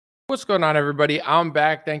What's going on, everybody? I'm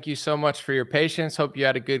back. Thank you so much for your patience. Hope you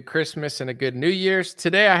had a good Christmas and a good New Year's.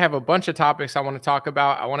 Today, I have a bunch of topics I want to talk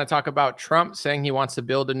about. I want to talk about Trump saying he wants to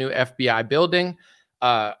build a new FBI building,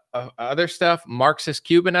 other stuff, Marxist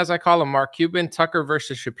Cuban, as I call him, Mark Cuban, Tucker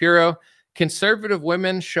versus Shapiro, conservative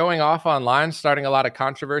women showing off online, starting a lot of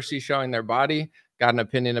controversy, showing their body. Got an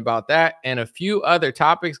opinion about that, and a few other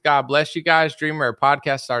topics. God bless you guys. Dreamer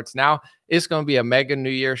podcast starts now. It's going to be a mega New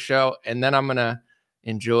Year show, and then I'm going to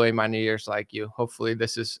enjoy my New Year's like you. Hopefully,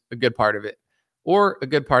 this is a good part of it or a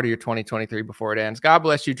good part of your 2023 before it ends. God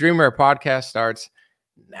bless you. Dream Rare podcast starts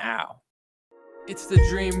now. It's the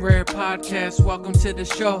Dream Rare podcast. Welcome to the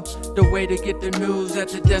show. The way to get the news at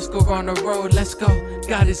the desk or on the road. Let's go.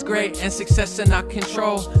 God is great and success in our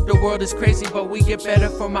control. The world is crazy, but we get better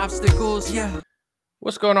from obstacles. Yeah.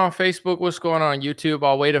 What's going on Facebook? What's going on YouTube?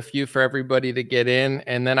 I'll wait a few for everybody to get in.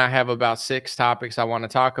 And then I have about 6 topics I want to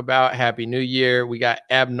talk about. Happy New Year. We got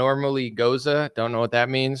Abnormally Goza. Don't know what that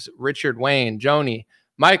means. Richard Wayne, Joni,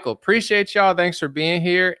 Michael. Appreciate y'all. Thanks for being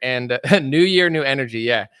here. And New Year, new energy.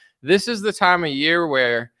 Yeah. This is the time of year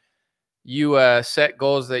where you set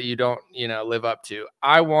goals that you don't, live up to.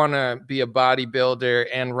 I want to be a bodybuilder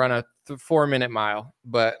and run a 4-minute mile,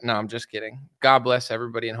 but no, I'm just kidding. God bless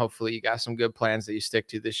everybody, and hopefully you got some good plans that you stick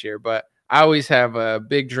to this year. But I always have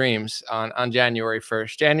big dreams on January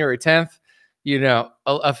 1st. January 10th,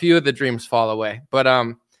 a few of the dreams fall away. But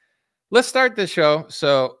let's start the show.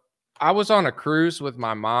 So I was on a cruise with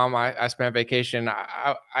my mom. I spent vacation.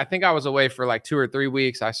 I think I was away for like 2 or 3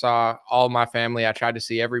 weeks. I saw all my family. I tried to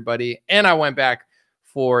see everybody. And I went back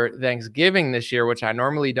for Thanksgiving this year, which I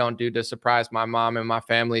normally don't do, to surprise my mom and my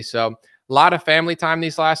family. So a lot of family time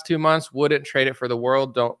these last 2 months. Wouldn't trade it for the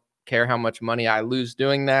world. Don't care how much money I lose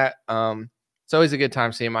doing that. It's always a good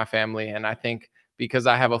time seeing my family. And I think because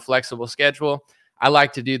I have a flexible schedule, I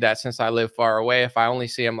like to do that since I live far away. If I only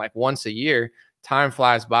see them like once a year, time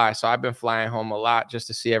flies by. So I've been flying home a lot just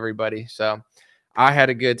to see everybody. So I had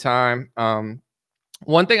a good time.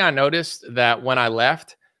 One thing I noticed that when I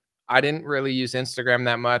left, I didn't really use Instagram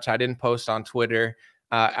that much. I didn't post on Twitter.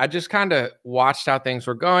 I just kind of watched how things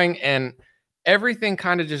were going, and everything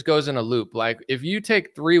kind of just goes in a loop. Like if you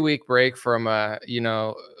take 3-week break from, I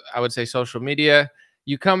would say social media,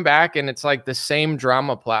 you come back and it's like the same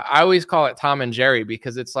drama plot. I always call it Tom and Jerry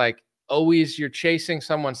because it's like always you're chasing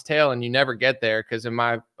someone's tail and you never get there because, in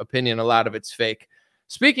my opinion, a lot of it's fake.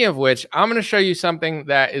 Speaking of which, I'm going to show you something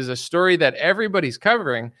that is a story that everybody's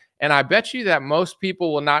covering. And I bet you that most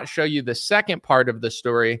people will not show you the second part of the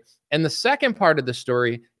story. And the second part of the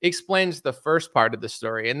story explains the first part of the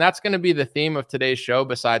story. And that's going to be the theme of today's show,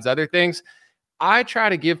 besides other things. I try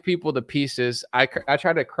to give people the pieces. I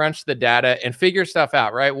try to crunch the data and figure stuff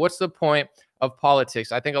out, right? What's the point of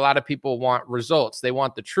politics? I think a lot of people want results. They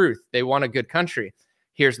want the truth. They want a good country.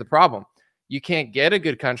 Here's the problem. You can't get a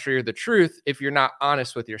good country or the truth if you're not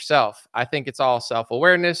honest with yourself. I think it's all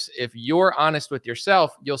self-awareness. If you're honest with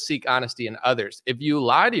yourself, you'll seek honesty in others. If you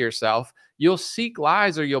lie to yourself, you'll seek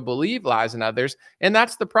lies or you'll believe lies in others. And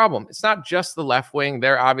that's the problem. It's not just the left wing.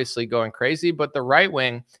 They're obviously going crazy, but the right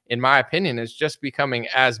wing, in my opinion, is just becoming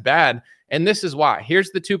as bad. And this is why.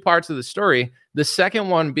 Here's the 2 parts of the story. The second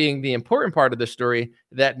one being the important part of the story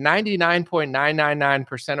that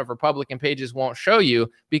 99.999% of Republican pages won't show you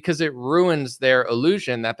because it ruins their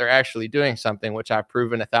illusion that they're actually doing something, which I've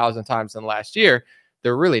proven 1,000 times in the last year.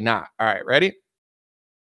 They're really not. All right, ready?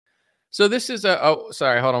 So this is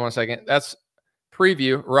sorry, hold on one second. That's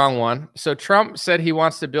preview, wrong one. So Trump said he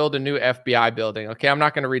wants to build a new FBI building. Okay, I'm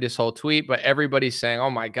not going to read his whole tweet, but everybody's saying, "Oh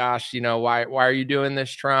my gosh, why are you doing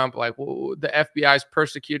this, Trump? Like, the FBI is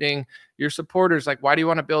persecuting your supporters. Like, why do you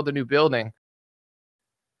want to build a new building?"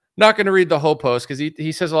 Not going to read the whole post because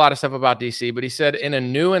he says a lot of stuff about DC, but he said in a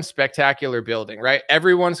new and spectacular building, right?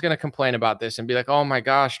 Everyone's going to complain about this and be like, "Oh my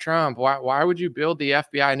gosh, Trump, why would you build the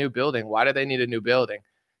FBI a new building? Why do they need a new building?"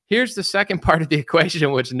 Here's the second part of the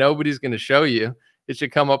equation, which nobody's going to show you. It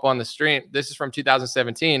should come up on the stream. This is from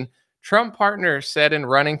 2017. Trump partner said in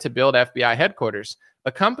running to build FBI headquarters.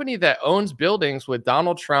 A company that owns buildings with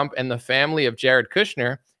Donald Trump and the family of Jared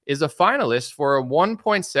Kushner is a finalist for a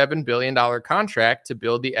 $1.7 billion contract to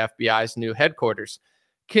build the FBI's new headquarters.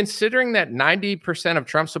 Considering that 90% of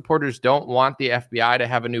Trump supporters don't want the FBI to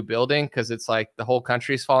have a new building because it's like the whole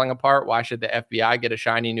country's falling apart, why should the FBI get a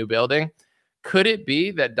shiny new building? Could it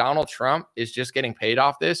be that Donald Trump is just getting paid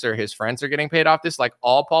off this, or his friends are getting paid off this, like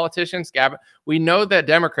all politicians? Gavin, we know that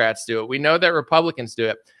Democrats do it. We know that Republicans do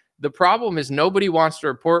it. The problem is nobody wants to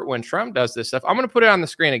report when Trump does this stuff. I'm going to put it on the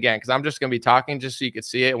screen again because I'm just going to be talking just so you could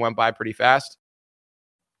see it. It went by pretty fast.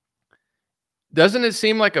 Doesn't it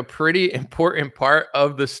seem like a pretty important part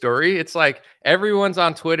of the story? It's like everyone's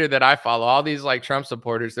on Twitter that I follow, all these like Trump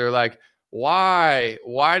supporters, they're like, why?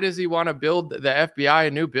 Why does he want to build the FBI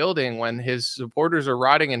a new building when his supporters are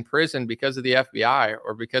rotting in prison because of the FBI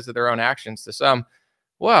or because of their own actions to some?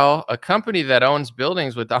 Well, a company that owns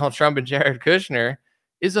buildings with Donald Trump and Jared Kushner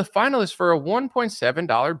is a finalist for a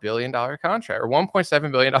 $1.7 billion contract or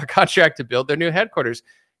 $1.7 billion contract to build their new headquarters.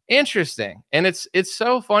 Interesting. And it's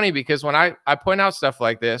so funny because when I point out stuff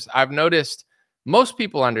like this, I've noticed most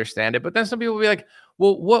people understand it, but then some people will be like,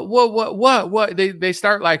 well, what? They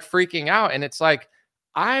start like freaking out. And it's like,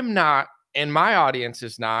 I'm not, and my audience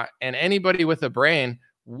is not, and anybody with a brain,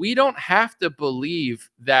 we don't have to believe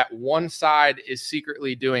that one side is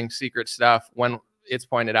secretly doing secret stuff when it's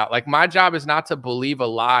pointed out. Like, my job is not to believe a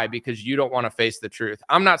lie because you don't want to face the truth.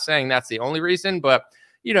 I'm not saying that's the only reason, but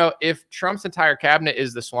if Trump's entire cabinet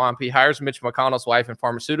is the swamp, he hires Mitch McConnell's wife and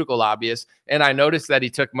pharmaceutical lobbyists, and I noticed that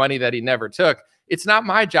he took money that he never took. It's not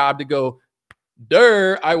my job to go,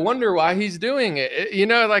 I wonder why he's doing it.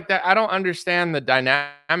 Like that. I don't understand the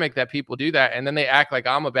dynamic that people do that. And then they act like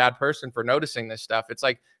I'm a bad person for noticing this stuff. It's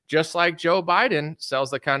like, just like Joe Biden sells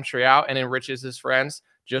the country out and enriches his friends,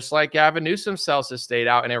 just like Gavin Newsom sells his state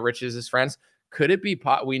out and enriches his friends. Could it be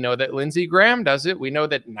we know that Lindsey Graham does it. We know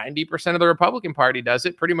that 90% of the Republican Party does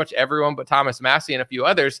it. Pretty much everyone but Thomas Massie and a few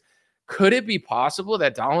others. Could it be possible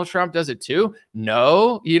that Donald Trump does it too?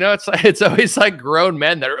 No. It's like, it's always like grown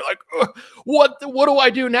men that are like, what do I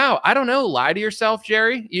do now? I don't know. Lie to yourself,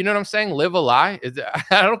 Jerry. You know what I'm saying? Live a lie.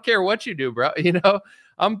 I don't care what you do, bro.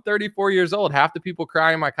 I'm 34 years old. Half the people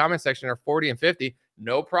crying in my comment section are 40 and 50.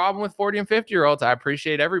 No problem with 40 and 50-year-olds. I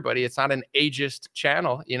appreciate everybody. It's not an ageist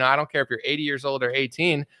channel. I don't care if you're 80 years old or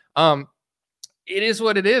 18. It is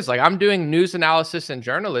what it is. Like, I'm doing news analysis and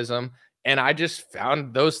journalism, and I just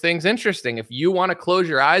found those things interesting. If you want to close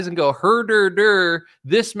your eyes and go, herder,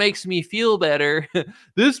 this makes me feel better.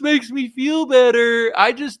 This makes me feel better.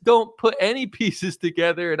 I just don't put any pieces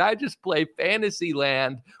together, and I just play fantasy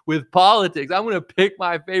land with politics. I'm going to pick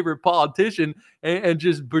my favorite politician and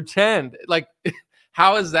just pretend. Like,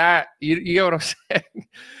 how is that? You get what I'm saying?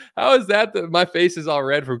 How is that? My face is all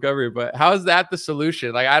red from covering, but how is that the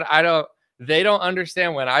solution? Like, I don't. They don't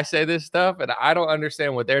understand when I say this stuff, and I don't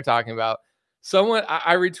understand what they're talking about.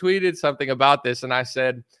 I retweeted something about this, and I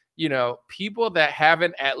said, people that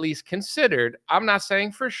haven't at least considered, I'm not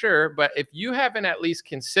saying for sure, but if you haven't at least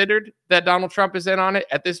considered that Donald Trump is in on it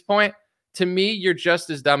at this point, to me, you're just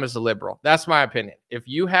as dumb as a liberal. That's my opinion. If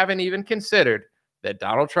you haven't even considered that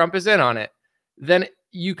Donald Trump is in on it, then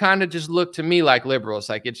you kind of just look to me like liberals.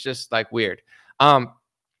 Like, it's just like weird.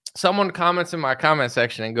 Someone comments in my comment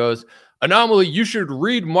section and goes, Anomaly, you should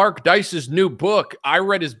read Mark Dice's new book. I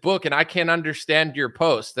read his book and I can't understand your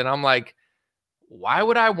post. And I'm like, why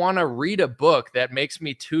would I want to read a book that makes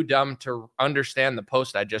me too dumb to understand the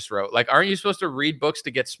post I just wrote? Like, aren't you supposed to read books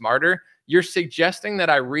to get smarter? You're suggesting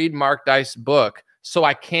that I read Mark Dice's book so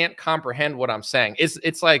I can't comprehend what I'm saying.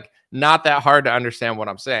 It's like not that hard to understand what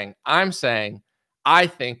I'm saying. I'm saying I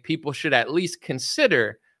think people should at least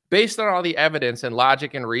consider, based on all the evidence and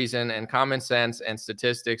logic and reason and common sense and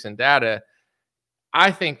statistics and data,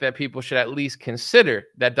 I think that people should at least consider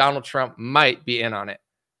that Donald Trump might be in on it.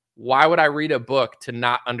 Why would I read a book to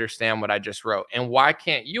not understand what I just wrote? And why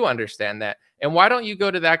can't you understand that? And why don't you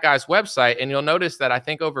go to that guy's website and you'll notice that I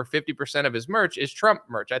think over 50% of his merch is Trump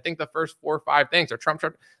merch. I think the first 4 or 5 things are Trump.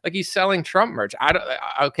 Like, he's selling Trump merch.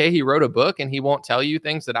 Okay, he wrote a book and he won't tell you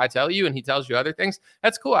things that I tell you, and he tells you other things.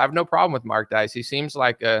 That's cool. I have no problem with Mark Dice. He seems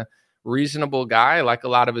like a reasonable guy. I like a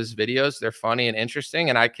lot of his videos. They're funny and interesting.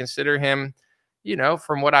 And I consider him,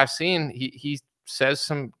 from what I've seen, he says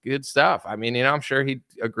some good stuff. I mean, I'm sure he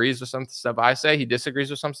agrees with some stuff I say. He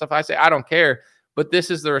disagrees with some stuff I say. I don't care. But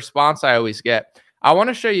this is the response I always get. I want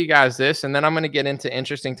to show you guys this, and then I'm going to get into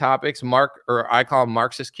interesting topics. I call him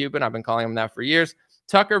Marxist Cuban. I've been calling him that for years.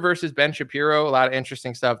 Tucker versus Ben Shapiro. A lot of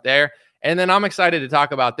interesting stuff there. And then I'm excited to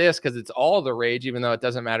talk about this because it's all the rage, even though it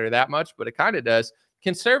doesn't matter that much, but it kind of does.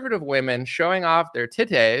 Conservative women showing off their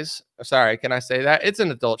titties. Sorry, can I say that? It's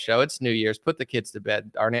an adult show. It's New Year's. Put the kids to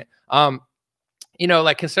bed, darn it.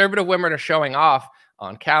 Like, conservative women are showing off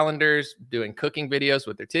on calendars, doing cooking videos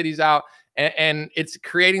with their titties out. And it's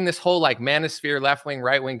creating this whole like manosphere, left-wing,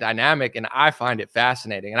 right-wing dynamic. And I find it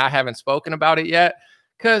fascinating. And I haven't spoken about it yet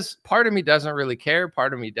because part of me doesn't really care.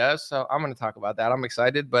 Part of me does. So I'm going to talk about that. I'm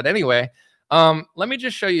excited. But anyway, let me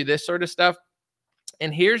just show you this sort of stuff.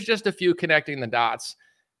 And here's just a few connecting the dots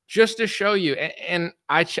just to show you. And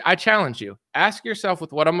I challenge you. Ask yourself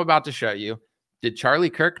with what I'm about to show you. Did Charlie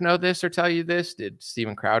Kirk know this or tell you this? Did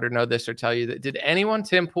Steven Crowder know this or tell you that? Did anyone,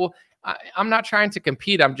 Tim Pool? I'm not trying to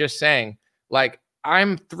compete. I'm just saying, Like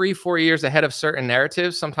I'm 3-4 years ahead of certain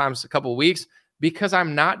narratives, sometimes a couple weeks, because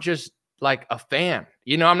I'm not just like a fan.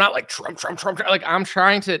 I'm not like Trump, Trump, Trump. Like I'm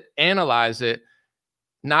trying to analyze it,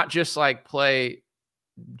 not just like play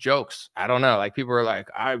jokes. I don't know. Like people are like,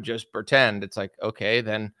 I just pretend. It's like, okay,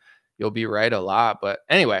 then you'll be right a lot. But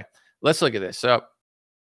anyway, let's look at this. So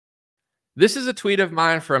this is a tweet of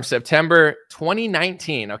mine from September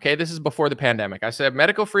 2019. Okay, this is before the pandemic. I said,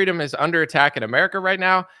 medical freedom is under attack in America right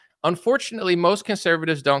now. Unfortunately, most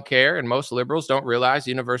conservatives don't care, and most liberals don't realize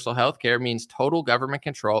universal health care means total government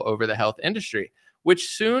control over the health industry, which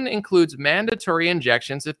soon includes mandatory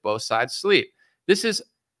injections if both sides sleep. This is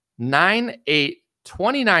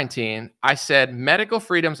 9/8/2019. I said, medical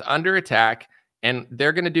freedom's under attack, and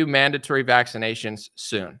they're going to do mandatory vaccinations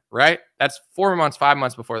soon, right? That's 4 months, 5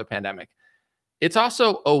 months before the pandemic. It's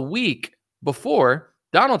also a week before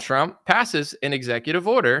Donald Trump passes an executive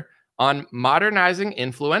order on modernizing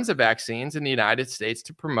influenza vaccines in the United States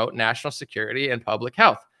to promote national security and public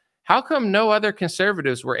health. How come no other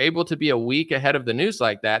conservatives were able to be a week ahead of the news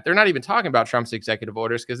like that? They're not even talking about Trump's executive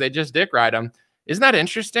orders because they just dick ride them. Isn't that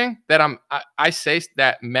interesting that I say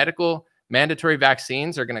that medical mandatory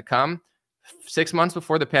vaccines are going to come 6 months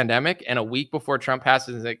before the pandemic and a week before Trump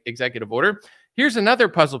passes an executive order? Here's another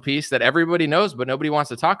puzzle piece that everybody knows, but nobody wants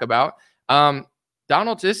to talk about.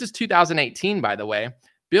 This is 2018, by the way.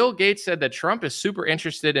 Bill Gates said that Trump is super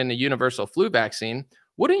interested in a universal flu vaccine.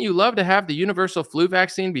 Wouldn't you love to have the universal flu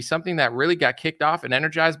vaccine be something that really got kicked off and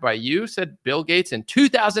energized by you, said Bill Gates in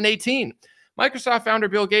 2018. Microsoft founder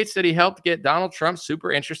Bill Gates said he helped get Donald Trump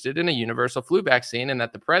super interested in a universal flu vaccine and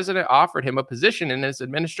that the president offered him a position in his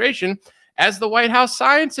administration as the White House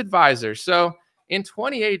science advisor. So in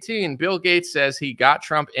 2018, Bill Gates says he got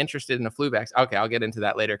Trump interested in the flu vaccine. Okay, I'll get into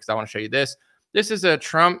that later because I want to show you this. This is a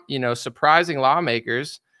Trump, surprising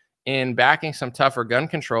lawmakers in backing some tougher gun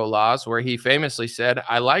control laws where he famously said,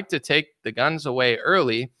 I like to take the guns away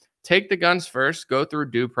early, take the guns first, go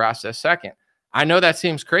through due process second. I know that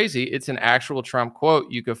seems crazy. It's an actual Trump quote.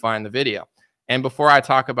 You could find the video. And before I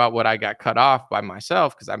talk about what I got cut off by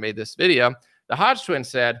myself because I made this video, the Hodge twin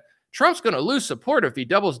said, Trump's going to lose support if he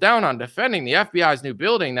doubles down on defending the FBI's new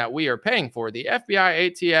building that we are paying for. The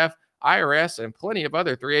FBI, ATF, IRS, and plenty of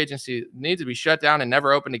other three agencies need to be shut down and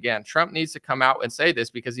never opened again. Trump needs to come out and say this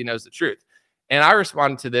because he knows the truth. And I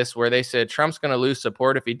responded to this where they said Trump's going to lose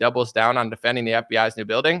support if he doubles down on defending the FBI's new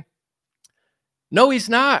building. No, he's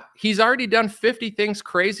not. He's already done 50 things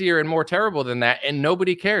crazier and more terrible than that, and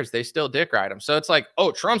nobody cares. They still dick ride him. So it's like,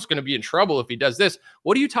 oh, Trump's going to be in trouble if he does this.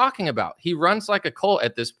 What are you talking about? He runs like a cult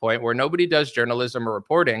at this point where nobody does journalism or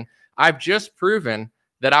reporting. I've just proven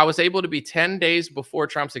that I was able to be 10 days before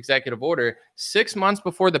Trump's executive order, 6 months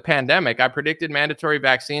before the pandemic. I predicted mandatory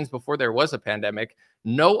vaccines before there was a pandemic.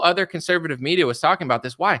 No other conservative media was talking about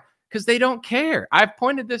this. Why? Because they don't care. I've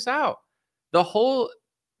pointed this out. The whole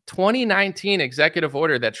 2019 executive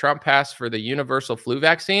order that Trump passed for the universal flu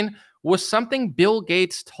vaccine was something Bill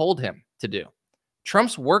Gates told him to do.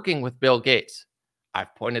 Trump's working with Bill Gates.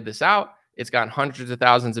 I've pointed this out. It's gotten hundreds of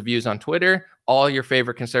thousands of views on Twitter. All your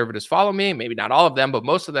favorite conservatives follow me. Maybe not all of them, but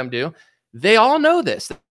most of them do. They all know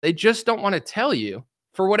this. They just don't want to tell you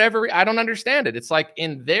for whatever. I don't understand it. It's like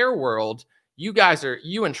in their world, you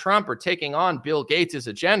and Trump are taking on Bill Gates'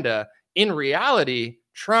 agenda. In reality,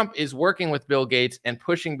 Trump is working with Bill Gates and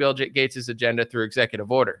pushing Bill Gates' agenda through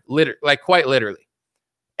executive order, quite literally.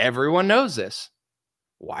 Everyone knows this.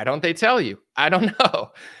 Why don't they tell you? I don't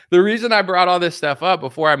know. The reason I brought all this stuff up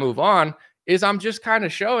before I move on is I'm just kind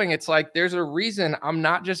of showing it's like there's a reason I'm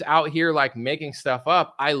not just out here like making stuff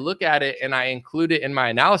up. I look at it and I include it in my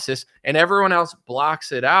analysis, and everyone else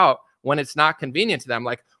blocks it out when it's not convenient to them.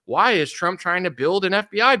 Like, why is Trump trying to build an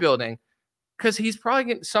FBI building? Because he's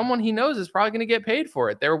probably someone he knows is probably going to get paid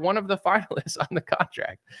for it. They're one of the finalists on the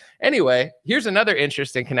contract. Anyway, here's another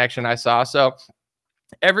interesting connection I saw. So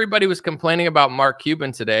everybody was complaining about Mark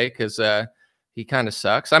Cuban today because he kind of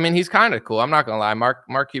sucks. I mean, he's kind of cool. I'm not going to lie.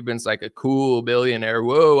 Mark Cuban's like a cool billionaire.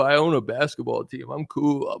 Whoa, I own a basketball team. I'm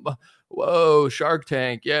cool. Whoa, Shark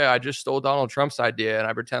Tank. Yeah, I just stole Donald Trump's idea. And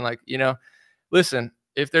I pretend like, listen,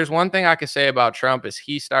 if there's one thing I could say about Trump is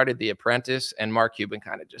he started The Apprentice and Mark Cuban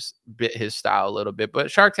kind of just bit his style a little bit.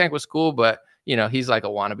 But Shark Tank was cool, but, he's like a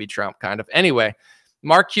wannabe Trump kind of. Anyway,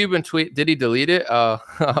 Mark Cuban tweet, did he delete it? Oh,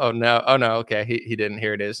 no. Oh, no. Okay, he didn't.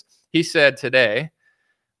 Here it is. He said today,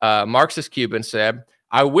 Marxist Cuban said,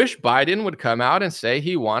 I wish Biden would come out and say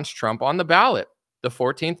he wants Trump on the ballot. The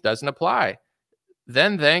 14th doesn't apply.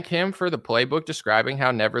 Then thank him for the playbook describing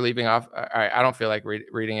how never leaving off. All right, I don't feel like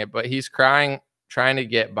reading it, but he's trying to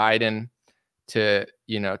get Biden to,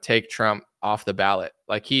 take Trump off the ballot.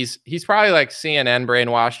 Like he's probably like CNN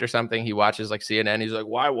brainwashed or something. He watches like CNN. He's like,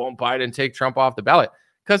 why won't Biden take Trump off the ballot?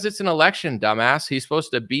 Because it's an election, dumbass. He's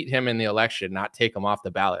supposed to beat him in the election, not take him off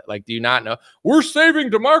the ballot. Like, do you not know? We're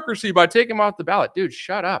saving democracy by taking him off the ballot. Dude,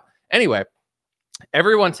 shut up. Anyway,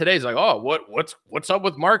 everyone today is like, oh, what's up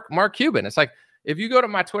with Mark Cuban? It's like, if you go to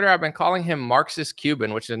my Twitter, I've been calling him Marxist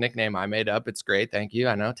Cuban, which is a nickname I made up. It's great. Thank you.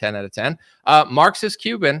 I know, 10 out of 10. Marxist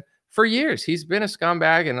Cuban for years. He's been a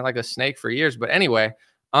scumbag and like a snake for years. But anyway,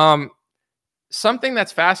 something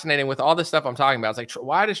that's fascinating with all this stuff I'm talking about is like,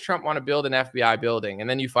 why does Trump want to build an FBI building? And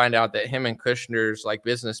then you find out that him and Kushner's like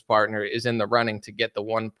business partner is in the running to get the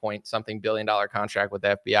 1 point something billion contract with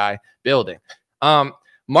the FBI building.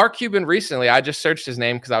 Mark Cuban recently, I just searched his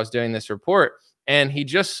name because I was doing this report, and he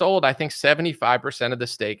just sold, I think, 75% of the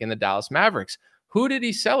stake in the Dallas Mavericks. Who did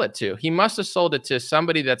he sell it to? He must have sold it to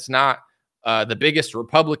somebody that's not the biggest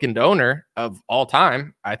Republican donor of all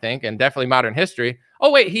time, I think, and definitely modern history.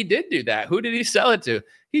 Oh, wait, he did do that. Who did he sell it to?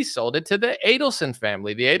 He sold it to the Adelson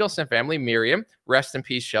family. The Adelson family, Miriam, rest in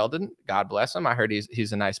peace, Sheldon. God bless him. I heard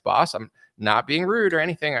he's a nice boss. I'm not being rude or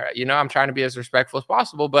anything. I'm trying to be as respectful as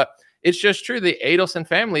possible, but it's just true. The Adelson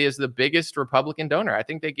family is the biggest Republican donor. I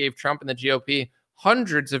think they gave Trump and the GOP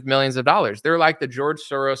hundreds of millions of dollars. They're like the George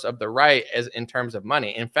Soros of the right as in terms of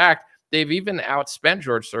money. In fact, they've even outspent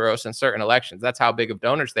George Soros in certain elections. That's how big of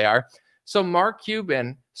donors they are. So Mark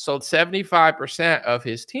Cuban sold 75% of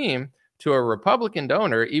his team to a Republican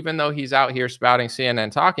donor, even though he's out here spouting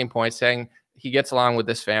CNN talking points saying he gets along with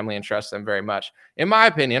this family and trusts them very much. In my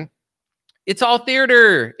opinion, it's all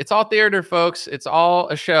theater. It's all theater, folks. It's all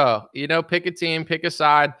a show. Pick a team, pick a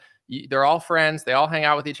side. They're all friends. They all hang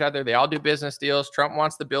out with each other. They all do business deals. Trump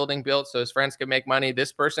wants the building built so his friends can make money.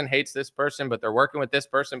 This person hates this person, but they're working with this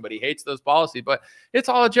person, but he hates those policies. But it's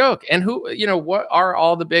all a joke. And what are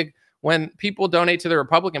all the big, when people donate to the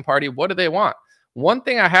Republican Party, what do they want? One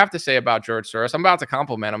thing I have to say about George Soros, I'm about to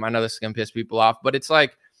compliment him. I know this is going to piss people off, but it's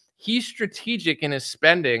like, he's strategic in his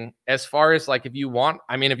spending as far as like, if you want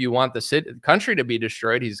the country to be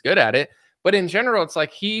destroyed, he's good at it. But in general, it's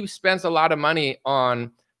like he spends a lot of money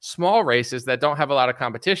on small races that don't have a lot of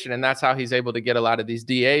competition. And that's how he's able to get a lot of these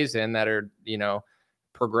DAs in that are,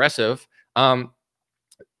 progressive.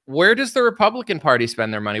 Where does the Republican Party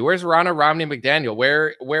spend their money? Where's Ronna Romney McDaniel?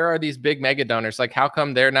 Where are these big mega donors? Like, how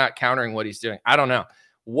come they're not countering what he's doing? I don't know.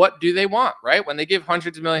 What do they want, right? When they give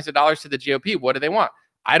hundreds of millions of dollars to the GOP, what do they want?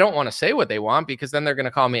 I don't want to say what they want because then they're going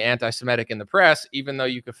to call me anti-Semitic in the press, even though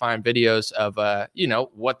you could find videos of,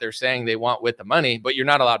 what they're saying they want with the money, but you're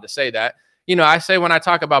not allowed to say that. I say when I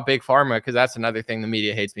talk about big pharma, because that's another thing the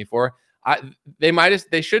media hates me for.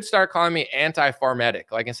 They should start calling me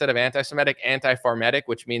anti-pharmetic. Like, instead of anti-Semitic, anti-pharmetic,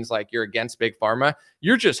 which means like you're against big pharma.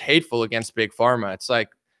 You're just hateful against big pharma. It's like,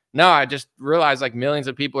 no, I just realized like millions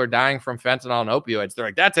of people are dying from fentanyl and opioids. They're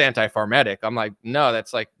like, that's anti-pharmetic. I'm like, no,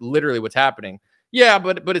 that's like literally what's happening. Yeah,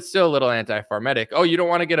 but it's still a little anti-pharmetic. Oh, you don't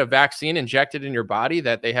want to get a vaccine injected in your body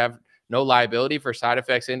that they have no liability for side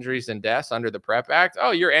effects, injuries, and deaths under the PrEP Act?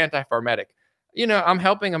 Oh, you're anti-pharmetic. I'm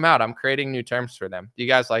helping them out. I'm creating new terms for them. Do you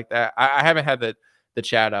guys like that? I haven't had the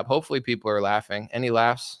chat up. Hopefully people are laughing. Any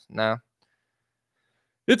laughs? No.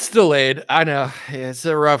 It's delayed. I know. Yeah, it's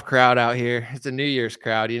a rough crowd out here. It's a New Year's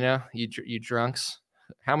crowd, you drunks.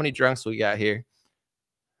 How many drunks we got here?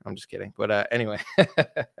 I'm just kidding. But anyway,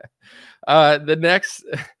 the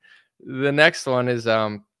next one is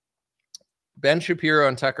Ben Shapiro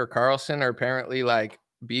and Tucker Carlson are apparently like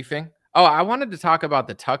beefing. Oh, I wanted to talk about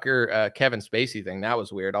the Tucker Kevin Spacey thing. That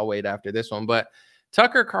was weird. I'll wait after this one. But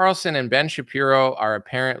Tucker Carlson and Ben Shapiro are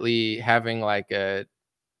apparently having like I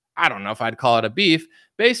don't know if I'd call it a beef.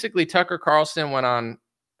 Basically, Tucker Carlson went on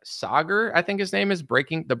Sagar, I think his name is,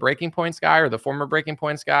 the Breaking Points guy, or the former Breaking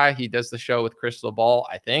Points guy. He does the show with Crystal Ball,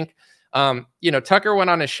 I think. Tucker went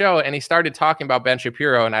on his show and he started talking about Ben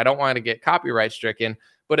Shapiro, and I don't want to get copyright stricken,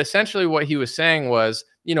 but essentially what he was saying was,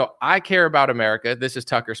 I care about America. This is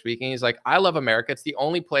Tucker speaking. He's like, I love America. It's the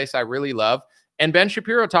only place I really love. And Ben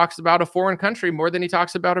Shapiro talks about a foreign country more than he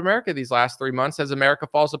talks about America these last 3 months as America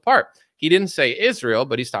falls apart. He didn't say Israel,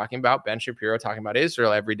 but he's talking about Ben Shapiro talking about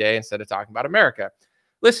Israel every day instead of talking about America.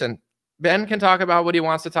 Listen, Ben can talk about what he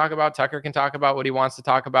wants to talk about. Tucker can talk about what he wants to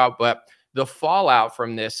talk about. But the fallout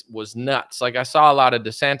from this was nuts. Like, I saw a lot of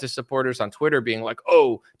DeSantis supporters on Twitter being like,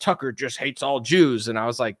 oh, Tucker just hates all Jews. And I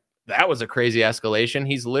was like, that was a crazy escalation.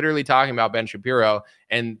 He's literally talking about Ben Shapiro,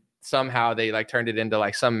 and somehow they like turned it into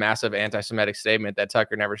like some massive anti-Semitic statement that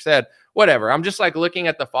Tucker never said. Whatever. I'm just like looking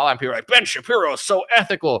at the fallout, and people are like, Ben Shapiro is so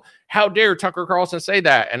ethical. How dare Tucker Carlson say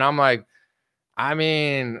that? And I'm like, I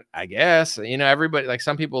mean, I guess, everybody, like,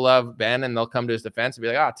 some people love Ben and they'll come to his defense and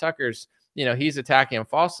be like, Tucker's, he's attacking him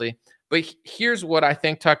falsely. But here's what I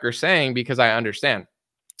think Tucker's saying because I understand.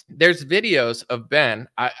 There's videos of Ben.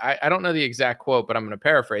 I don't know the exact quote, but I'm going to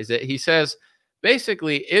paraphrase it. He says,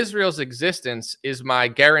 basically, Israel's existence is my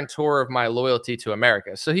guarantor of my loyalty to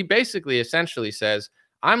America. So he basically essentially says,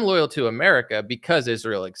 I'm loyal to America because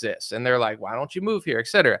Israel exists. And they're like, why don't you move here,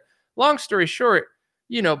 etc. Long story short,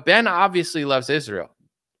 Ben obviously loves Israel.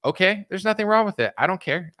 Okay, there's nothing wrong with it. I don't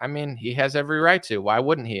care. I mean, he has every right to. Why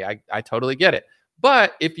wouldn't he? I totally get it.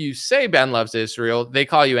 But if you say Ben loves Israel, they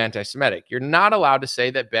call you anti Semitic. You're not allowed to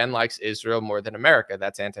say that Ben likes Israel more than America.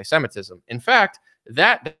 That's anti Semitism. In fact,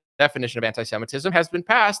 that definition of anti Semitism has been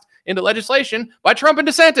passed into legislation by Trump and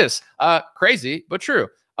DeSantis. Crazy, but true.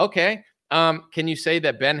 Okay. Can you say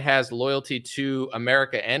that Ben has loyalty to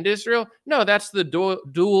America and Israel? No, that's the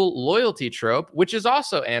dual loyalty trope, which is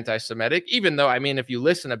also anti Semitic. Even though, I mean, if you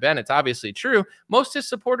listen to Ben, it's obviously true. Most of his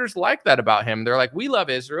supporters like that about him. They're like, we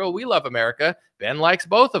love Israel, we love America. Ben likes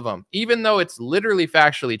both of them, even though it's literally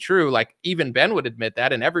factually true. Like, even Ben would admit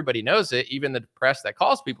that, and everybody knows it, even the press that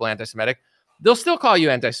calls people anti Semitic. They'll still call you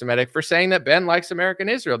anti Semitic for saying that Ben likes America and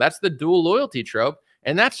Israel. That's the dual loyalty trope.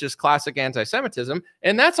 And that's just classic anti Semitism.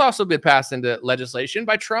 And that's also been passed into legislation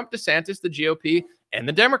by Trump, DeSantis, the GOP, and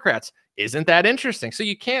the Democrats. Isn't that interesting? So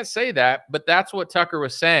you can't say that, but that's what Tucker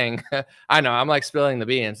was saying. I know I'm like spilling the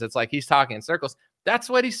beans. It's like he's talking in circles. That's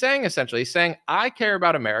what he's saying essentially. He's saying, I care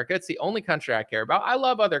about America. It's the only country I care about. I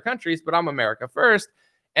love other countries, but I'm America first.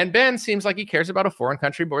 And Ben seems like he cares about a foreign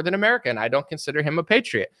country more than America, and I don't consider him a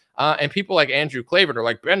patriot. And people like Andrew Klavan are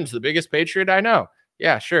like, Ben's the biggest patriot I know.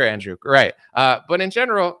 Yeah, sure, Andrew. Right. But in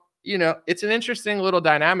general, it's an interesting little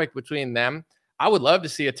dynamic between them. I would love to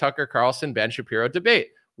see a Tucker Carlson, Ben Shapiro debate.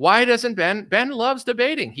 Why doesn't Ben? Ben loves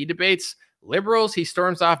debating. He debates liberals. He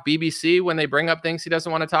storms off BBC when they bring up things he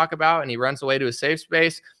doesn't want to talk about, and he runs away to a safe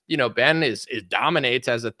space. Ben is dominates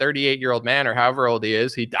as a 38-year-old man or however old he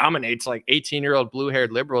is. He dominates like 18-year-old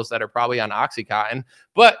blue-haired liberals that are probably on Oxycontin,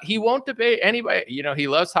 but he won't debate anybody. He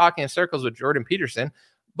loves talking in circles with Jordan Peterson,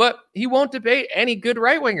 but he won't debate any good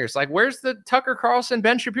right-wingers. Like, where's the Tucker Carlson,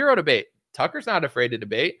 Ben Shapiro debate? Tucker's not afraid to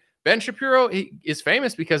debate. Ben Shapiro, he is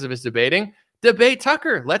famous because of his debating. Debate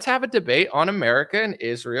Tucker. Let's have a debate on America and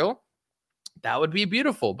Israel. That would be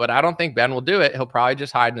beautiful, but I don't think Ben will do it. He'll probably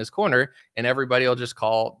just hide in his corner, and everybody will just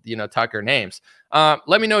call, Tucker names.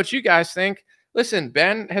 Let me know what you guys think. Listen,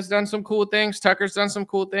 Ben has done some cool things. Tucker's done some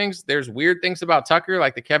cool things. There's weird things about Tucker,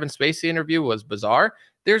 like the Kevin Spacey interview was bizarre.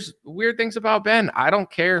 There's weird things about Ben. I don't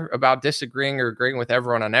care about disagreeing or agreeing with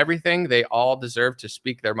everyone on everything. They all deserve to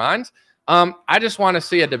speak their minds. I just want to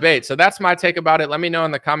see a debate. So that's my take about it. Let me know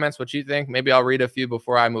in the comments what you think. Maybe I'll read a few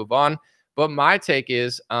before I move on. But my take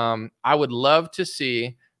is I would love to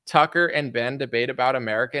see Tucker and Ben debate about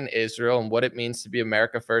America and Israel and what it means to be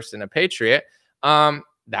America first and a patriot.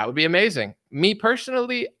 That would be amazing. Me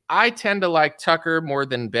personally, I tend to like Tucker more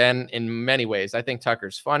than Ben in many ways. I think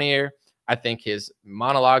Tucker's funnier. I think his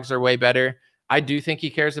monologues are way better. I do think he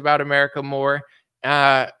cares about America more.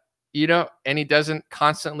 And he doesn't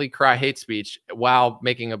constantly cry hate speech while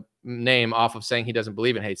making a name off of saying he doesn't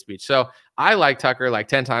believe in hate speech. So I like Tucker like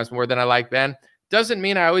 10 times more than I like Ben. Doesn't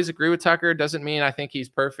mean I always agree with Tucker. Doesn't mean I think he's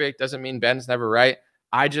perfect. Doesn't mean Ben's never right.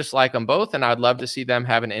 I just like them both, and I'd love to see them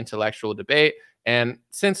have an intellectual debate. And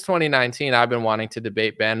since 2019, I've been wanting to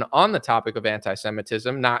debate Ben on the topic of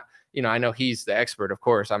anti-Semitism. Not, I know he's the expert, of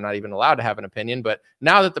course. I'm not even allowed to have an opinion. But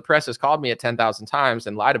now that the press has called me at 10,000 times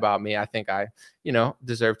and lied about me, I think I,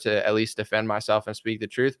 deserve to at least defend myself and speak the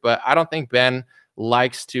truth. But I don't think Ben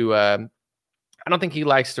likes to I don't think he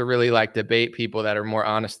likes to really like debate people that are more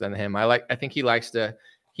honest than him. I think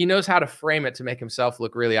he knows how to frame it to make himself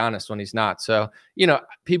look really honest when he's not. So,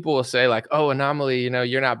 people will say like, oh, Anomaly,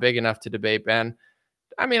 you're not big enough to debate Ben.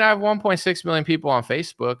 I mean, I have 1.6 million people on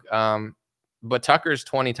Facebook. But Tucker's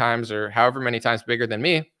 20 times or however many times bigger than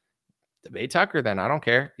me. Debate Tucker then. I don't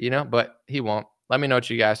care, but he won't. Let me know what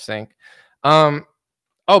you guys think.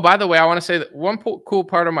 Oh, by the way, I want to say that one cool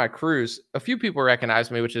part of my cruise, a few people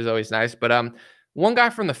recognize me, which is always nice. But one guy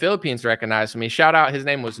from the Philippines recognized me. Shout out. His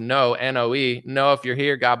name was Noe, N-O-E. Noe, if you're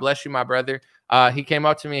here, God bless you, my brother. He came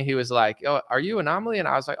up to me. He was like, oh, are you Anomaly? And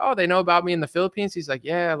I was like, oh, they know about me in the Philippines. He's like,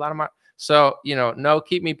 yeah, a lot of my. So, Noe,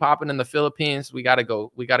 keep me popping in the Philippines. We got to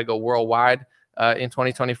go worldwide in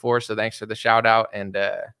 2024. So thanks for the shout out. And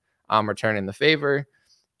I'm returning the favor.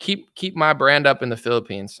 Keep my brand up in the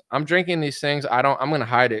Philippines. I'm drinking these things. I'm going to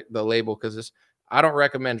hide it, the label, because I don't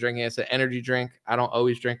recommend drinking. It's an energy drink. I don't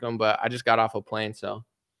always drink them, but I just got off a plane, so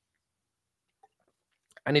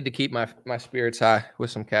I need to keep my spirits high with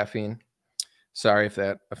some caffeine. Sorry if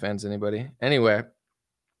that offends anybody. Anyway,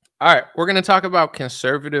 all right, we're going to talk about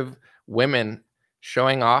conservative women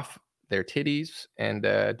showing off their titties and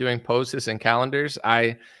doing poses and calendars.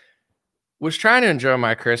 I was trying to enjoy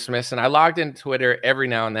my Christmas and I logged into Twitter every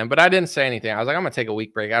now and then, but I didn't say anything. I was like, I'm gonna take a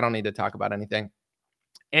week break. I don't need to talk about anything.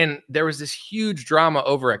 And there was this huge drama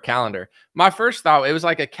over a calendar. My first thought, it was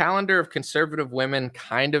like a calendar of conservative women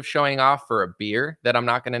kind of showing off for a beer that I'm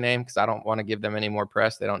not going to name because I don't want to give them any more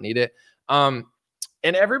press. They don't need it.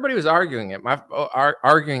 And everybody was arguing it,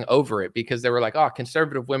 arguing over it because they were like, "Oh,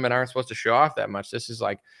 conservative women aren't supposed to show off that much. This is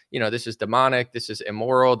like, this is demonic. This is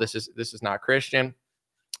immoral. This is not Christian."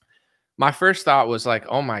 My first thought was like,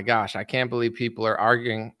 "Oh my gosh, I can't believe people are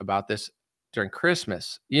arguing about this during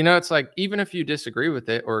Christmas." It's like even if you disagree with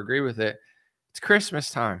it or agree with it, it's Christmas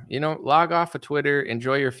time. Log off of Twitter,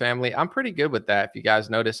 enjoy your family. I'm pretty good with that if you guys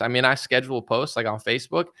notice. I mean, I schedule posts like on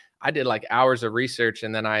Facebook. I did like hours of research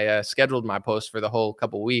and then I scheduled my posts for the whole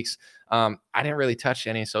couple weeks. I didn't really touch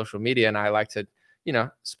any social media and I like to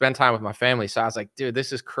spend time with my family. So I was like, dude,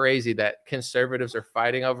 this is crazy that conservatives are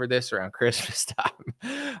fighting over this around Christmas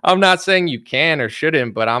time. I'm not saying you can or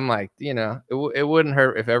shouldn't, but I'm like, it wouldn't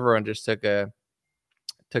hurt if everyone just took a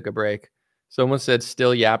break. Someone said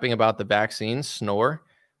still yapping about the vaccine, snore.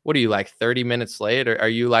 What are you like 30 minutes late? Or are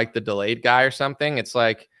you like the delayed guy or something? It's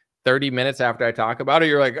like 30 minutes after I talk about it,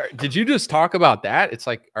 you're like, did you just talk about that? It's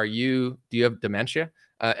like, do you have dementia?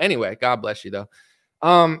 Anyway, God bless you though.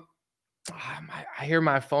 Um, I hear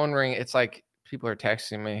my phone ring. It's like people are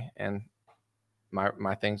texting me and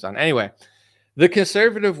my thing's on. Anyway, the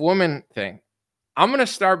conservative woman thing. I'm going to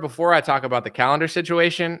start before I talk about the calendar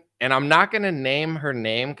situation, and I'm not going to name her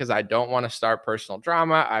name because I don't want to start personal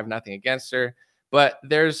drama. I have nothing against her, but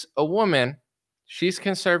there's a woman. She's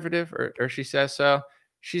conservative, or she says so.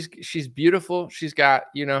 She's beautiful. She's got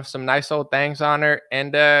some nice old things on her,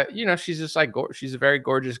 and she's just like she's a very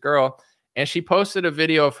gorgeous girl. And she posted a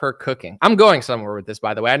video of her cooking. I'm going somewhere with this,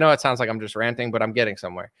 by the way. I know it sounds like I'm just ranting, but I'm getting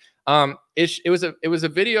somewhere. It was a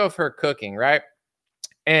video of her cooking, right?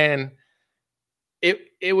 And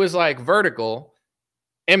it was like vertical,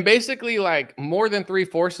 and basically like more than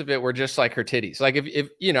 3/4 of it were just like her titties. Like if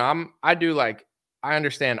I do like I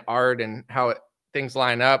understand art and how things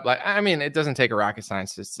line up. Like I mean, it doesn't take a rocket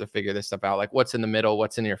scientist to figure this stuff out. Like what's in the middle,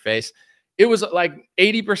 what's in your face. It was like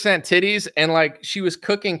 80% titties, and like she was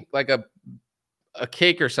cooking like a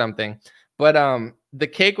cake or something, but the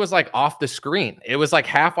cake was like off the screen. It was like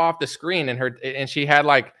half off the screen, and she had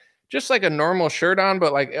like just like a normal shirt on,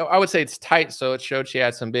 but like I would say it's tight, so it showed she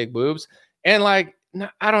had some big boobs. And like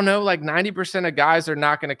I don't know, like 90% of guys are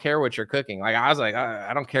not going to care what you're cooking. Like I was like,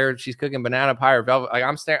 I don't care if she's cooking banana pie or velvet. Like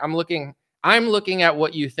I'm looking at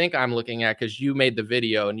what you think I'm looking at because you made the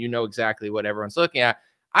video and you know exactly what everyone's looking at.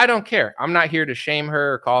 I don't care. I'm not here to shame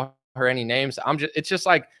her or call her any names. It's just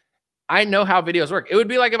like I know how videos work. It would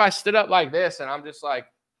be like if I stood up like this and I'm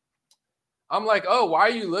like, oh, why are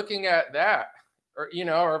you looking at that? Or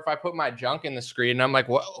if I put my junk in the screen and I'm like,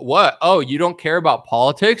 what? Oh, you don't care about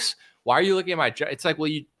politics? Why are you looking at my junk? It's like, well,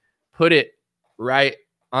 you put it right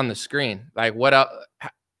on the screen. Like, what else?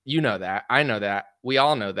 You know that. I know that. We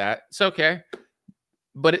all know that. It's okay.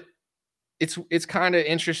 But it's kind of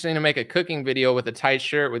interesting to make a cooking video with a tight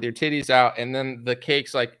shirt with your titties out and then the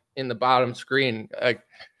cake's like in the bottom screen. Like,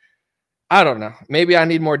 I don't know. Maybe I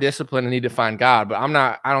need more discipline and need to find God, but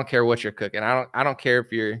I don't care what you're cooking. I don't care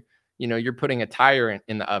if you're putting a tire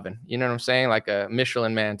in the oven. You know what I'm saying? Like a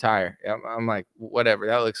Michelin Man tire. I'm like, whatever,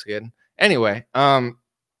 that looks good. Anyway,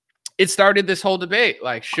 it started this whole debate.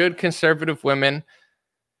 Like, should conservative women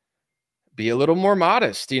be a little more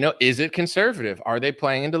modest? Is it conservative? Are they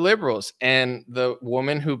playing into liberals? And the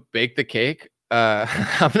woman who baked the cake,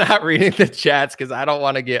 I'm not reading the chats because I don't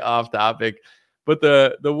want to get off topic. But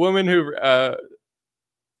the woman who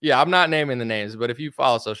yeah, I'm not naming the names, but if you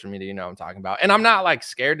follow social media, you know what I'm talking about. And I'm not like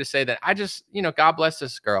scared to say that. I just, God bless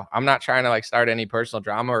this girl. I'm not trying to like start any personal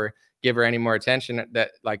drama or give her any more attention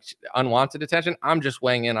that like unwanted attention. I'm just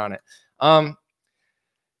weighing in on it.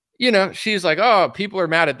 She's like, "Oh, people are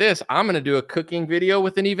mad at this. I'm going to do a cooking video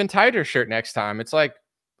with an even tighter shirt next time." It's like,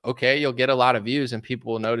 okay, you'll get a lot of views and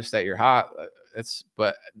people will notice that you're hot.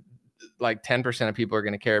 But like 10% of people are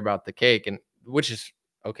going to care about the cake, and which is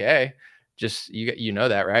okay. Just you know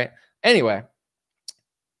that, right? Anyway,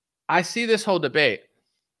 I see this whole debate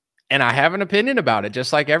and I have an opinion about it,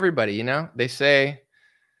 just like everybody. They say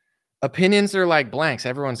opinions are like blanks.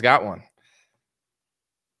 Everyone's got one.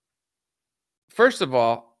 First of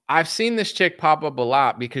all, I've seen this chick pop up a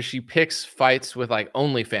lot because she picks fights with like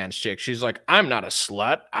OnlyFans chicks. She's like, I'm not a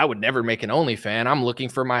slut. I would never make an OnlyFans. I'm looking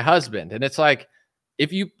for my husband. And it's like,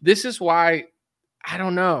 this is why, I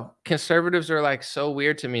don't know, conservatives are like so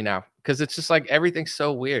weird to me now because it's just like everything's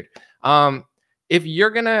so weird. If you're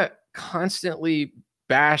going to constantly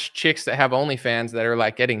bash chicks that have OnlyFans that are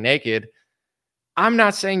like getting naked. I'm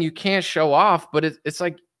not saying you can't show off, but it's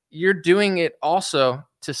like you're doing it also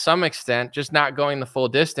to some extent, just not going the full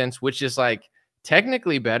distance, which is like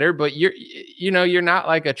technically better, but you're not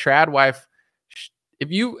like a trad wife.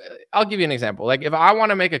 If you, I'll give you an example. Like if I want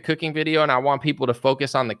to make a cooking video and I want people to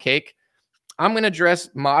focus on the cake, I'm going to dress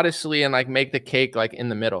modestly and like make the cake like in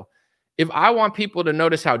the middle. If I want people to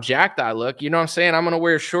notice how jacked I look, you know what I'm saying? I'm going to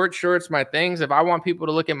wear short shorts, my things. If I want people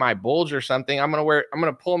to look at my bulge or something, I'm going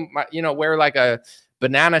to pull my, wear like a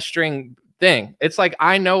banana string thing. It's like,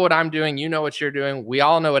 I know what I'm doing. You know what you're doing. We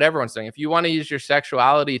all know what everyone's doing. If you want to use your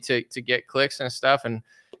sexuality to get clicks and stuff, and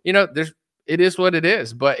it is what it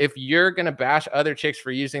is. But if you're going to bash other chicks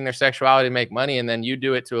for using their sexuality to make money, and then you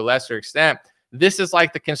do it to a lesser extent, this is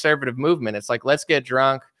like the conservative movement. It's like, let's get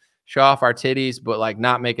drunk, show off our titties, but like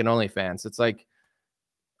not making OnlyFans. It's like,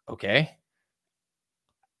 okay.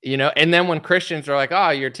 And then when Christians are like,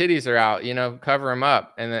 oh, your titties are out, cover them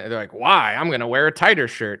up. And then they're like, why? I'm going to wear a tighter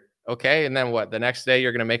shirt. Okay. And then what? The next day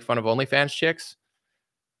you're going to make fun of OnlyFans chicks?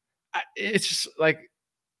 It's just like,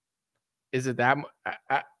 is it that?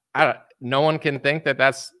 I don't, no one can think that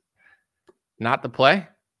that's not the play.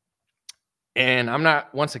 And I'm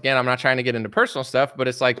not trying to get into personal stuff, but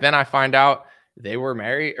it's like, then I find out they were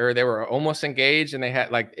married or they were almost engaged and they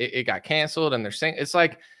had like, it got canceled and they're saying, it's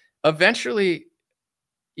like, eventually,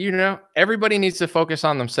 everybody needs to focus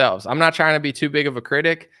on themselves. I'm not trying to be too big of a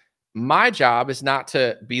critic. My job is not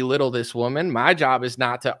to belittle this woman. My job is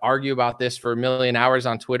not to argue about this for a million hours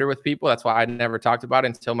on Twitter with people. That's why I never talked about it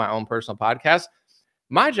until my own personal podcast.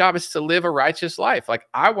 My job is to live a righteous life. Like,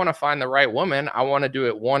 I want to find the right woman. I want to do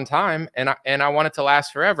it one time and I want it to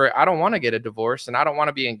last forever. I don't want to get a divorce and I don't want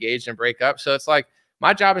to be engaged and break up. So it's like,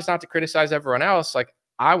 my job is not to criticize everyone else. Like,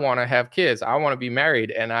 I want to have kids. I want to be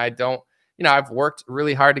married. And I don't, I've worked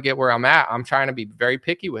really hard to get where I'm at. I'm trying to be very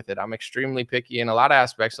picky with it. I'm extremely picky in a lot of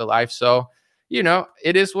aspects of life. So,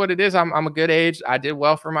 it is what it is. I'm a good age. I did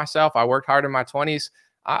well for myself. I worked hard in my 20s.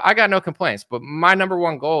 I got no complaints, but my number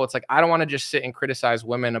one goal, it's like, I don't want to just sit and criticize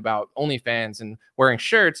women about OnlyFans and wearing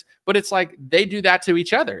shirts, but it's like, they do that to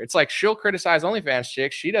each other. It's like, she'll criticize OnlyFans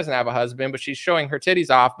chicks. She doesn't have a husband, but she's showing her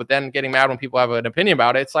titties off, but then getting mad when people have an opinion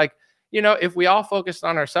about it. It's like, if we all focused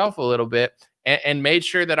on ourselves a little bit and made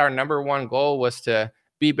sure that our number one goal was to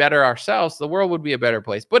be better ourselves, the world would be a better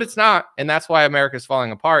place, but it's not. And that's why America's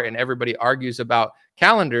falling apart. And everybody argues about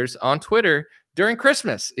calendars on Twitter during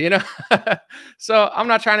Christmas, So I'm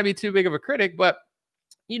not trying to be too big of a critic, but,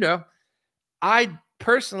 I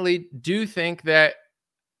personally do think that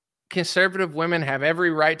conservative women have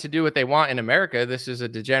every right to do what they want in America. This is a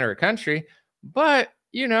degenerate country, but,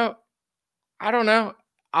 I don't know.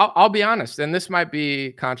 I'll be honest, and this might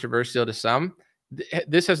be controversial to some.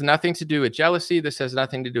 This has nothing to do with jealousy. This has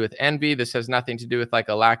nothing to do with envy. This has nothing to do with like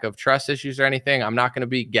a lack of trust issues or anything. I'm not going to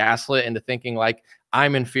be gaslit into thinking like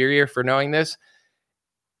I'm inferior for knowing this.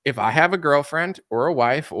 If I have a girlfriend or a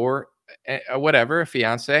wife or whatever, a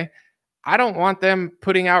fiance, I don't want them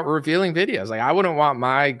putting out revealing videos. Like, I wouldn't want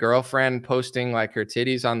my girlfriend posting like her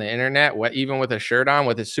titties on the internet, even with a shirt on,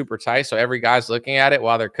 with it super tight, so every guy's looking at it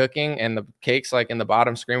while they're cooking and the cake's like in the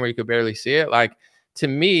bottom screen where you could barely see it. Like, to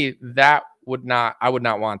me, I would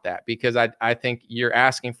not want that, because I think you're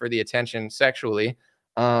asking for the attention sexually.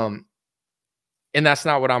 And that's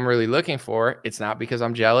not what I'm really looking for. It's not because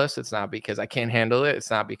I'm jealous. It's not because I can't handle it.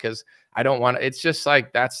 It's not because I don't want it. It's just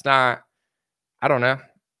like, that's not, I don't know.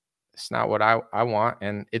 It's not what I want.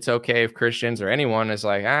 And it's okay if Christians or anyone is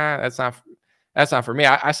like, that's not for me.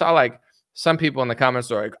 I saw like some people in the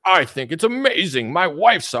comments are like, I think it's amazing. My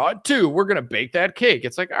wife saw it too. We're going to bake that cake.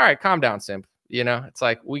 It's like, all right, calm down, simp. It's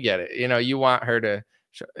like, we get it. You want her to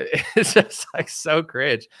show. It's just like so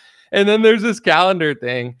cringe. And then there's this calendar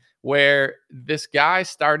thing where this guy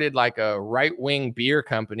started like a right-wing beer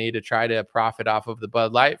company to try to profit off of the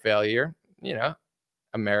Bud Light failure.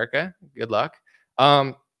 America, good luck.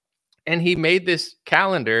 And he made this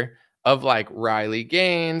calendar of like Riley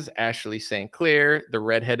Gaines, Ashley St. Clair, the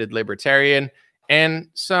redheaded libertarian, and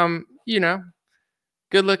some,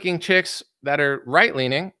 good-looking chicks that are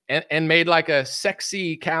right-leaning, and made like a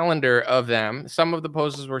sexy calendar of them. Some of the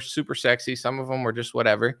poses were super sexy. Some of them were just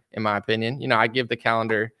whatever, in my opinion. I give the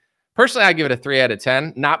calendar, personally, I give it a 3 out of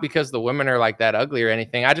 10, not because the women are like that ugly or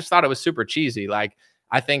anything. I just thought it was super cheesy. Like,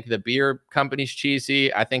 I think the beer company's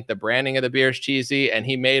cheesy. I think the branding of the beer is cheesy. And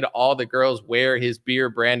he made all the girls wear his beer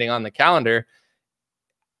branding on the calendar.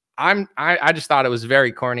 I just thought it was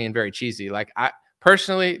very corny and very cheesy. Like, I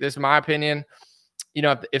personally, this is my opinion.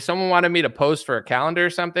 If someone wanted me to pose for a calendar or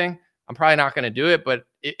something, I'm probably not going to do it. But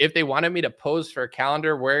if they wanted me to pose for a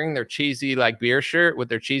calendar wearing their cheesy like beer shirt with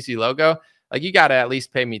their cheesy logo, Like, you got to at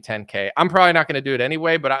least pay me 10K. I'm probably not going to do it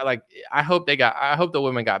anyway, but I hope I hope the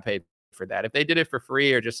women got paid for that. If they did it for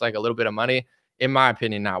free or just like a little bit of money, in my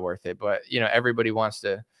opinion, not worth it. But everybody wants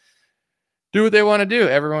to do what they want to do.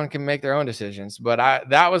 Everyone can make their own decisions. But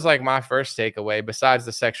that was like my first takeaway, besides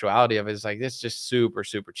the sexuality of it, is like, it's just super,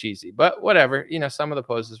 super cheesy. But whatever, some of the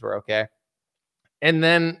poses were okay. And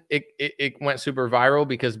then it went super viral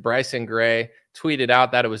because Bryson Gray tweeted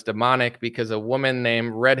out that it was demonic because a woman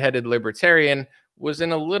named Redheaded Libertarian was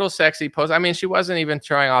in a little sexy pose. I mean, she wasn't even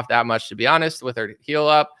showing off that much, to be honest, with her heel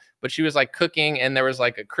up, but she was like cooking and there was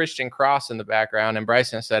like a Christian cross in the background. And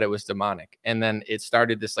Bryson said it was demonic. And then it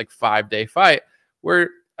started this like 5-day fight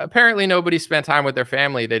where apparently nobody spent time with their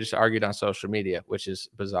family. They just argued on social media, which is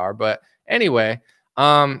bizarre. But anyway,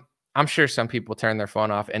 I'm sure some people turned their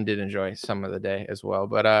phone off and did enjoy some of the day as well.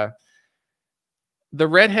 But the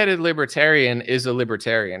redheaded libertarian is a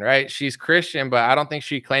libertarian, right? She's Christian, but I don't think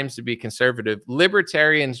she claims to be conservative.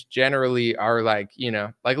 Libertarians generally are like,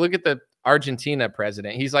 like look at the Argentina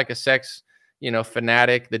president. He's like a sex,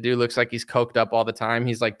 fanatic. The dude looks like he's coked up all the time.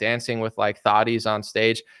 He's like dancing with like thotties on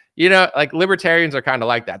stage. Like libertarians are kind of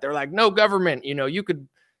like that. They're like, no government, you could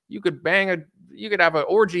you could have an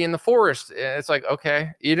orgy in the forest. And it's like,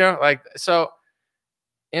 okay, so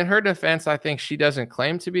in her defense, I think she doesn't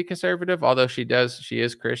claim to be conservative, although she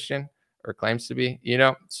is Christian or claims to be,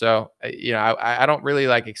 so, I don't really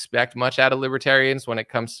like expect much out of libertarians when it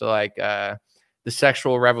comes to like, the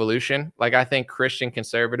sexual revolution. Like, I think Christian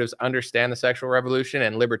conservatives understand the sexual revolution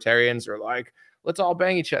and libertarians are like, let's all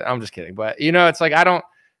bang each other. I'm just kidding. But, it's like,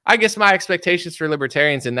 I guess my expectations for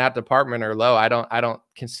libertarians in that department are low. I don't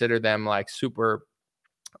consider them like super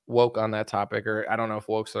woke on that topic, or I don't know if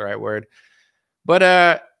woke's the right word.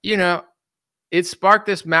 But it sparked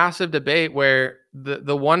this massive debate where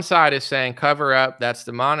the one side is saying cover up, that's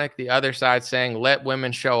demonic. The other side saying let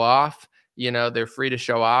women show off. They're free to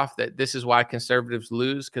show off. That this is why conservatives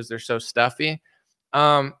lose, because they're so stuffy.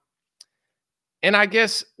 And I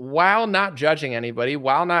guess while not judging anybody,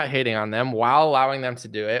 while not hating on them, while allowing them to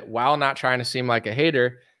do it, while not trying to seem like a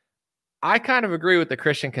hater, I kind of agree with the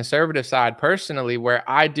Christian conservative side personally, where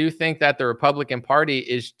I do think that the Republican Party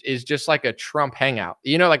is just like a Trump hangout.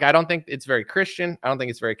 Like, I don't think it's very Christian. I don't think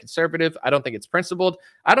it's very conservative. I don't think it's principled.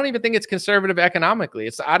 I don't even think it's conservative economically.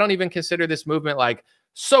 I don't even consider this movement like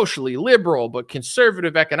socially liberal, but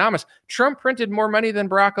conservative economics. Trump printed more money than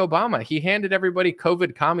Barack Obama. He handed everybody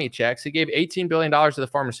COVID commie checks. He gave $18 billion to the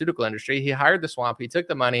pharmaceutical industry. He hired the swamp. He took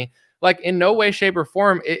the money. Like, in no way, shape, or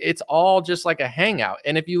form, it's all just like a hangout.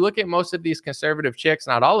 And if you look at most of these conservative chicks,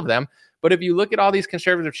 not all of them, but if you look at all these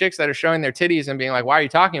conservative chicks that are showing their titties and being like, why are you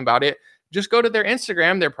talking about it? Just go to their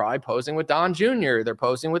Instagram. They're probably posing with Don Jr. They're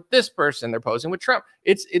posing with this person. They're posing with Trump.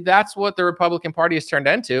 That's what the Republican Party has turned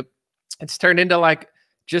into. It's turned into like,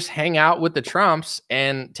 just hang out with the Trumps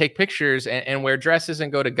and take pictures and wear dresses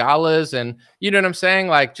and go to galas. And you know what I'm saying?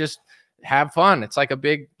 Like, just have fun. It's like a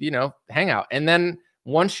big, hangout. And then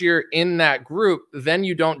once you're in that group, then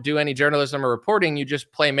you don't do any journalism or reporting. You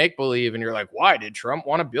just play make believe, and you're like, why did Trump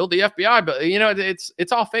want to build the FBI? But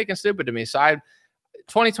it's all fake and stupid to me. So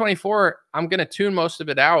 2024, I'm going to tune most of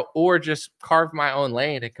it out, or just carve my own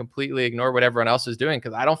lane and completely ignore what everyone else is doing,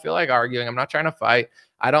 because I don't feel like arguing. I'm not trying to fight.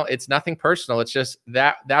 It's nothing personal. It's just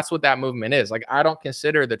that's what that movement is. Like, I don't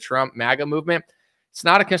consider the Trump MAGA movement. It's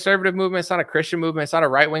not a conservative movement. It's not a Christian movement. It's not a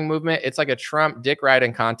right-wing movement. It's like a Trump dick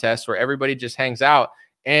riding contest where everybody just hangs out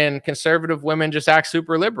and conservative women just act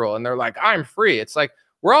super liberal. And they're like, I'm free. It's like,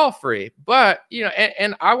 we're all free. But,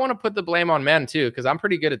 and I want to put the blame on men too, because I'm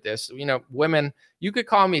pretty good at this. Women, you could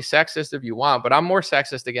call me sexist if you want, but I'm more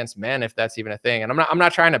sexist against men, if that's even a thing. And I'm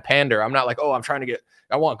not trying to pander. I'm not like, oh,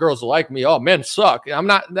 I want girls to like me. Oh, men suck.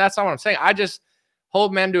 That's not what I'm saying. I just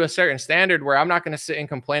hold men to a certain standard where I'm not going to sit and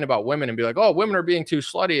complain about women and be like, oh, women are being too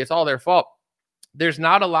slutty. It's all their fault. There's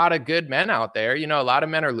not a lot of good men out there. A lot of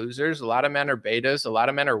men are losers. A lot of men are betas. A lot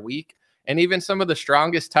of men are weak. And even some of the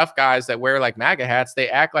strongest tough guys that wear like MAGA hats, they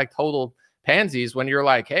act like total pansies when you're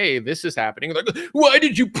like, hey, this is happening. Like, why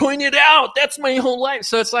did you point it out? That's my whole life.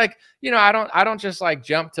 So it's like, I don't just like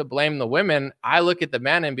jump to blame the women. I look at the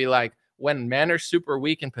men and be like, when men are super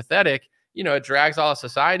weak and pathetic, it drags all of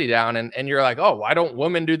society down. And you're like, oh, why don't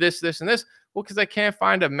women do this, this, and this? Well, because they can't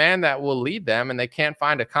find a man that will lead them, and they can't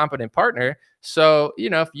find a competent partner. So,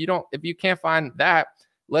 if you can't find that,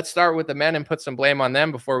 let's start with the men and put some blame on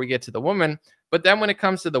them before we get to the women. But then when it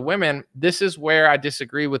comes to the women, this is where I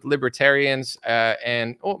disagree with libertarians.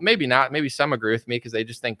 And maybe not. Maybe some agree with me because they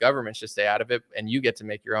just think government should stay out of it and you get to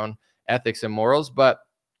make your own ethics and morals. But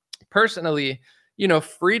personally,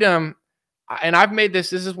 freedom, and I've made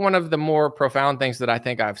this is one of the more profound things that I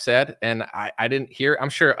think I've said. And I didn't hear, I'm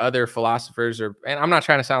sure other philosophers are, and I'm not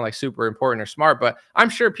trying to sound like super important or smart, but I'm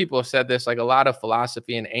sure people have said this. Like a lot of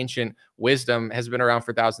philosophy and ancient wisdom has been around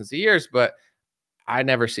for thousands of years, but I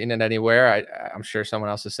never seen it anywhere. I'm sure someone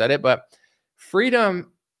else has said it, but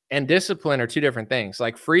freedom and discipline are two different things.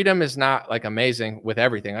 Like freedom is not like amazing with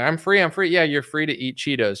everything. I'm free. I'm free. Yeah, you're free to eat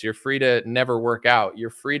Cheetos. You're free to never work out. You're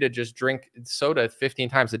free to just drink soda 15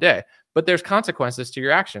 times a day. But there's consequences to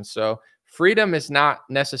your actions. So freedom is not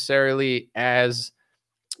necessarily as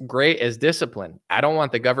great as discipline. I don't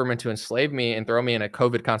want the government to enslave me and throw me in a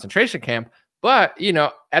COVID concentration camp. But,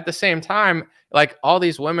 at the same time, like all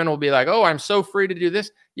these women will be like, oh, I'm so free to do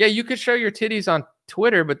this. Yeah, you could show your titties on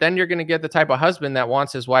Twitter, but then you're going to get the type of husband that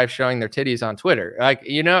wants his wife showing their titties on Twitter. Like,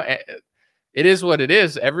 it is what it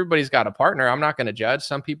is. Everybody's got a partner. I'm not going to judge.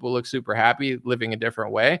 Some people look super happy living a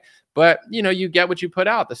different way, but you get what you put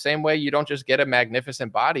out. The same way you don't just get a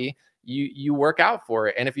magnificent body, you work out for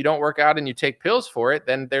it. And if you don't work out and you take pills for it,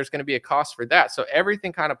 then there's going to be a cost for that. So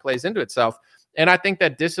everything kind of plays into itself. And I think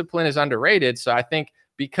that discipline is underrated. So I think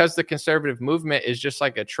because the conservative movement is just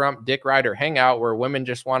like a Trump dick rider hangout where women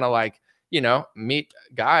just want to meet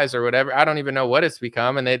guys or whatever. I don't even know what it's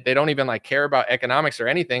become. And they don't even like care about economics or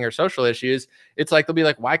anything or social issues. It's like, they'll be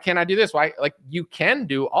like, why can't I do this? Why? Like you can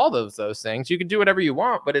do all those things. You can do whatever you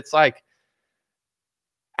want, but it's like,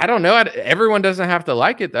 I don't know. Everyone doesn't have to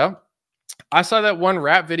like it though. I saw that one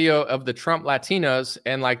rap video of the Trump Latinos,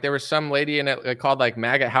 and like there was some lady in it called like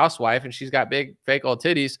MAGA housewife, and she's got big fake old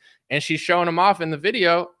titties, and she's showing them off in the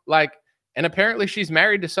video, like, and apparently she's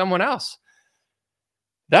married to someone else.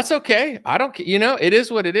 That's okay. I don't, it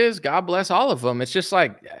is what it is. God bless all of them. It's just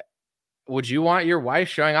like, would you want your wife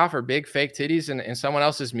showing off her big fake titties in someone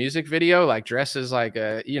else's music video, like dresses like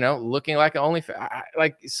looking like an only,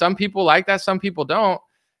 like some people like that, some people don't.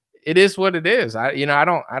 It is what it is. I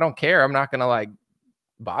don't care. I'm not gonna like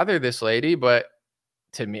bother this lady, but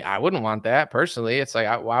to me, I wouldn't want that personally. It's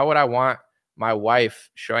like, why would I want my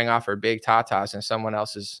wife showing off her big tatas in someone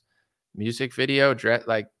else's music video?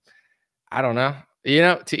 Like, I don't know.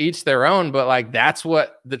 To each their own, but like that's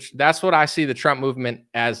what I see the Trump movement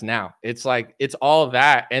as now. It's like it's all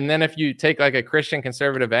that, and then if you take like a Christian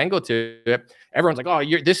conservative angle to it, everyone's like, oh,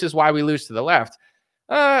 this is why we lose to the left.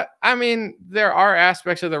 I mean, there are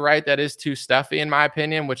aspects of the right that is too stuffy, in my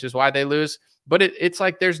opinion, which is why they lose. But it's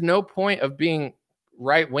like there's no point of being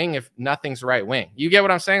right wing if nothing's right wing. You get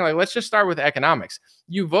what I'm saying? Like, let's just start with economics.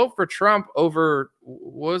 You vote for Trump over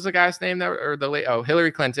what was the guy's name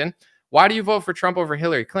Hillary Clinton. Why do you vote for Trump over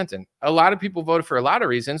Hillary Clinton? A lot of people voted for a lot of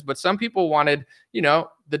reasons, but some people wanted,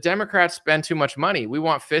 the Democrats spend too much money. We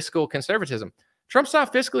want fiscal conservatism. Trump's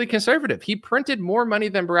not fiscally conservative. He printed more money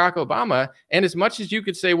than Barack Obama. And as much as you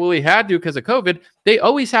could say, well, he had to because of COVID, they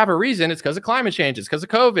always have a reason. It's because of climate change. It's because of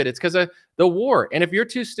COVID. It's because of the war. And if you're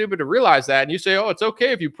too stupid to realize that and you say, oh, it's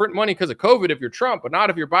okay if you print money because of COVID if you're Trump, but not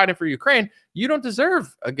if you're Biden for Ukraine, you don't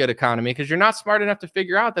deserve a good economy because you're not smart enough to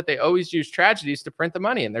figure out that they always use tragedies to print the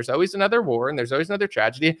money. And there's always another war and there's always another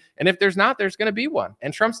tragedy. And if there's not, there's going to be one.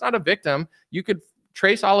 And Trump's not a victim. You could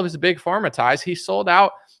trace all of his big pharma ties. He sold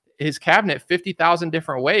out his cabinet 50,000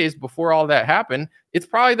 different ways before all that happened. It's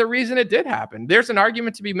probably the reason it did happen. There's an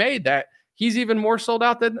argument to be made that he's even more sold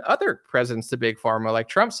out than other presidents to big pharma. Like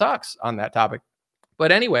Trump sucks on that topic.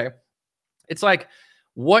 But anyway, it's like,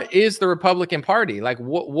 what is the Republican Party? Like,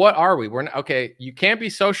 what are we? We're not, okay. You can't be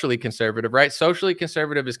socially conservative, right? Socially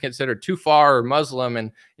conservative is considered too far or Muslim.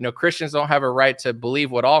 And, Christians don't have a right to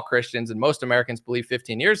believe what all Christians and most Americans believed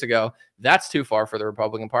 15 years ago. That's too far for the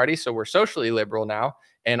Republican Party. So we're socially liberal now.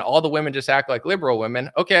 And all the women just act like liberal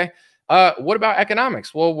women. Okay. What about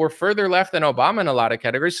economics? Well, we're further left than Obama in a lot of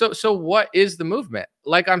categories. So what is the movement?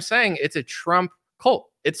 Like I'm saying, it's a Trump cult.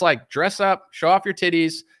 It's like dress up, show off your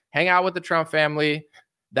titties, hang out with the Trump family.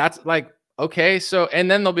 That's like, okay. So, and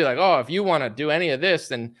then they'll be like, oh, if you want to do any of this,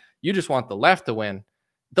 then you just want the left to win.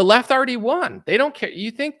 The left already won. They don't care. You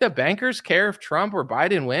think the bankers care if Trump or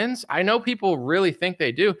Biden wins? I know people really think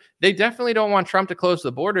they do. They definitely don't want Trump to close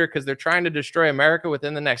the border because they're trying to destroy America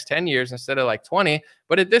within the next 10 years instead of like 20.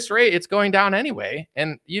 But at this rate, it's going down anyway.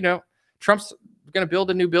 And, Trump's going to build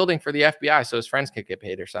a new building for the FBI so his friends could get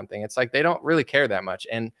paid or something. It's like they don't really care that much.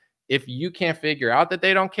 And if you can't figure out that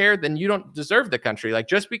they don't care, then you don't deserve the country. Like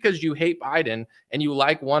just because you hate Biden and you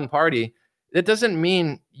like one party, that doesn't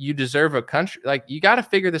mean you deserve a country. Like you got to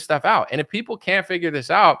figure this stuff out. And if people can't figure this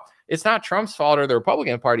out, it's not Trump's fault or the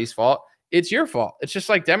Republican Party's fault. It's your fault. It's just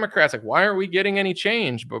like Democrats, like, why aren't we getting any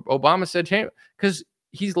change? But Obama said change because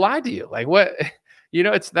he's lied to you. Like what,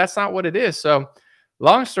 that's not what it is. So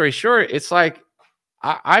long story short, it's like,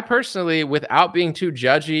 I personally, without being too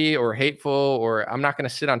judgy or hateful, or I'm not going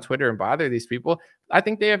to sit on Twitter and bother these people, I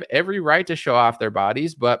think they have every right to show off their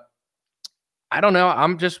bodies. But I don't know.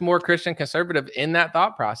 I'm just more Christian conservative in that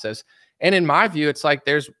thought process. And in my view, it's like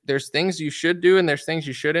there's things you should do and there's things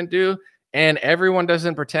you shouldn't do. And everyone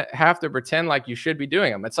doesn't have to pretend like you should be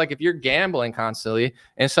doing them. It's like if you're gambling constantly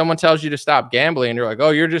and someone tells you to stop gambling and you're like,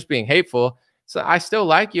 oh, you're just being hateful. So I still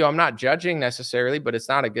like you. I'm not judging necessarily, but it's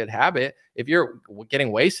not a good habit. If you're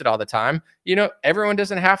getting wasted all the time, everyone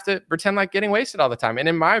doesn't have to pretend like getting wasted all the time. And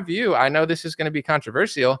in my view, I know this is going to be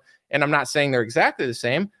controversial, and I'm not saying they're exactly the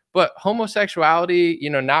same, but homosexuality,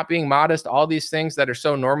 not being modest, all these things that are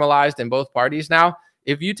so normalized in both parties now,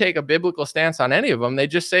 if you take a biblical stance on any of them, they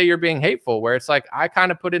just say you're being hateful, where it's like, I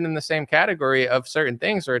kind of put it in the same category of certain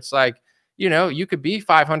things where it's like, you could be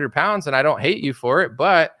 500 pounds and I don't hate you for it,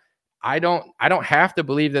 but I don't have to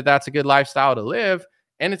believe that that's a good lifestyle to live.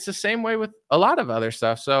 And it's the same way with a lot of other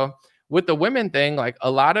stuff. So with the women thing, like a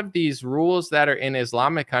lot of these rules that are in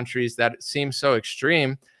Islamic countries that seem so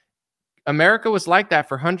extreme, America was like that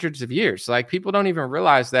for hundreds of years. Like people don't even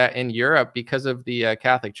realize that in Europe, because of the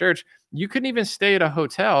Catholic Church, you couldn't even stay at a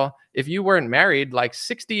hotel if you weren't married like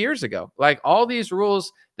 60 years ago. Like all these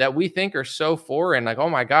rules that we think are so foreign, like, oh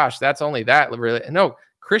my gosh, that's only that. Really, no,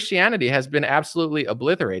 Christianity has been absolutely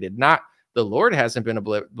obliterated. Not the Lord hasn't been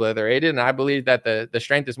obliterated, and I believe that the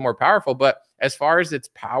strength is more powerful. But as far as its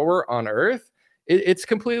power on earth, it's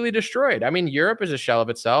completely destroyed. I mean, Europe is a shell of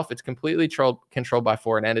itself. It's completely controlled by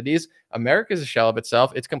foreign entities. America is a shell of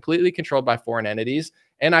itself. It's completely controlled by foreign entities.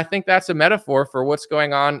 And I think that's a metaphor for what's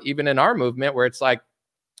going on even in our movement, where it's like,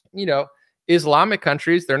 you know, Islamic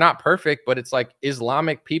countries, they're not perfect, but it's like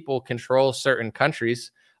Islamic people control certain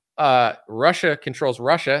countries. Russia controls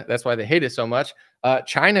Russia. That's why they hate it so much.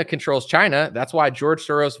 China controls China. That's why George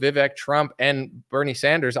Soros, Vivek, Trump, and Bernie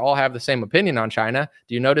Sanders all have the same opinion on China.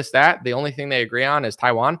 Do you notice that? The only thing they agree on is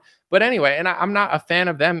Taiwan. But anyway, and I'm not a fan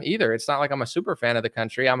of them either. It's not like I'm a super fan of the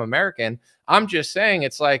country. I'm American. I'm just saying,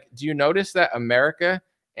 it's like, do you notice that America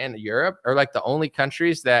and Europe are like the only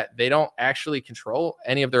countries that they don't actually control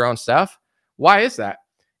any of their own stuff? Why is that?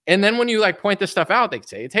 And then when you like point this stuff out, they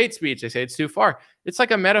say it's hate speech. They say it's too far. It's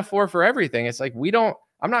like a metaphor for everything. It's like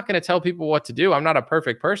I'm not going to tell people what to do. I'm not a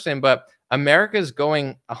perfect person, but America's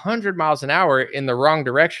going 100 miles an hour in the wrong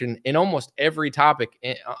direction in almost every topic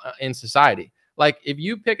in society. Like if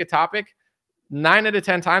you pick a topic, 9 out of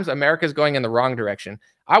 10 times, America's going in the wrong direction.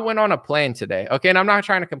 I went on a plane today. Okay. And I'm not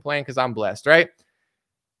trying to complain because I'm blessed, right?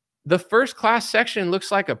 The first class section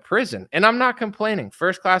looks like a prison, and I'm not complaining.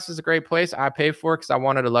 First class is a great place. I pay for it because I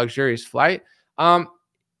wanted a luxurious flight.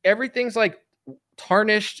 Everything's like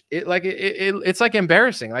tarnished. It's like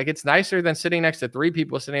embarrassing. Like it's nicer than sitting next to 3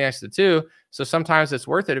 people sitting next to 2. So sometimes it's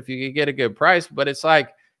worth it if you get a good price. But it's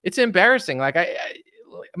like it's embarrassing. Like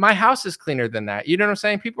my house is cleaner than that. You know what I'm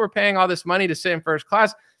saying? People are paying all this money to sit in first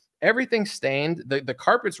class. Everything's stained. The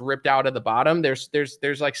carpet's ripped out at the bottom. There's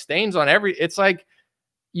like stains on every. It's like.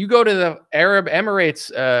 You go to the Arab Emirates,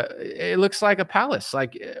 it looks like a palace.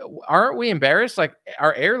 Like, aren't we embarrassed? Like,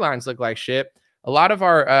 our airlines look like shit. A lot of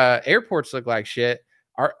our airports look like shit.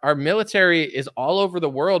 Our military is all over the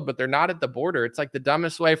world, but they're not at the border. It's like the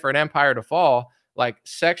dumbest way for an empire to fall. Like,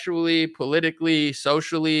 sexually, politically,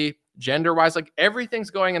 socially, gender-wise, like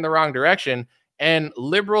everything's going in the wrong direction. And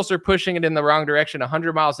liberals are pushing it in the wrong direction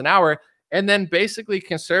 100 miles an hour. And then basically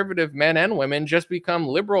conservative men and women just become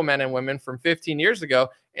liberal men and women from 15 years ago.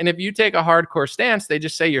 And if you take a hardcore stance, they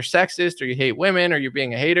just say you're sexist or you hate women or you're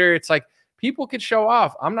being a hater. It's like people could show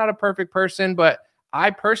off. I'm not a perfect person, but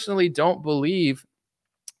I personally don't believe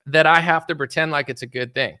that I have to pretend like it's a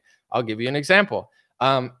good thing. I'll give you an example.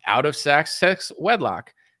 Out of sex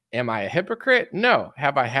wedlock. Am I a hypocrite? No.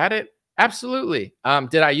 Have I had it? Absolutely.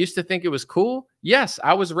 Did I used to think it was cool? Yes.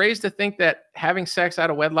 I was raised to think that having sex out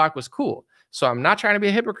of wedlock was cool. So I'm not trying to be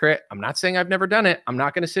a hypocrite. I'm not saying I've never done it. I'm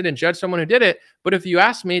not going to sit and judge someone who did it. But if you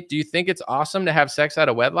ask me, do you think it's awesome to have sex out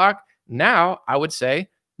of wedlock? Now I would say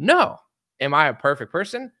no. Am I a perfect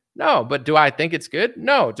person? No. But do I think it's good?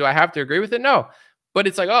 No. Do I have to agree with it? No. But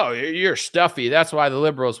it's like, oh, you're stuffy. That's why the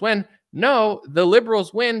liberals win. No, the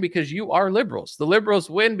liberals win because you are liberals. The liberals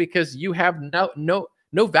win because you have no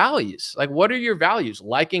values. Like, what are your values?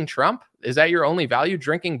 Liking Trump? Is that your only value?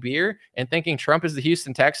 Drinking beer and thinking Trump is the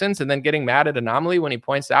Houston Texans and then getting mad at Anomaly when he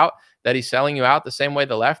points out that he's selling you out the same way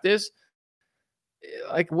the left is?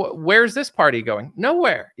 Like, where's this party going?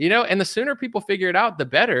 Nowhere, and the sooner people figure it out, the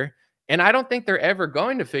better. And I don't think they're ever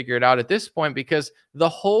going to figure it out at this point because the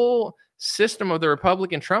whole system of the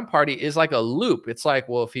Republican Trump party is like a loop. It's like,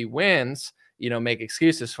 well, if he wins, make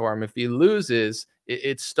excuses for him. If he loses,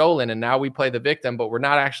 it's stolen and now we play the victim, but we're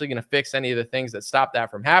not actually going to fix any of the things that stop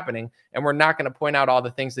that from happening. And we're not going to point out all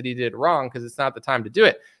the things that he did wrong because it's not the time to do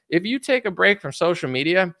it. If you take a break from social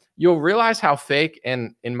media, you'll realize how fake,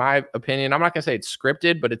 and in my opinion, I'm not going to say it's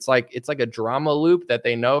scripted, but it's like a drama loop that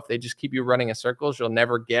they know if they just keep you running in circles, you'll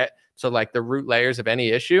never get to like the root layers of any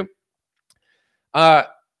issue. Uh,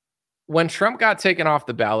 when Trump got taken off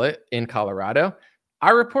the ballot in Colorado, I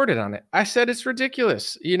reported on it. I said it's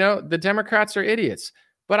ridiculous. The Democrats are idiots.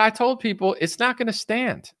 But I told people it's not going to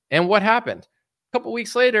stand. And what happened? A couple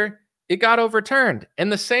weeks later, it got overturned.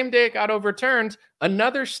 And the same day it got overturned,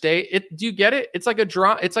 another state, do you get it? It's like a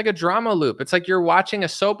drama loop. It's like you're watching a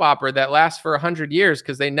soap opera that lasts for 100 years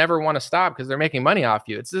because they never want to stop because they're making money off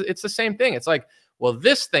you. It's the same thing. It's like, well,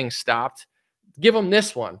 this thing stopped, give them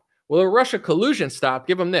this one. Well, Russia collusion stopped,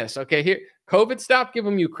 give them this. Okay, here, COVID stopped, give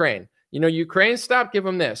them Ukraine. Ukraine stopped, give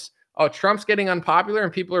them this. Oh, Trump's getting unpopular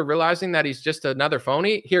and people are realizing that he's just another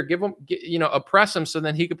phony. Here, give him, oppress him so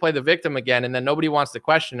then he could play the victim again and then nobody wants to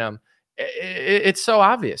question him. It's so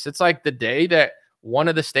obvious. It's like the day that one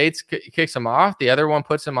of the states kicks him off, the other one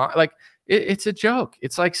puts him on. Like, it's a joke.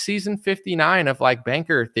 It's like season 59 of like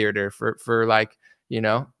banker theater for like,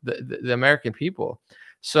 the American people.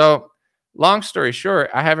 So long story short,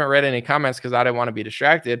 I haven't read any comments because I didn't want to be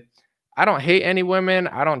distracted. I don't hate any women.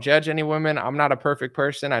 I don't judge any women. I'm not a perfect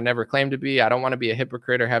person. I never claim to be. I don't want to be a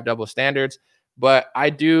hypocrite or have double standards. But I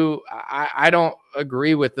don't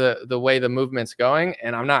agree with the way the movement's going,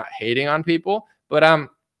 and I'm not hating on people. But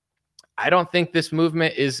I don't think this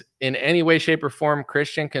movement is in any way, shape, or form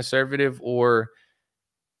Christian, conservative, or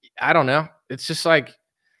I don't know. It's just like,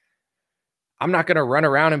 I'm not going to run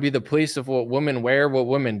around and be the police of what women wear, what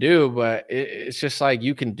women do, but it's just like,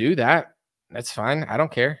 you can do that. That's fine. I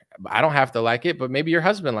don't care. I don't have to like it, but maybe your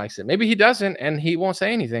husband likes it. Maybe he doesn't, and he won't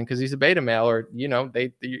say anything because he's a beta male, or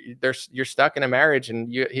you're stuck in a marriage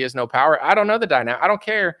and he has no power. I don't know the dynamic. I don't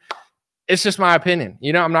care. It's just my opinion.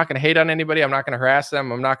 I'm not going to hate on anybody. I'm not going to harass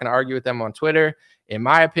them. I'm not going to argue with them on Twitter. In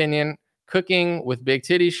my opinion, cooking with big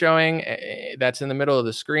titties showing that's in the middle of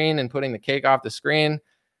the screen and putting the cake off the screen,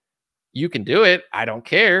 you can do it. I don't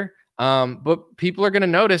care. But people are going to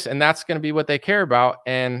notice, and that's going to be what they care about.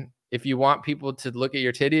 And if you want people to look at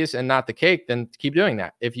your titties and not the cake, then keep doing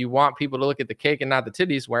that. If you want people to look at the cake and not the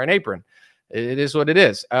titties, wear an apron. It is what it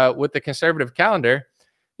is. With the conservative calendar,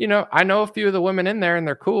 I know a few of the women in there and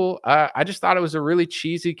they're cool. I just thought it was a really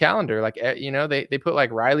cheesy calendar. Like, they put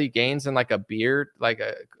like Riley Gaines in like a beard, like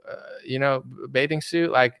a, bathing suit.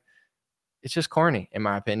 Like, it's just corny in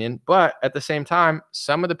my opinion. But at the same time,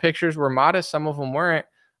 some of the pictures were modest. Some of them weren't.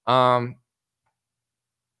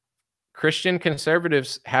 Christian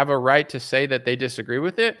conservatives have a right to say that they disagree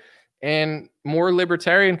with it, and more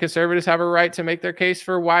libertarian conservatives have a right to make their case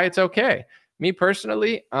for why it's okay. Me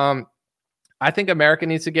personally, I think America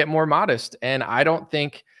needs to get more modest, and I don't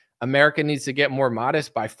think America needs to get more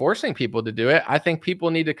modest by forcing people to do it. I think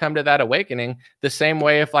people need to come to that awakening the same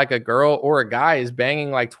way if like a girl or a guy is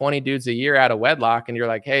banging like 20 dudes a year out of wedlock and you're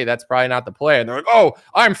like, hey, that's probably not the play. And they're like, oh,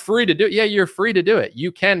 I'm free to do it. Yeah, you're free to do it.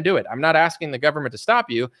 You can do it. I'm not asking the government to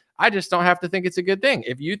stop you. I just don't have to think it's a good thing.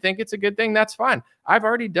 If you think it's a good thing, that's fine. I've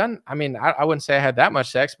already done, I wouldn't say I had that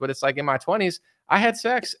much sex, but it's like in my 20s, I had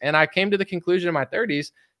sex and I came to the conclusion in my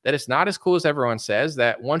 30s that it's not as cool as everyone says,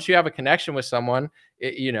 that once you have a connection with someone,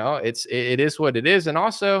 it is what it is. And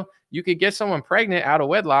also you could get someone pregnant out of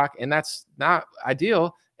wedlock and that's not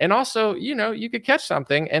ideal. And also, you could catch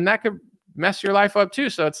something and that could mess your life up too.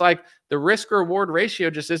 So it's like the risk reward ratio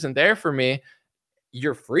just isn't there for me.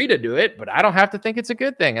 You're free to do it, but I don't have to think it's a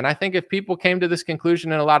good thing. And I think if people came to this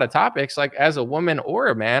conclusion in a lot of topics, like as a woman or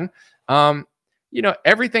a man,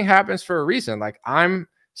 everything happens for a reason. Like I'm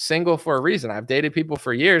single for a reason. I've dated people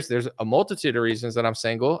for years. There's a multitude of reasons that I'm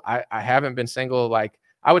single. I haven't been single. Like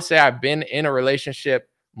I would say I've been in a relationship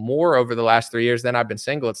more over the last 3 years than I've been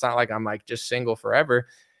single. It's not like I'm like just single forever.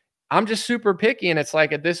 I'm just super picky. And it's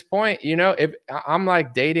like at this point, if I'm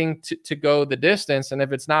like dating to go the distance, and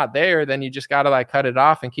if it's not there, then you just got to like cut it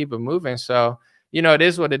off and keep it moving. So, it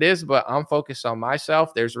is what it is, but I'm focused on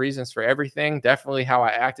myself. There's reasons for everything. Definitely how I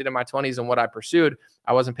acted in my 20s and what I pursued.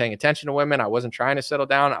 I wasn't paying attention to women. I wasn't trying to settle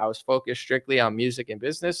down. I was focused strictly on music and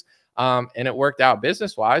business. And it worked out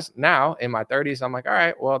business wise. Now in my 30s, I'm like, all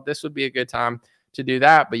right, well, this would be a good time to do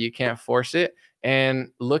that, but you can't force it.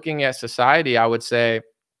 And looking at society, I would say,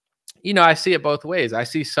 I see it both ways. I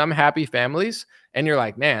see some happy families and you're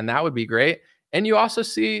like, man, that would be great. And you also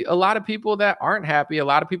see a lot of people that aren't happy, a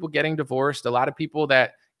lot of people getting divorced, a lot of people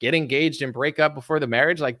that get engaged and break up before the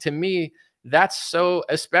marriage. Like to me, that's so,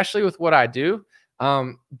 especially with what I do,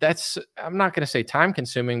 I'm not going to say time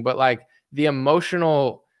consuming, but like the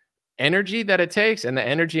emotional energy that it takes and the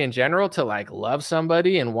energy in general to like love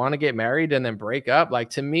somebody and want to get married and then break up, like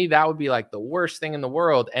to me, that would be like the worst thing in the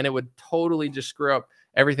world. And it would totally just screw up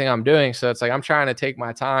everything I'm doing. So it's like I'm trying to take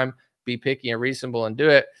my time, be picky and reasonable and do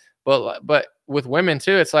it. But with women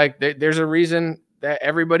too, it's like there's a reason that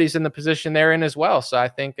everybody's in the position they're in as well. So I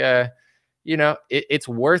think it's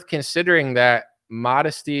worth considering that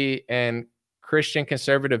modesty and Christian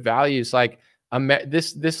conservative values, like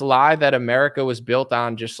this lie that America was built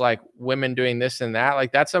on, just like women doing this and that,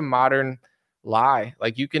 like that's a modern lie.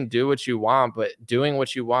 Like you can do what you want, but doing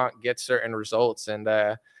what you want gets certain results. And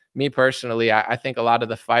me personally, I think a lot of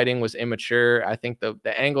the fighting was immature. I think the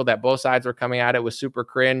angle that both sides were coming at it was super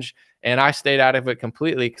cringe, and I stayed out of it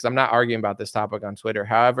completely because I'm not arguing about this topic on Twitter.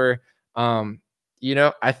 However,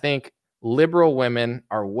 I think liberal women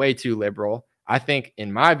are way too liberal. I think,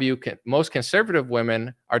 in my view, most conservative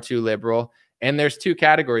women are too liberal. And there's two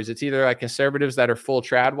categories. It's either like conservatives that are full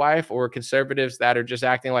trad wife or conservatives that are just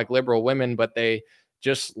acting like liberal women, but they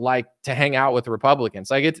just like to hang out with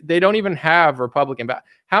Republicans. Like they don't even have Republican. But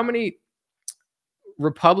how many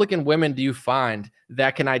Republican women do you find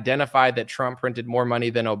that can identify that Trump printed more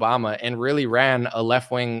money than Obama and really ran a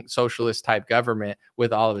left-wing socialist type government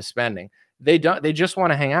with all of his spending? They don't. They just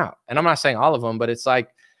want to hang out. And I'm not saying all of them, but it's like,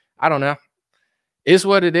 I don't know. Is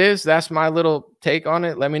what it is. That's my little take on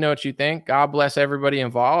it. Let me know what you think. God bless everybody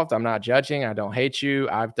involved. I'm not judging. I don't hate you.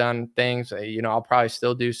 I've done things, I'll probably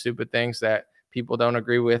still do stupid things that people don't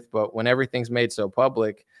agree with. But when everything's made so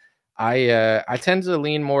public, I tend to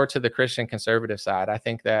lean more to the Christian conservative side. I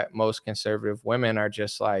think that most conservative women are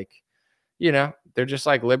just like, they're just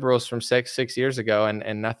like liberals from six years ago,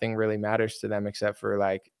 and nothing really matters to them except for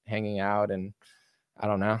like hanging out and I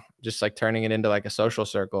don't know, just like turning it into like a social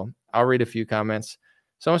circle. I'll read a few comments.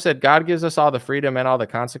 Someone said, God gives us all the freedom and all the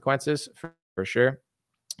consequences for sure.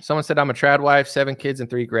 Someone said, I'm a trad wife, 7 kids and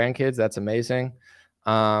 3 grandkids. That's amazing.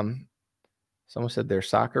 Someone said they're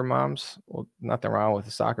soccer moms. Well, nothing wrong with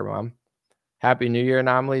a soccer mom. Happy New Year,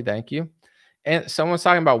 Anomaly. Thank you. And someone's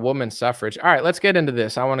talking about women's suffrage. All right, let's get into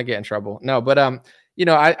this. I want to get in trouble. No, but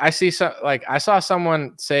I see some, like I saw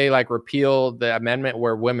someone say like repeal the amendment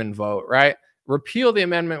where women vote, right? Repeal the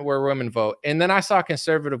amendment where women vote. And then I saw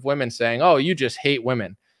conservative women saying, "Oh, you just hate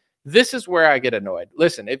women." This is where I get annoyed.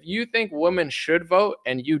 Listen, if you think women should vote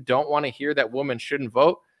and you don't want to hear that women shouldn't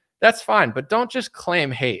vote, that's fine, but don't just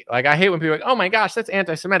claim hate. Like I hate when people are like, "Oh my gosh, that's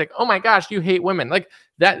anti-Semitic. Oh my gosh, you hate women." Like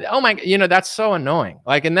that. Oh my, that's so annoying.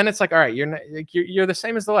 Like, and then it's like, all right, you're the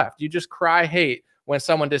same as the left. You just cry hate when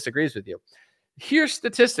someone disagrees with you. Here's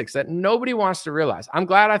statistics that nobody wants to realize. I'm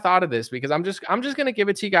glad I thought of this because I'm just going to give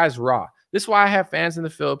it to you guys raw. This is why I have fans in the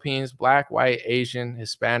Philippines, black, white, Asian,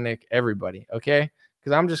 Hispanic, everybody, okay?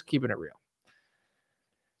 Because I'm just keeping it real.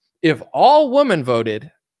 If all women voted,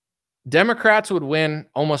 Democrats would win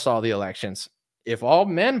almost all the elections. If all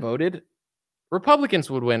men voted, Republicans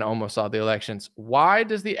would win almost all the elections. Why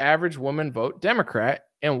does the average woman vote Democrat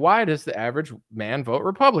and why does the average man vote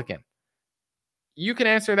Republican? You can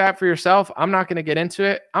answer that for yourself. I'm not going to get into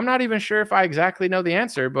it. I'm not even sure if I exactly know the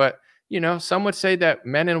answer, but some would say that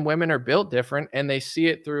men and women are built different and they see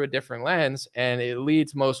it through a different lens, and it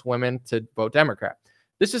leads most women to vote Democrat.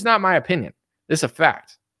 This is not my opinion. This is a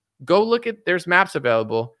fact. Go look at, there's maps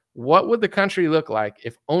available. What would the country look like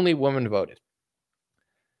if only women voted?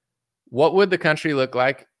 What would the country look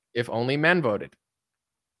like if only men voted?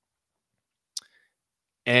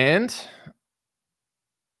 And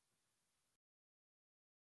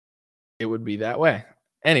it would be that way.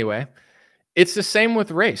 Anyway, it's the same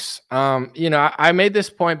with race. I made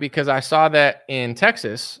this point because I saw that in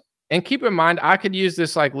Texas. And keep in mind, I could use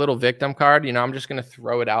this like little victim card. I'm just going to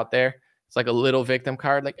throw it out there. It's like a little victim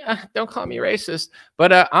card. Like, don't call me racist.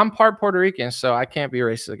 But I'm part Puerto Rican, so I can't be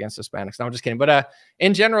racist against Hispanics. No, I'm just kidding. But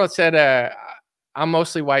in general, it said I'm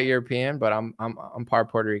mostly white European, but I'm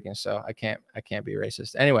part Puerto Rican, so I can't be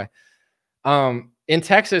racist. Anyway, in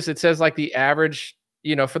Texas, it says like the average,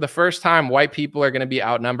 for the first time, white people are going to be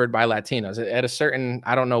outnumbered by Latinos at a certain,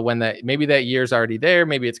 I don't know when maybe that year's already there.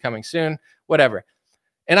 Maybe it's coming soon, whatever.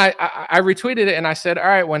 And I retweeted it and I said, all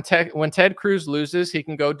right, when Ted Cruz loses, he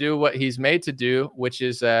can go do what he's made to do, which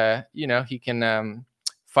is, he can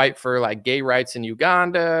fight for like gay rights in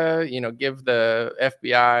Uganda, give the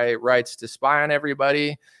FBI rights to spy on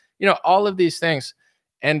everybody, all of these things.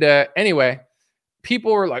 And anyway,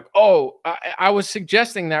 people were like, oh, I was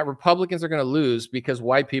suggesting that Republicans are going to lose because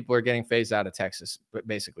white people are getting phased out of Texas,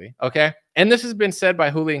 basically. Okay. And this has been said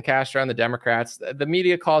by Julian Castro and the Democrats. The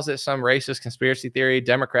media calls it some racist conspiracy theory.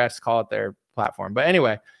 Democrats call it their platform. But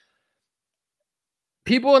anyway,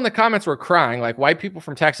 People in the comments were crying, like white people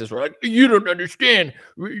from Texas were like, "You don't understand.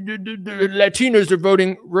 The Latinos are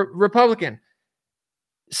voting Republican."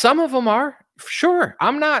 Some of them are, sure.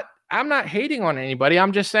 I'm not hating on anybody.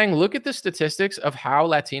 I'm just saying look at the statistics of how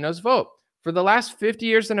Latinos vote. For the last 50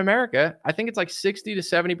 years in America, I think it's like 60 to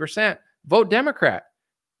 70% vote Democrat.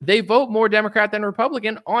 They vote more Democrat than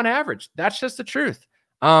Republican on average. That's just the truth.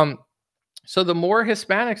 Um, so the more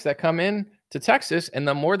Hispanics that come in to Texas and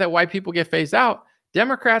the more that white people get phased out,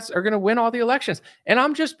 Democrats are going to win all the elections. And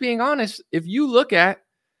I'm just being honest. If you look at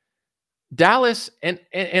Dallas and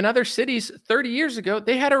other cities 30 years ago,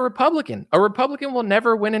 they had a Republican. A Republican will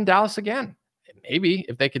never win in Dallas again. Maybe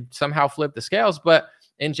if they could somehow flip the scales, but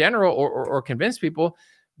in general, or convince people.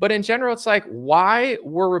 But in general, it's like, why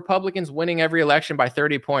were Republicans winning every election by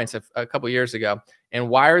 30 points a couple years ago? And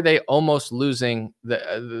why are they almost losing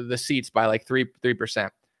the seats by like 3%?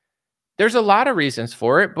 There's a lot of reasons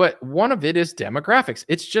for it, but one of it is demographics.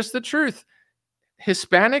 It's just the truth.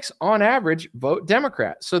 Hispanics on average vote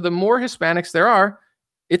Democrat. So the more Hispanics there are,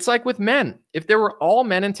 it's like with men. If there were all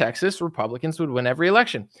men in Texas, Republicans would win every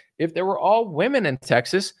election. If there were all women in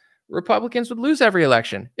Texas, Republicans would lose every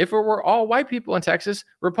election. If it were all white people in Texas,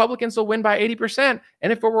 Republicans will win by 80%.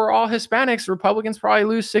 And if it were all Hispanics, Republicans probably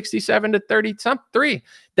lose 67 to 33.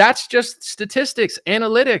 That's just statistics,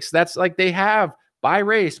 analytics. That's like they have by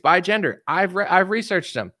race, by gender. I've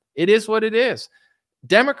researched them. It is what it is.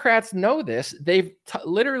 Democrats know this.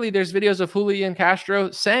 Literally, there's videos of Julian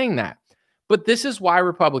Castro saying that. But this is why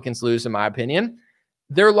Republicans lose, in my opinion.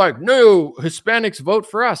 They're like, no, Hispanics vote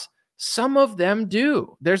for us. Some of them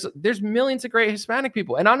do. There's millions of great Hispanic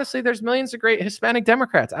people. And honestly, there's millions of great Hispanic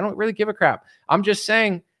Democrats. I don't really give a crap. I'm just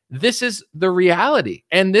saying this is the reality.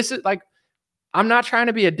 And this is like, I'm not trying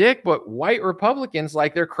to be a dick, but white Republicans,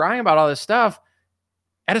 like they're crying about all this stuff.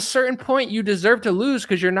 At a certain point, you deserve to lose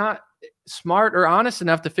because you're not smart or honest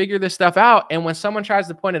enough to figure this stuff out. And when someone tries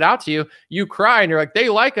to point it out to you, you cry and you're like, they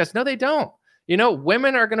like us. No, they don't. You know,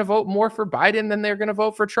 women are going to vote more for Biden than they're going to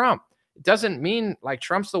vote for Trump. It doesn't mean like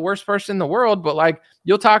Trump's the worst person in the world, but like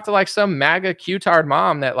you'll talk to like some MAGA Q-tard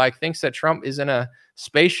mom that like thinks that Trump is in a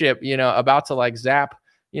spaceship, you know, about to like zap,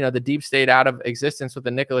 you know, the deep state out of existence with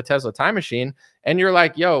the Nikola Tesla time machine. And you're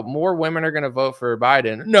like, yo, more women are going to vote for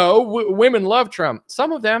Biden. No, women love Trump.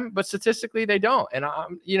 Some of them, but statistically they don't. And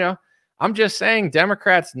I'm just saying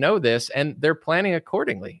Democrats know this and they're planning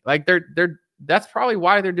accordingly. Like that's probably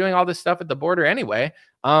why they're doing all this stuff at the border anyway.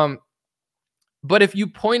 But if you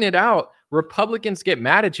point it out, Republicans get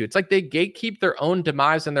mad at you. It's like they gatekeep their own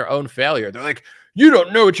demise and their own failure. They're like, you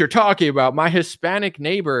don't know what you're talking about. My Hispanic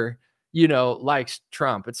neighbor, you know, likes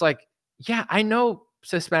Trump. It's like, yeah, I know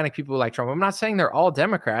Hispanic people like Trump. I'm not saying they're all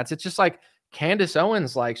Democrats. It's just like Candace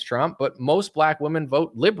Owens likes Trump, but most black women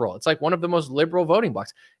vote liberal. It's like one of the most liberal voting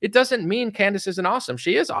blocks. It doesn't mean Candace isn't awesome.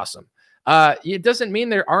 She is awesome. It doesn't mean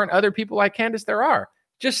there aren't other people like Candace. There are.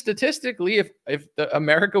 Just statistically, if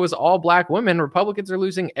America was all black women, Republicans are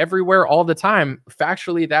losing everywhere all the time.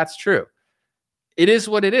 Factually, that's true. It is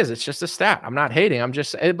what it is. It's just a stat. I'm not hating. I'm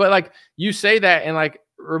just, but like you say that and like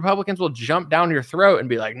Republicans will jump down your throat and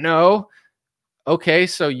be like, no, okay,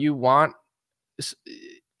 so you want,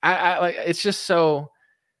 I like, it's just so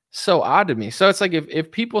odd to me. So it's like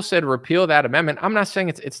if people said repeal that amendment, I'm not saying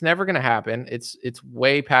it's never going to happen. It's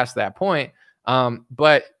way past that point.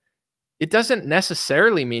 But it doesn't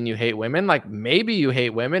necessarily mean you hate women. Like maybe you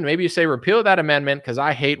hate women. Maybe you say repeal that amendment because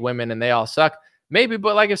I hate women and they all suck. Maybe,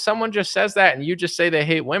 but like if someone just says that and you just say they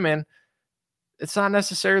hate women, it's not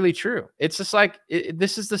necessarily true. It's just like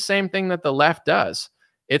this is the same thing that the left does.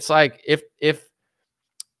 It's like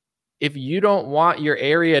if you don't want your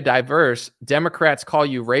area diverse, Democrats call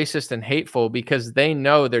you racist and hateful because they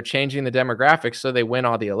know they're changing the demographics so they win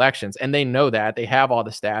all the elections. And they know that. They have all the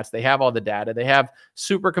stats, they have all the data, they have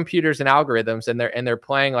supercomputers and algorithms, and they're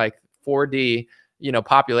playing like 4D, you know,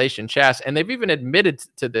 population chess. And they've even admitted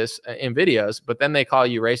to this in videos, but then they call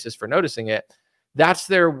you racist for noticing it. That's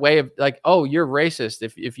their way of like, oh, you're racist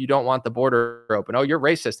if you don't want the border open. Oh, you're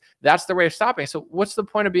racist. That's their way of stopping. So what's the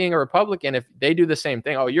point of being a Republican if they do the same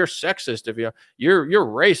thing? Oh, you're sexist if you're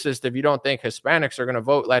racist if you don't think Hispanics are going to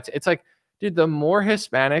vote. It's like, dude, the more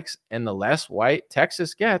Hispanics and the less white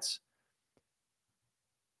Texas gets,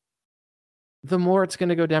 the more it's going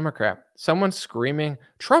to go Democrat. Someone's screaming,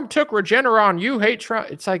 Trump took Regeneron. You hate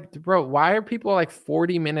Trump. It's like, bro, why are people like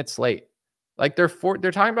 40 minutes late? Like they're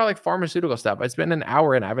talking about like pharmaceutical stuff. It's been an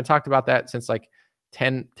hour and I haven't talked about that since like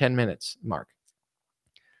 10 minutes, Mark.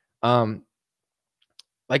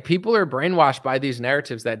 Like people are brainwashed by these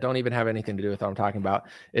narratives that don't even have anything to do with what I'm talking about.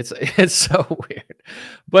 It's so weird.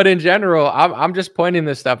 But in general, I'm just pointing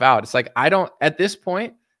this stuff out. It's like, at this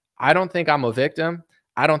point, I don't think I'm a victim.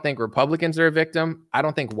 I don't think Republicans are a victim. I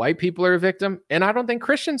don't think white people are a victim. And I don't think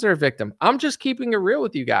Christians are a victim. I'm just keeping it real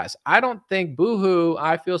with you guys. I don't think boohoo,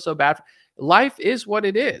 I feel so bad. Life is what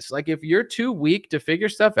it is. Like if you're too weak to figure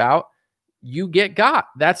stuff out, you get got.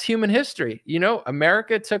 That's human history.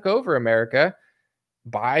 America took over America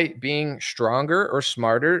by being stronger or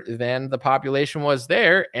smarter than the population was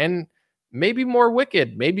there, and maybe more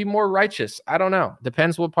wicked, maybe more righteous. I don't know.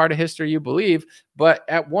 Depends what part of history you believe. But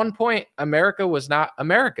at one point, America was not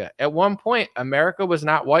America. At one point, America was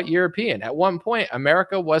not white European. At one point,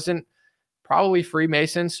 America wasn't probably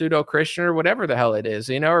Freemason, pseudo Christian, or whatever the hell it is,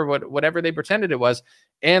 or whatever they pretended it was.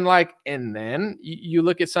 And then you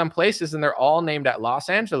look at some places and they're all named at Los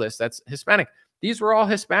Angeles. That's Hispanic. These were all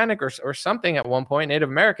Hispanic or something at one point, Native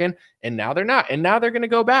American, and now they're not. And now they're going to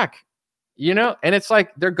go back, and it's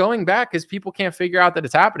like they're going back because people can't figure out that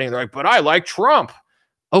it's happening. They're like, but I like Trump.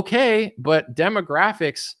 Okay, but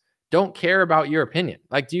demographics don't care about your opinion.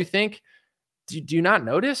 Like, do you not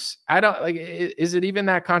notice? I don't like, is it even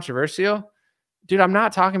that controversial? Dude, I'm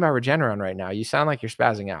not talking about Regeneron right now. You sound like you're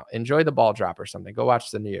spazzing out. Enjoy the ball drop or something. Go watch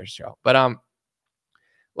the New Year's show. But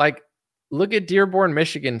like, look at Dearborn,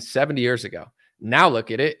 Michigan 70 years ago. Now look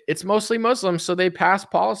at it. It's mostly Muslims, so they pass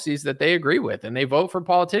policies that they agree with, and they vote for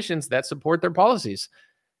politicians that support their policies.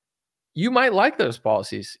 You might like those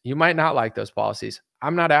policies. You might not like those policies.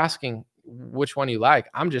 I'm not asking which one you like.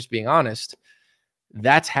 I'm just being honest.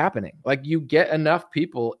 That's happening. Like, you get enough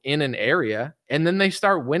people in an area and then they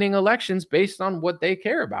start winning elections based on what they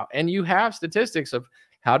care about. And you have statistics of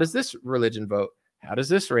how does this religion vote? How does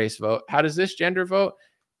this race vote? How does this gender vote?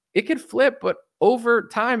 It could flip, but over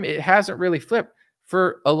time, it hasn't really flipped.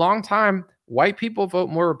 For a long time, white people vote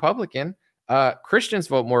more Republican. Christians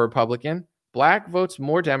vote more Republican. Black votes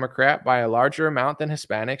more Democrat by a larger amount than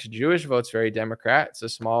Hispanics. Jewish votes very Democrat. It's a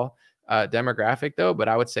small demographic though, but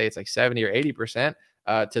I would say it's like 70 or 80%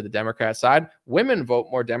 to the Democrat side. Women vote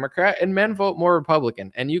more Democrat and men vote more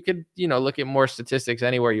Republican. And you could, look at more statistics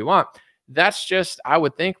anywhere you want. That's just, I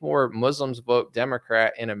would think more Muslims vote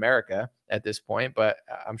Democrat in America at this point, but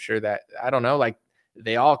I'm sure that, I don't know, like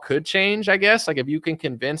they all could change, I guess. Like if you can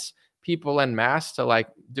convince people en masse to like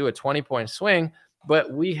do a 20-point swing,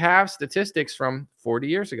 but we have statistics from 40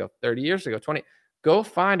 years ago, 30 years ago, 20. Go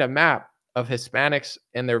find a map of Hispanics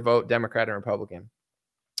and their vote Democrat and Republican.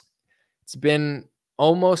 It's been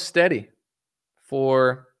almost steady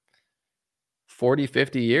for 40,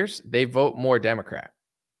 50 years. They vote more Democrat.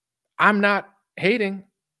 I'm not hating.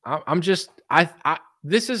 I'm just,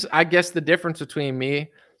 this is, I guess, the difference between me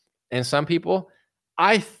and some people.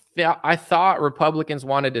 I thought Republicans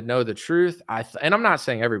wanted to know the truth. And I'm not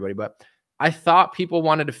saying everybody, but I thought people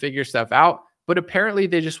wanted to figure stuff out. But apparently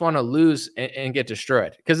they just want to lose and get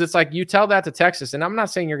destroyed. Because it's like you tell that to Texas, and I'm not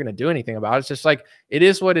saying you're going to do anything about it. It's just like it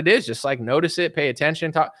is what it is. Just like notice it, pay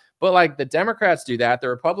attention, talk. But like the Democrats do that, the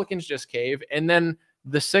Republicans just cave, and then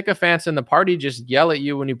the sycophants in the party just yell at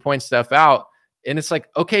you when you point stuff out. And it's like,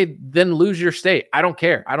 okay, then lose your state. I don't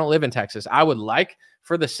care. I don't live in Texas. I would like,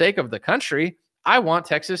 for the sake of the country, I want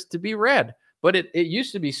Texas to be red. But it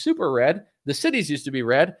used to be super red. The cities used to be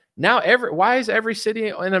red. Now why is every city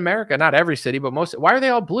in America, not every city, but most, why are they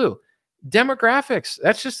all blue? Demographics.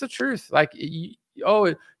 That's just the truth. Like,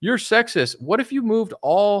 you're sexist. What if you moved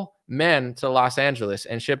all men to Los Angeles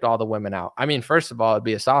and shipped all the women out? I mean, first of all, it'd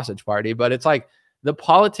be a sausage party, but it's like the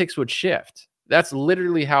politics would shift. That's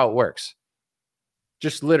literally how it works.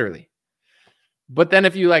 Just literally. But then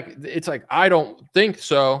if you like, it's like, I don't think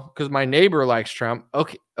so because my neighbor likes Trump.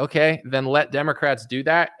 Okay, then let Democrats do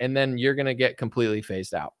that. And then you're going to get completely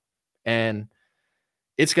phased out. And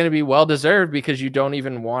it's going to be well-deserved because you don't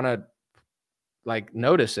even want to like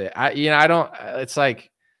notice it. I don't, it's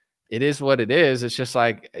like, it is what it is. It's just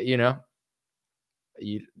like, no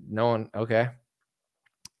one. Okay.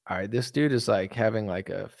 All right. This dude is like having like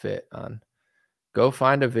a fit on. Go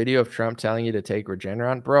find a video of Trump telling you to take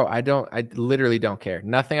Regeneron. Bro, I literally don't care.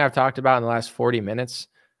 Nothing I've talked about in the last 40 minutes.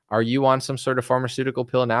 Are you on some sort of pharmaceutical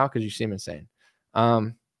pill now? Because you seem insane.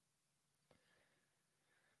 Someone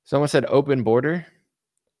said open border.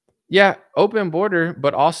 Yeah, open border,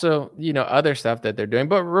 but also, other stuff that they're doing.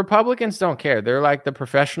 But Republicans don't care. They're like the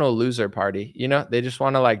professional loser party. They just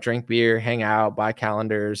want to like drink beer, hang out, buy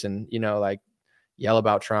calendars, and, like yell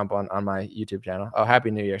about Trump on my YouTube channel. Oh,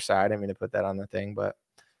 Happy New Year. Sorry, I didn't mean to put that on the thing, but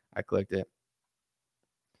I clicked it.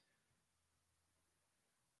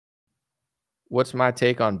 What's my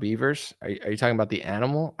take on beavers? Are you talking about the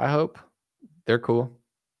animal? I hope. They're cool.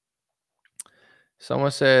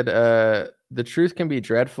 Someone said, the truth can be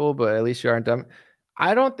dreadful, but at least you aren't dumb.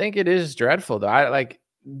 I don't think it is dreadful though.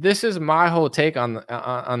 This is my whole take on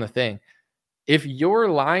the thing. if you're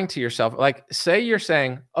lying to yourself, like say you're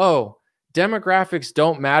saying, oh, demographics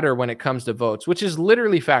don't matter when it comes to votes, which is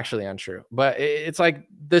literally factually untrue. But it's like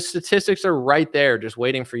the statistics are right there, just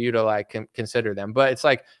waiting for you to like consider them. But it's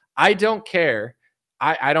like, I don't care.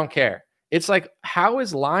 I don't care. It's like, how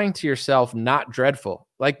is lying to yourself not dreadful?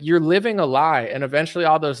 Like you're living a lie, and eventually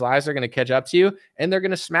all those lies are going to catch up to you and they're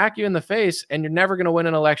going to smack you in the face, and you're never going to win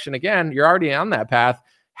an election again. You're already on that path.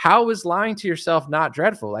 How is lying to yourself not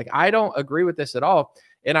dreadful? Like, I don't agree with this at all.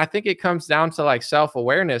 And I think it comes down to like self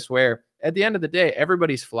awareness, where at the end of the day,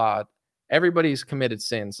 everybody's flawed. Everybody's committed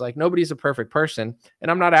sins. Like, nobody's a perfect person. And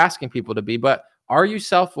I'm not asking people to be, but are you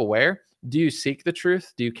self aware? Do you seek the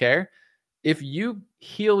truth? Do you care? If you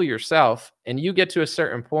heal yourself and you get to a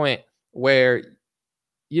certain point where,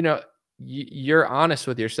 you know, you're honest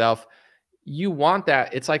with yourself, you want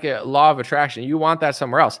that. It's like a law of attraction. You want that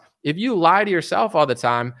somewhere else. If you lie to yourself all the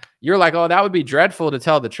time, you're like, oh, that would be dreadful to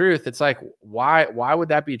tell the truth. It's like, why would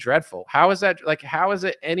that be dreadful? How is that like, how is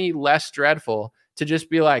it any less dreadful to just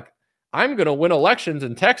be like, I'm going to win elections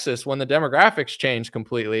in Texas when the demographics change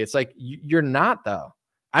completely? It's like, you're not though.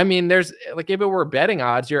 I mean, there's like, if it were betting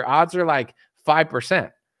odds, your odds are like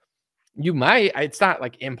 5%. You might, it's not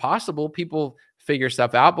like impossible. People figure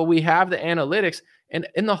stuff out, but we have the analytics, and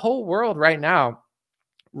in the whole world right now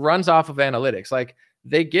runs off of analytics. Like,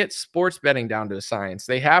 they get sports betting down to a science.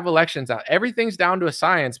 They have elections out. Everything's down to a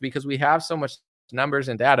science because we have so much numbers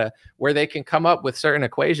and data where they can come up with certain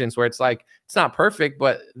equations where it's like, it's not perfect,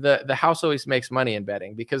 but the house always makes money in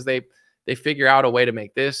betting because they figure out a way to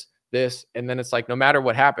make this, and then it's like, no matter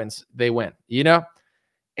what happens, they win, you know?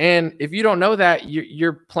 And if you don't know that,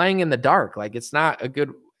 you're playing in the dark. Like, it's not a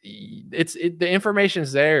good, the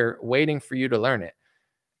information's there waiting for you to learn it.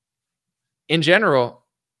 In general,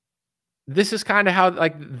 this is kind of how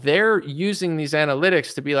like they're using these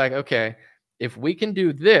analytics to be like, okay, if we can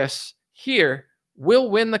do this here, we'll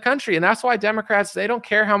win the country. And that's why Democrats, they don't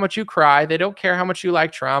care how much you cry, they don't care how much you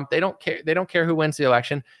like Trump, they don't care who wins the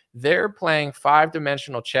election. They're playing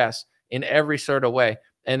five-dimensional chess in every sort of way.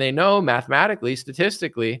 And they know mathematically,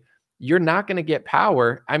 statistically, you're not going to get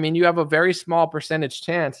power. I mean, you have a very small percentage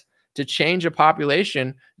chance to change a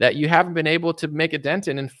population that you haven't been able to make a dent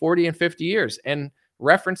in 40 and 50 years. And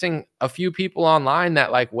referencing a few people online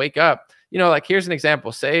that like wake up, you know, like here's an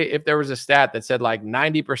example. Say if there was a stat that said like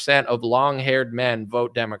 90% of long-haired men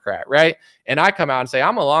vote Democrat, right? And I come out and say,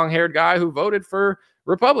 I'm a long-haired guy who voted for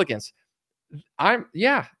Republicans.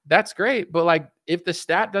 Yeah, that's great. But like, if the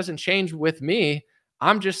stat doesn't change with me,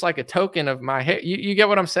 I'm just like a token of my hair. You get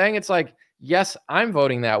what I'm saying? It's like, yes, I'm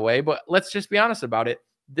voting that way, but let's just be honest about it.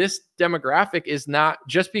 This demographic is not,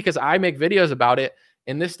 just because I make videos about it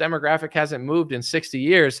and this demographic hasn't moved in 60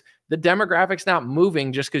 years, the demographic's not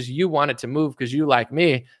moving just because you want it to move because you like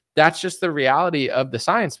me. That's just the reality of the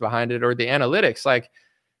science behind it, or the analytics. Like,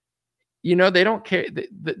 you know, they don't care.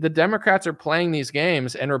 The Democrats are playing these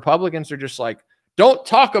games, and Republicans are just like, don't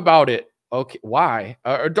talk about it. Okay, why?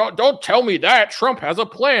 Or don't tell me that Trump has a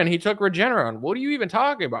plan. He took Regeneron. What are you even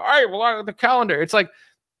talking about? All right, well, the calendar. It's like,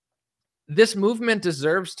 this movement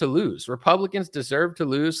deserves to lose. Republicans deserve to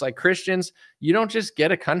lose. Like, Christians, you don't just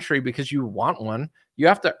get a country because you want one. You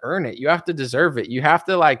have to earn it. You have to deserve it. You have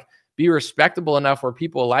to like be respectable enough where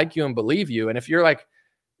people like you and believe you. And if you're like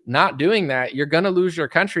not doing that, you're going to lose your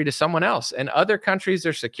country to someone else. And other countries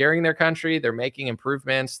are securing their country. They're making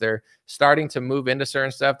improvements. They're starting to move into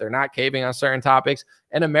certain stuff. They're not caving on certain topics.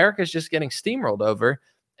 And America's just getting steamrolled over.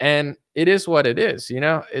 And it is what it is. You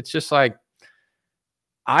know, it's just like,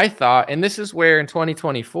 I thought, and this is where in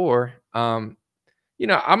 2024, you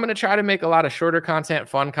know, I'm going to try to make a lot of shorter content,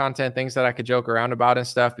 fun content, things that I could joke around about and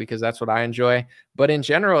stuff, because that's what I enjoy. But in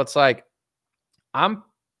general, it's like, I'm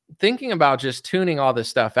thinking about just tuning all this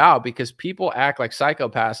stuff out, because people act like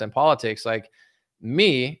psychopaths in politics. Like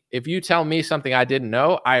me, if you tell me something I didn't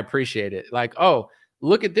know, I appreciate it. Like, oh,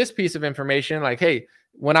 look at this piece of information. Like, hey,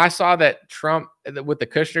 when I saw that Trump with the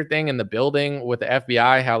Kushner thing in the building with the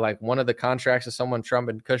FBI, how like one of the contracts that someone Trump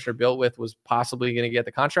and Kushner built with was possibly going to get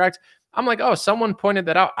the contract. I'm like, oh, someone pointed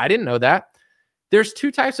that out. I didn't know that. There's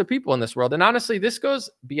two types of people in this world. And honestly, this goes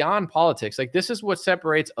beyond politics. Like, this is what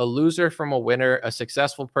separates a loser from a winner, a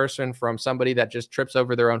successful person from somebody that just trips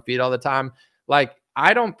over their own feet all the time. Like,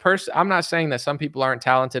 I'm not saying that some people aren't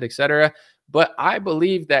talented, etc. But I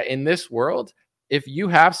believe that in this world, if you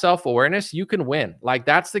have self-awareness, you can win. Like,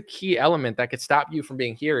 that's the key element that could stop you from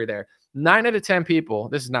being here or there. 9 out of 10 people,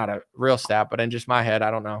 this is not a real stat, but in just my head,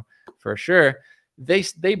 I don't know for sure,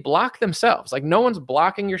 they block themselves. Like, no one's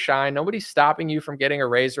blocking your shine. Nobody's stopping you from getting a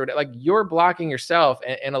raise, or like, you're blocking yourself.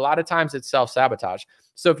 And a lot of times it's self-sabotage.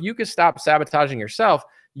 So if you could stop sabotaging yourself,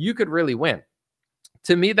 you could really win.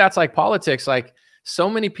 To me, that's like politics. Like, so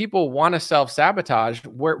many people want to self-sabotage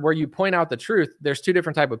where you point out the truth. There's two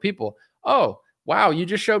different type of people. Oh, wow, you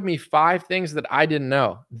just showed me 5 things that I didn't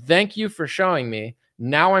know. Thank you for showing me.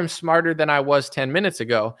 Now I'm smarter than I was 10 minutes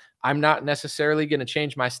ago. I'm not necessarily going to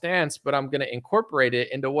change my stance, but I'm going to incorporate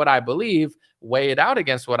it into what I believe, weigh it out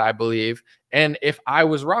against what I believe. And if I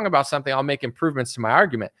was wrong about something, I'll make improvements to my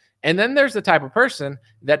argument. And then there's the type of person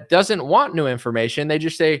that doesn't want new information. They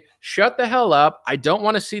just say, shut the hell up. I don't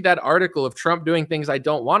want to see that article of Trump doing things I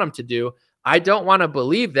don't want him to do. I don't want to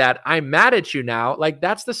believe that. I'm mad at you now. Like,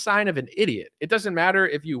 that's the sign of an idiot. It doesn't matter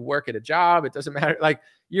if you work at a job. It doesn't matter. Like,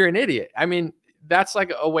 you're an idiot. I mean, that's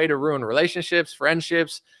like a way to ruin relationships,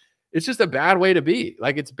 friendships. It's just a bad way to be.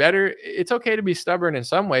 Like, it's better. It's okay to be stubborn in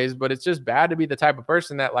some ways, but it's just bad to be the type of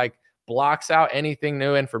person that like blocks out anything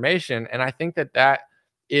new information. And I think that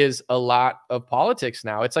is a lot of politics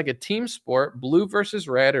now. It's like a team sport, blue versus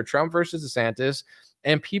red or Trump versus DeSantis,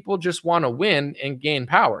 and people just want to win and gain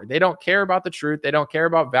power. They don't care about the truth. They don't care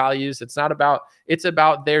about values. It's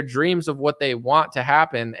about their dreams of what they want to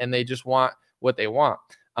happen, and they just want what they want.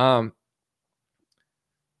 And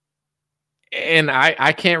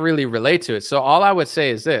I can't really relate to it. So all I would say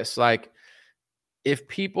is this, like, if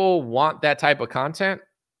people want that type of content,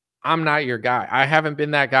 I'm not your guy. I haven't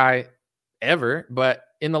been that guy ever, but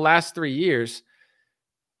in the last 3 years,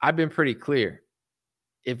 I've been pretty clear.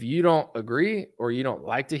 If you don't agree or you don't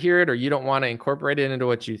like to hear it or you don't want to incorporate it into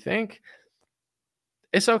what you think,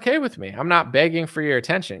 it's okay with me. I'm not begging for your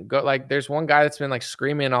attention. Go, like, there's one guy that's been like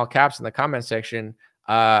screaming in all caps in the comment section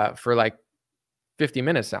for like 50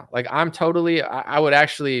 minutes now. Like, I would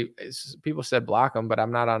actually, people said block him, but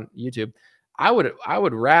I'm not on YouTube. I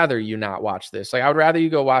would rather you not watch this. Like, I would rather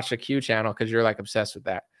you go watch a Q channel because you're like obsessed with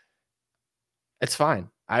that. It's fine.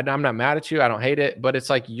 I'm not mad at you. I don't hate it, but it's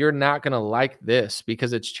like, you're not going to like this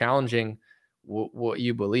because it's challenging what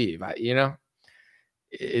you believe.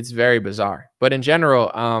 It's very bizarre, but in general,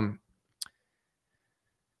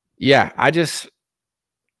 yeah,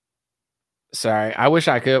 sorry. I wish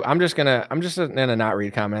I could. I'm just gonna not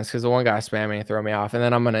read comments because the one guy spamming and throw me off, and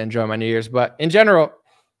then I'm gonna enjoy my New Year's. But in general,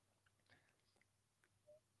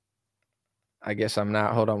 I guess I'm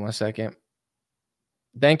not. Hold on one second.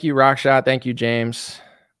 Thank you, Rockshot. Thank you, James.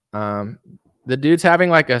 The dude's having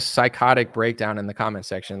like a psychotic breakdown in the comment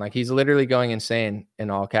section. Like, he's literally going insane in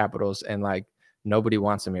all capitals, and like, nobody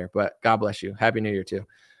wants him here. But God bless you. Happy New Year too.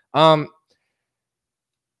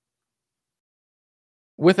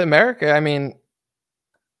 With America, I mean,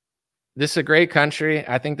 this is a great country.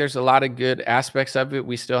 I think there's a lot of good aspects of it.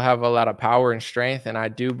 We still have a lot of power and strength, and I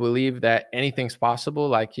do believe that anything's possible.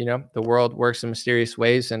 Like, the world works in mysterious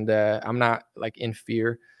ways, and I'm not like in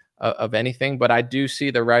fear of anything, but I do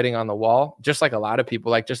see the writing on the wall, just like a lot of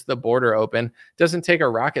people. Like, just the border open doesn't take a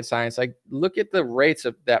rocket science. Like, look at the rates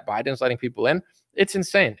of that Biden's letting people in. It's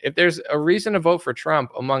insane. If there's a reason to vote for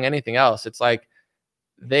Trump among anything else, it's like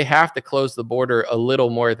they have to close the border a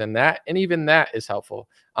little more than that, and even that is helpful.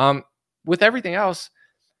 With everything else,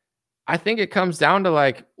 I think it comes down to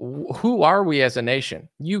like, who are we as a nation?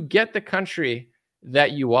 You get the country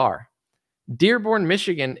that you are. Dearborn,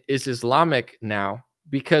 Michigan is Islamic now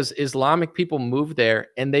because Islamic people move there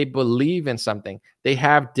and they believe in something. They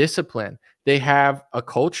have discipline. They have a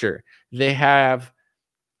culture. They have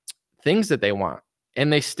things that they want,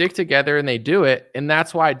 and they stick together and they do it. And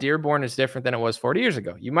that's why Dearborn is different than it was 40 years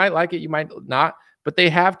ago. You might like it, you might not, but they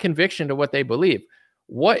have conviction to what they believe.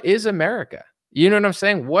 What is America? You know what I'm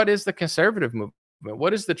saying? What is the conservative movement?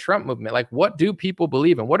 What is the Trump movement? Like, what do people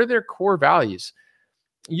believe in? What are their core values?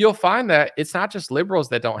 You'll find that it's not just liberals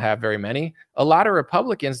that don't have very many. A lot of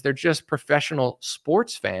Republicans, they're just professional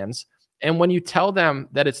sports fans. And when you tell them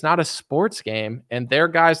that it's not a sports game and their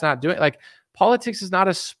guy's not doing, like, politics is not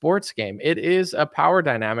a sports game. It is a power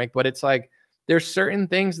dynamic, but it's like, there's certain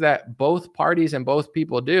things that both parties and both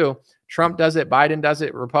people do. Trump does it, Biden does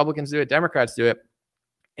it, Republicans do it, Democrats do it.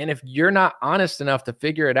 And if you're not honest enough to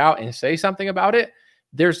figure it out and say something about it,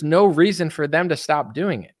 there's no reason for them to stop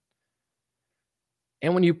doing it.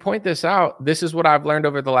 And when you point this out, this is what I've learned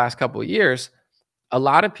over the last couple of years. A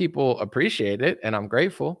lot of people appreciate it, and I'm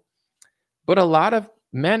grateful. But a lot of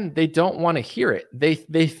men, they don't want to hear it. They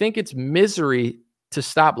think it's misery to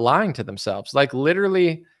stop lying to themselves. Like,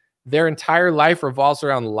 literally, their entire life revolves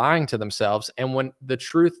around lying to themselves. And when the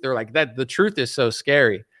truth, they're like, that the truth is so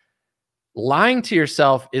scary. Lying to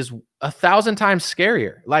yourself is 1,000 times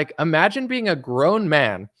scarier. Like, imagine being a grown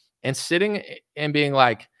man and sitting and being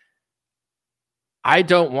like, I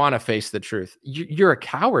don't want to face the truth. You're a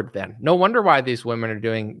coward then. No wonder why these women are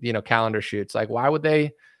doing, calendar shoots. Like, why would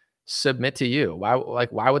they submit to you? Why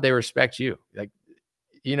would they respect you? Like,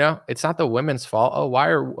 It's not the women's fault. Oh, why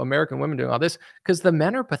are American women doing all this? Because the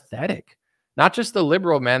men are pathetic. Not just the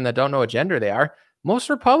liberal men that don't know what gender they are. Most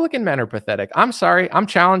Republican men are pathetic. I'm sorry. I'm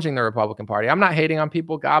challenging the Republican Party. I'm not hating on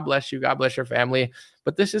people. God bless you. God bless your family.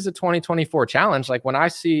 But this is a 2024 challenge. Like when I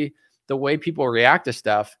see the way people react to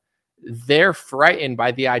stuff, they're frightened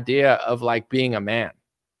by the idea of like being a man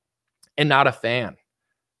and not a fan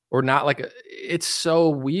or not like it's so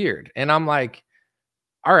weird. And I'm like,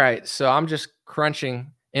 all right, so I'm just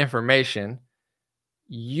crunching information.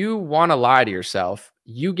 You want to lie to yourself.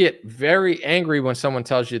 You get very angry when someone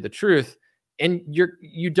tells you the truth, and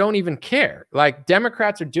you don't even care. Like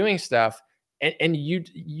Democrats are doing stuff, and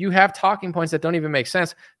you have talking points that don't even make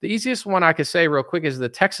sense. The easiest one I could say real quick is the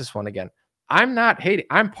Texas one again. I'm not hating.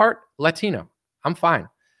 I'm part Latino. I'm fine.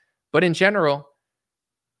 But in general,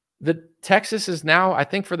 the Texas is now, I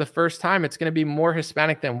think for the first time, it's going to be more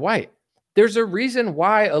Hispanic than white. There's a reason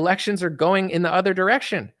why elections are going in the other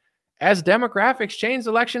direction. As demographics change,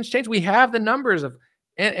 elections change. We have the numbers of,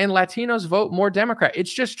 and Latinos vote more Democrat.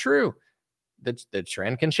 It's just true. The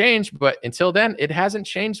trend can change, but until then, it hasn't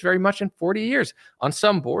changed very much in 40 years. On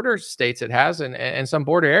some border states, it has, and some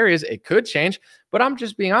border areas, it could change. But I'm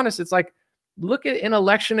just being honest. It's like, look at an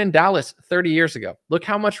election in Dallas 30 years ago. Look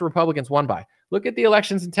how much Republicans won by. Look at the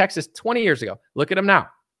elections in Texas 20 years ago. Look at them now.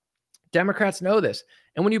 Democrats know this.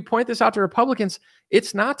 And when you point this out to Republicans,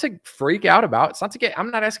 it's not to freak out about. It's not to get,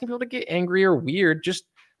 I'm not asking people to get angry or weird. Just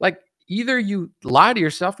like either you lie to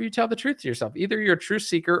yourself or you tell the truth to yourself. Either you're a truth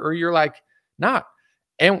seeker or you're like, not.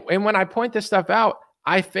 And when I point this stuff out,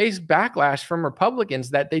 I face backlash from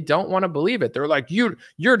Republicans that they don't want to believe it. They're like,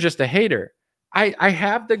 you're just a hater. I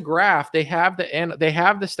have the graph. They have the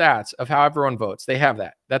stats of how everyone votes. They have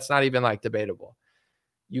that. That's not even like debatable.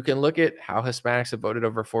 You can look at how Hispanics have voted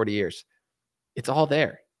over 40 years. It's all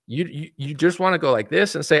there. You just want to go like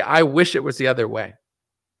this and say, I wish it was the other way.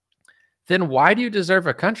 Then why do you deserve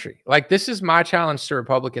a country? Like this is my challenge to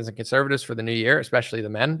Republicans and conservatives for the new year, especially the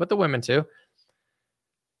men, but the women too.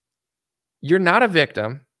 You're not a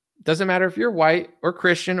victim. Doesn't matter if you're white or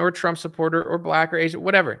Christian or Trump supporter or black or Asian,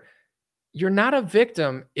 whatever. You're not a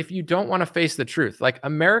victim if you don't want to face the truth. Like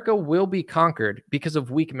America will be conquered because of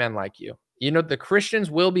weak men like you. The Christians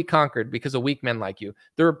will be conquered because of weak men like you.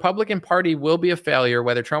 The Republican Party will be a failure,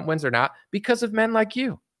 whether Trump wins or not, because of men like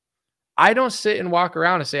you. I don't sit and walk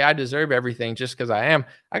around and say I deserve everything just because I am.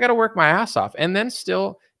 I got to work my ass off. And then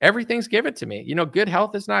still, everything's given to me. Good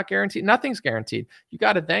health is not guaranteed. Nothing's guaranteed. You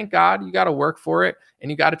got to thank God. You got to work for it. And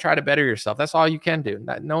you got to try to better yourself. That's all you can do.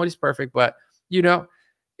 Nobody's perfect. But,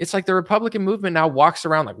 it's like the Republican movement now walks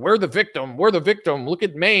around like, we're the victim. We're the victim. Look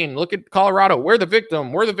at Maine. Look at Colorado. We're the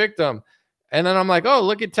victim. We're the victim. And then I'm like, oh,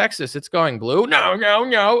 look at Texas. It's going blue.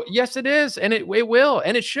 No. Yes, it is. And it will.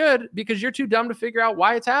 And it should, because you're too dumb to figure out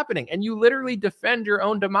why it's happening. And you literally defend your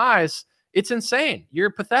own demise. It's insane. You're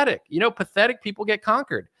pathetic. Pathetic people get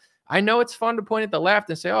conquered. I know it's fun to point at the left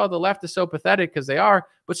and say, oh, the left is so pathetic because they are,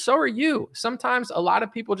 but so are you. Sometimes a lot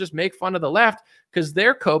of people just make fun of the left because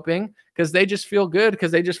they're coping, because they just feel good,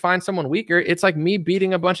 because they just find someone weaker. It's like me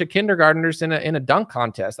beating a bunch of kindergartners in a dunk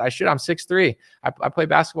contest. I'm 6'3". I play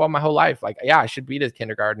basketball my whole life. Like, yeah, I should beat a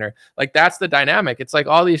kindergartner. Like, that's the dynamic. It's like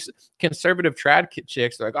all these conservative trad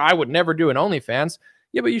chicks are like, oh, I would never do an OnlyFans.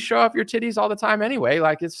 Yeah, but you show off your titties all the time anyway.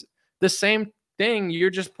 Like, it's the same thing. You're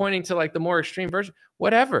just pointing to like the more extreme version,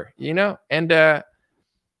 whatever, and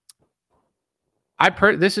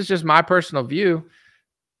this is just my personal view.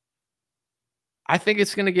 I think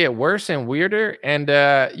it's going to get worse and weirder, and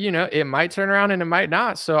it might turn around and it might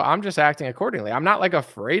not. So I'm just acting accordingly. I'm not like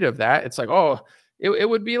afraid of that. It's like, oh, it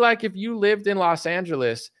would be like if you lived in Los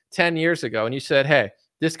Angeles 10 years ago and you said, hey,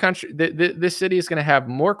 this country, this city is going to have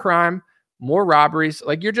more crime, more robberies.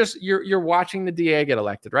 Like you're watching the DA get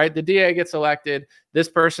elected, right? The DA gets elected. This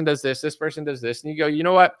person does this person does this. And you go, you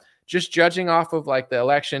know what? Just judging off of like the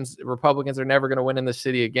elections, Republicans are never going to win in the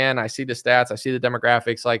city again. I see the stats. I see the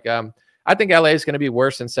demographics. Like, I think LA is going to be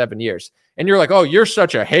worse in 7 years. And you're like, oh, you're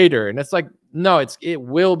such a hater. And it's like, no, it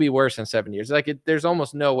will be worse in 7 years. Like there's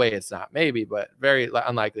almost no way it's not. Maybe, but very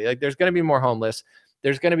unlikely. Like there's going to be more homeless.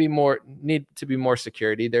 There's going to be need to be more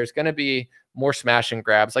security. There's going to be more smash and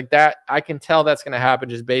grabs like that. I can tell that's going to happen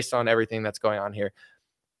just based on everything that's going on here.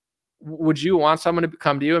 Would you want someone to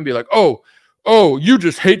come to you and be like, oh, you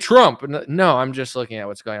just hate Trump? No, I'm just looking at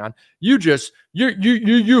what's going on. You just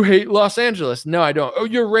You hate Los Angeles. No, I don't. Oh,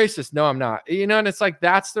 you're racist. No, I'm not. And it's like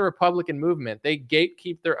that's the Republican movement. They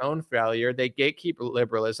gatekeep their own failure. They gatekeep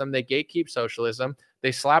liberalism. They gatekeep socialism.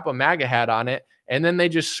 They slap a MAGA hat on it, and then they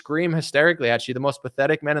just scream hysterically at you. The most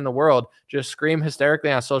pathetic men in the world just scream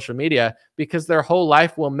hysterically on social media because their whole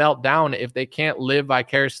life will melt down if they can't live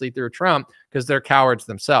vicariously through Trump because they're cowards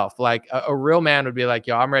themselves. Like a real man would be like,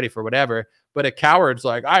 yo, I'm ready for whatever. But a coward's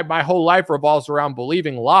like, my whole life revolves around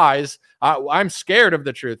believing lies. I'm scared of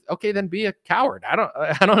the truth. Okay, then be a coward. I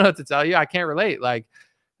don't know what to tell you. I can't relate. Like,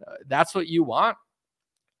 that's what you want.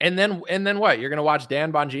 And then what? You're gonna watch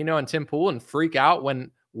Dan Bongino and Tim Pool and freak out when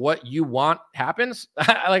what you want happens?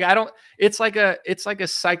 Like, I don't. It's like a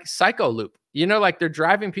psycho loop. Like they're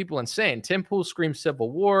driving people insane. Tim Pool screams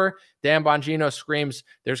civil war. Dan Bongino screams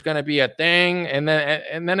there's gonna be a thing, and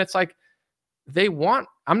then it's like they want.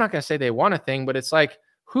 I'm not gonna say they want a thing, but it's like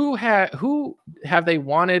who have they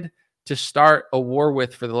wanted to start a war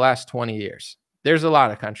with for the last 20 years? There's a lot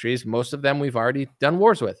of countries. Most of them we've already done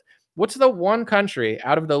wars with. What's the one country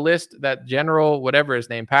out of the list that General, whatever his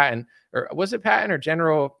name, Patton, or was it Patton or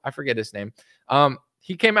General? I forget his name.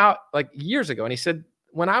 He came out like years ago and he said,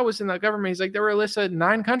 when I was in the government, he's like, there were a list of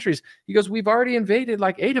 9 countries. He goes, we've already invaded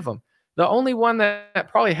like 8 of them. The only one that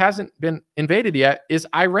probably hasn't been invaded yet is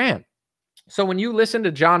Iran. So when you listen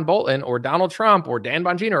to John Bolton or Donald Trump or Dan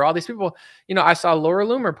Bongino or all these people, I saw Laura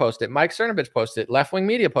Loomer post it, Mike Cernovich posted it, Left Wing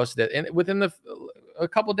Media posted it, and within a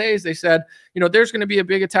couple of days they said, there's going to be a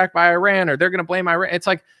big attack by Iran or they're going to blame Iran. It's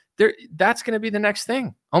like that's going to be the next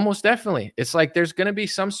thing, almost definitely. It's like there's going to be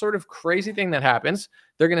some sort of crazy thing that happens.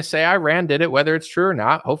 They're going to say Iran did it, whether it's true or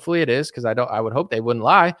not. Hopefully it is, because I would hope they wouldn't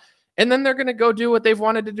lie. And then they're going to go do what they've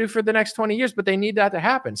wanted to do for the next 20 years, but they need that to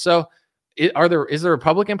happen. So is the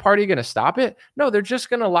Republican Party going to stop it? No, they're just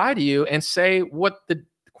going to lie to you and say what the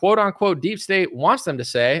quote unquote deep state wants them to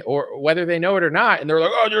say, or whether they know it or not. And they're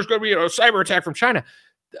like, oh, there's going to be a cyber attack from China.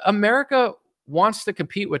 America wants to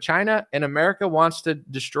compete with China, and America wants to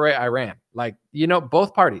destroy Iran. Like,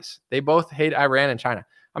 both parties, they both hate Iran and China.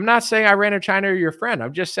 I'm not saying Iran or China are your friend.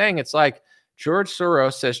 I'm just saying it's like George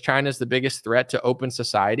Soros says China is the biggest threat to open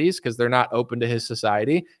societies because they're not open to his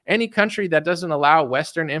society. Any country that doesn't allow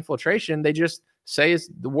Western infiltration, they just say is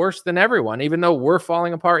worse than everyone, even though we're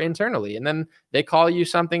falling apart internally. And then they call you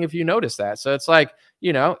something if you notice that. So it's like,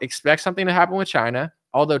 expect something to happen with China.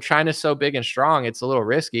 Although China's so big and strong, it's a little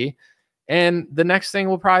risky. And the next thing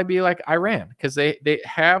will probably be like Iran, because they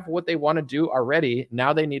have what they want to do already.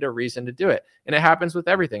 Now they need a reason to do it. And it happens with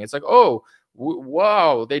everything. It's like, oh,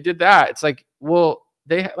 whoa, they did that. It's like, well,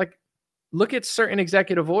 they like look at certain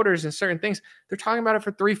executive orders and certain things. They're talking about it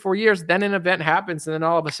for 3-4 years. Then an event happens. And then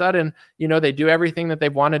all of a sudden, they do everything that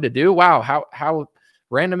they've wanted to do. Wow. How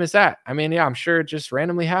random is that? I mean, yeah, I'm sure it just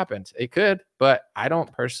randomly happened. It could, but I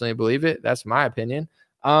don't personally believe it. That's my opinion.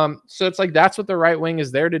 So it's like, that's what the right wing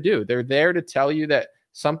is there to do. They're there to tell you that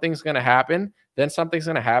something's going to happen. Then something's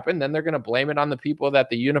going to happen. Then they're going to blame it on the people that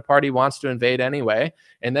the uniparty wants to invade anyway.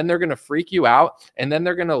 And then they're going to freak you out. And then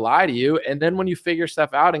they're going to lie to you. And then when you figure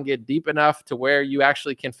stuff out and get deep enough to where you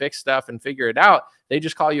actually can fix stuff and figure it out, they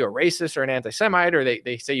just call you a racist or an anti-Semite, or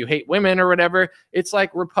they say you hate women or whatever. It's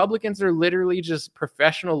like Republicans are literally just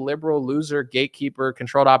professional liberal loser gatekeeper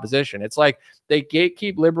controlled opposition. It's like they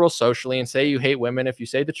gatekeep liberals socially and say you hate women if you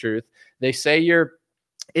say the truth. They say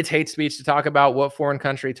it's hate speech to talk about what foreign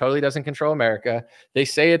country totally doesn't control America. They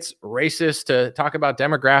say it's racist to talk about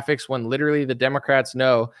demographics when literally the Democrats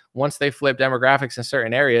know once they flip demographics in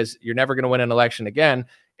certain areas, you're never going to win an election again.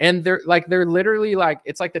 And they're literally like,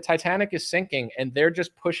 it's like the Titanic is sinking and they're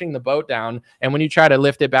just pushing the boat down. And when you try to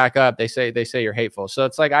lift it back up, they say you're hateful. So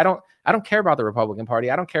it's like, I don't care about the Republican Party.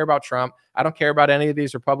 I don't care about Trump. I don't care about any of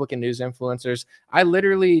these Republican news influencers. I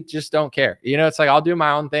literally just don't care. It's like, I'll do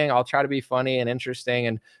my own thing. I'll try to be funny and interesting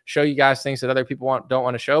and show you guys things that other people don't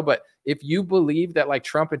want to show. But if you believe that like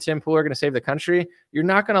Trump and Tim Pool are going to save the country, you're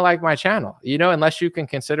not going to like my channel, unless you can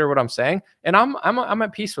consider what I'm saying. And I'm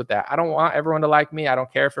at peace with that. I don't want everyone to like me. I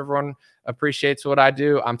don't care if everyone appreciates what I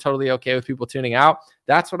do. I'm totally okay with people tuning out.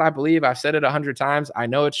 That's what I believe. I've said it 100 times. I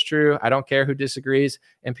know it's true. I don't care who disagrees,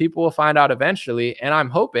 and people will find out eventually. And I'm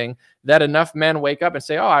hoping that enough men wake up and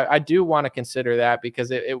say, oh, I do want to consider that, because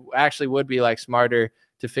it actually would be like smarter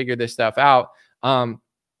to figure this stuff out.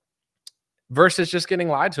 Versus just getting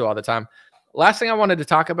lied to all the time. Last thing I wanted to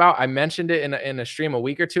talk about, I mentioned it in a stream a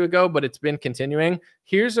week or two ago, but it's been continuing.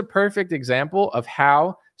 Here's a perfect example of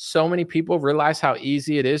how so many people realize how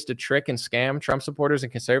easy it is to trick and scam Trump supporters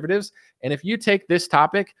and conservatives. And if you take this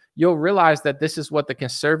topic, you'll realize that this is what the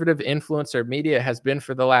conservative influencer media has been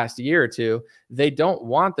for the last year or two. They don't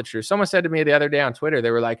want the truth. Someone said to me the other day on Twitter, they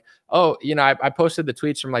were like, oh, I posted the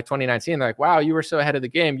tweets from like 2019. They're like, wow, you were so ahead of the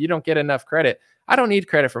game. You don't get enough credit. I don't need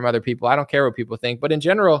credit from other people. I don't care what people think. But in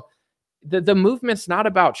general, the movement's not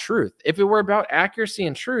about truth. If it were about accuracy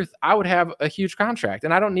and truth, I would have a huge contract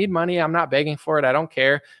and I don't need money. I'm not begging for it. I don't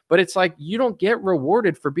care. But it's like, you don't get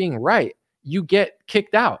rewarded for being right. You get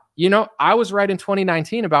kicked out. I was right in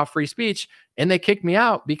 2019 about free speech and they kicked me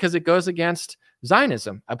out because it goes against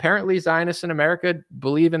Zionism. Apparently, Zionists in America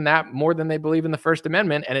believe in that more than they believe in the First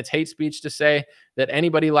Amendment. And it's hate speech to say that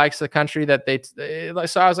anybody likes the country that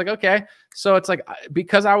so I was like, okay. So it's like,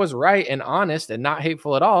 because I was right and honest and not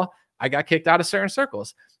hateful at all, I got kicked out of certain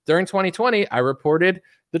circles. During 2020, I reported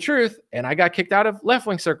the truth and I got kicked out of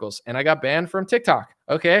left-wing circles and I got banned from TikTok.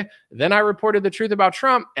 Okay. Then I reported the truth about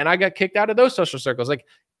Trump and I got kicked out of those social circles. Like,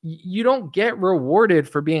 you don't get rewarded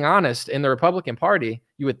for being honest in the Republican Party.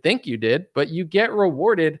 You would think you did, but you get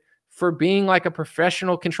rewarded for being like a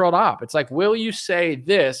professional controlled op. It's like, will you say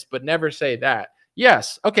this, but never say that?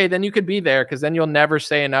 Yes. Okay. Then you could be there because then you'll never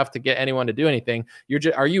say enough to get anyone to do anything.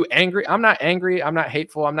 Are you angry? I'm not angry. I'm not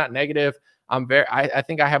hateful. I'm not negative. I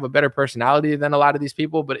think I have a better personality than a lot of these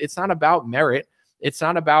people, but it's not about merit. It's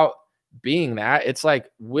not about being that. It's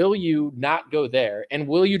like, will you not go there? And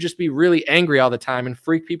will you just be really angry all the time and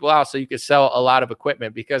freak people out so you can sell a lot of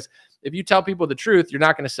equipment? Because if you tell people the truth, you're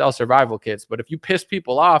not going to sell survival kits. But if you piss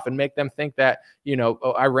people off and make them think that,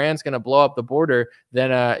 Iran's going to blow up the border, then,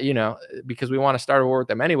 because we want to start a war with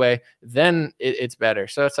them anyway, then it's better.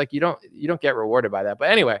 So it's like, you don't get rewarded by that. But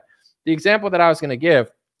anyway, the example that I was going to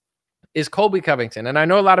give is Colby Covington. And I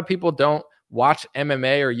know a lot of people don't watch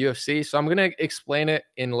MMA or UFC, so I'm going to explain it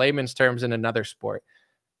in layman's terms in another sport.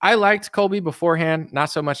 I liked Colby beforehand, not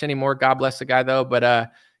so much anymore. God bless the guy though. But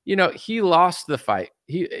he lost the fight.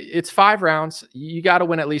 It's 5 rounds. You got to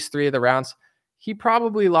win at least 3 of the rounds. He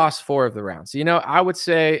probably lost 4 of the rounds. I would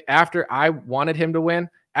say after I wanted him to win,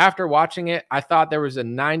 after watching it, I thought there was a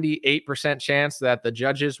 98% chance that the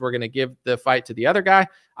judges were going to give the fight to the other guy.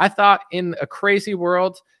 I thought in a crazy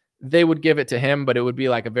world, they would give it to him, but it would be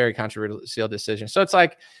like a very controversial decision. So it's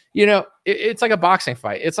like, it's like a boxing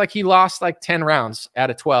fight. It's like he lost like 10 rounds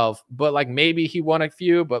out of 12, but like maybe he won a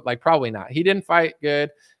few, but like probably not. He didn't fight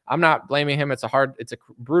good. I'm not blaming him. It's a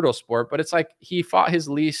brutal sport, but it's like he fought his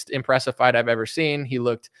least impressive fight I've ever seen. He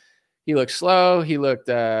looked slow. He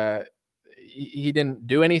didn't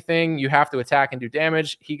do anything. You have to attack and do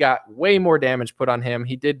damage. He got way more damage put on him.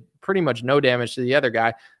 He did pretty much no damage to the other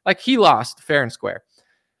guy. Like, he lost fair and square.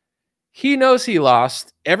 He knows he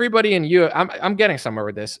lost. Everybody in I'm getting somewhere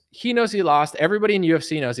with this. He knows he lost. Everybody in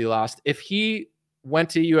UFC knows he lost. If he went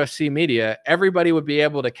to UFC media, everybody would be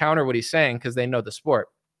able to counter what he's saying because they know the sport.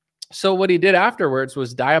 So what he did afterwards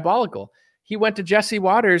was diabolical. He went to Jesse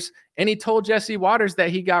Waters and he told Jesse Waters that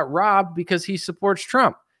he got robbed because he supports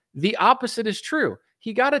Trump. The opposite is true.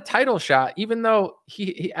 He got a title shot, even though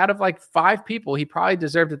he out of like 5 people, he probably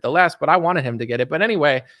deserved it the less, but I wanted him to get it. But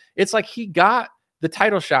anyway, it's like he got the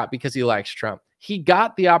title shot because he likes Trump. He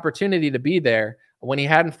got the opportunity to be there when he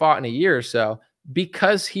hadn't fought in a year or so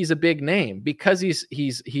because he's a big name, because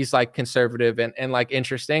he's like conservative and like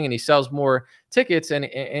interesting, and he sells more tickets and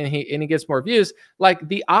he gets more views. Like,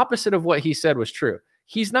 the opposite of what he said was true.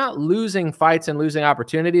 He's not losing fights and losing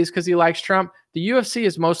opportunities because he likes Trump. The UFC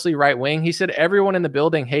is mostly right wing. He said everyone in the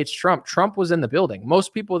building hates Trump. Trump was in the building.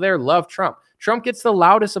 Most people there love Trump. Trump gets the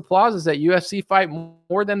loudest applauses at UFC fight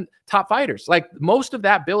more than top fighters. Like, most of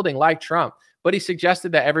that building liked Trump, but he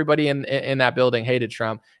suggested that everybody in that building hated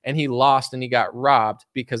Trump, and he lost and he got robbed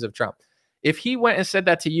because of Trump. If he went and said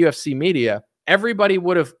that to UFC media, everybody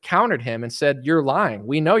would have countered him and said, you're lying.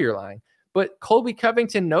 We know you're lying. But Colby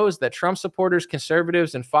Covington knows that Trump supporters,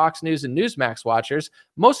 conservatives, and Fox News and Newsmax watchers,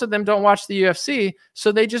 most of them don't watch the UFC,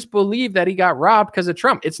 so they just believe that he got robbed because of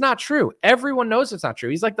Trump. It's not true. Everyone knows it's not true.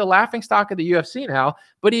 He's like the laughingstock of the UFC now,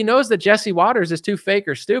 but he knows that Jesse Waters is too fake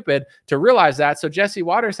or stupid to realize that, so Jesse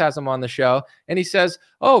Waters has him on the show, and he says,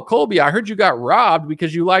 oh, Colby, I heard you got robbed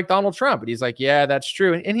because you like Donald Trump. And he's like, yeah, that's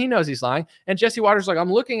true. And he knows he's lying. And Jesse Waters is like,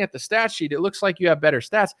 I'm looking at the stat sheet. It looks like you have better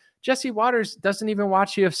stats. Jesse Waters doesn't even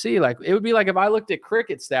watch UFC. Like, it would be like if I looked at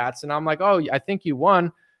cricket stats and I'm like, oh, I think you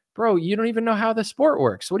won. Bro, you don't even know how the sport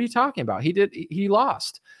works. What are you talking about? He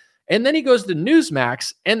lost. And then he goes to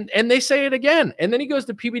Newsmax and they say it again. And then he goes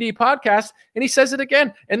to PBD podcast and he says it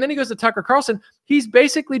again. And then he goes to Tucker Carlson. He's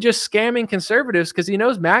basically just scamming conservatives because he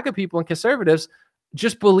knows MAGA people and conservatives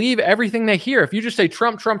just believe everything they hear. If you just say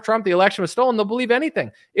Trump, Trump, Trump, the election was stolen, they'll believe anything.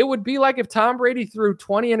 It would be like if Tom Brady threw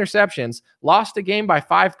 20 interceptions, lost a game by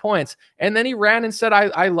 5 points, and then he ran and said,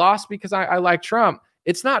 I lost because I like Trump.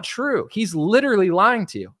 It's not true. He's literally lying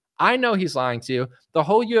to you. I know he's lying to you. The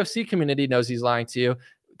whole UFC community knows he's lying to you.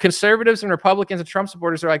 Conservatives and Republicans and Trump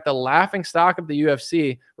supporters are like the laughing stock of the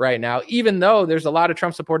UFC right now, even though there's a lot of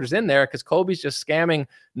Trump supporters in there because Colby's just scamming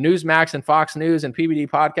Newsmax and Fox News and PBD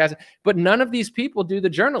podcasts. But none of these people do the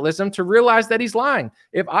journalism to realize that he's lying.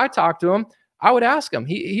 If I talked to him, I would ask him.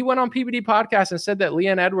 He went on PBD podcast and said that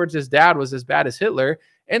Leon Edwards' dad was as bad as Hitler.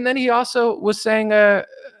 And then he also was saying,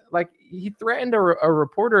 like he threatened a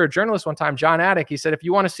reporter, a journalist one time, John Attic. He said, if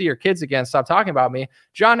you want to see your kids again, stop talking about me.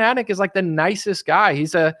 John Attic is like the nicest guy.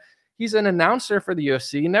 He's an announcer for the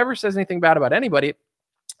UFC. He never says anything bad about anybody.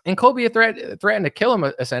 And Colby threatened to kill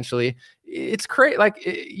him, essentially. It's crazy. Like,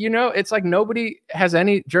 it's like nobody has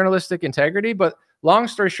any journalistic integrity. But long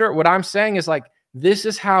story short, what I'm saying is like, this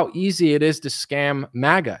is how easy it is to scam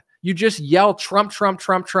MAGA. You just yell Trump, Trump,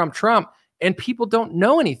 Trump, Trump, Trump, and people don't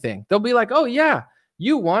know anything. They'll be like, oh, yeah,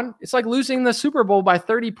 you won. It's like losing the Super Bowl by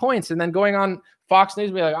 30 points and then going on Fox News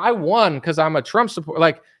and be like, I won because I'm a Trump supporter.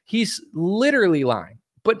 Like, he's literally lying.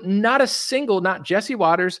 But not a single, not Jesse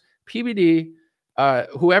Waters, PBD,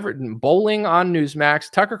 whoever, Bowling on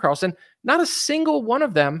Newsmax, Tucker Carlson, not a single one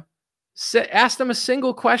of them asked him a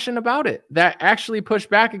single question about it that actually pushed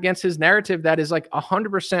back against his narrative that is like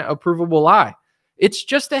 100% a provable lie. It's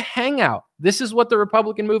just a hangout. This is what the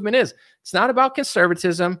Republican movement is. It's not about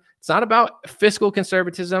conservatism. It's not about fiscal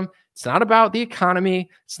conservatism. It's not about the economy.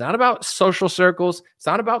 It's not about social circles. It's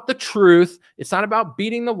not about the truth. It's not about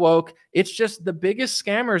beating the woke. It's just the biggest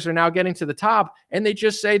scammers are now getting to the top, and they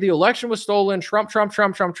just say the election was stolen, Trump, Trump,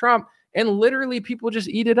 Trump, Trump, Trump, and literally people just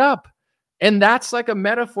eat it up. And that's like a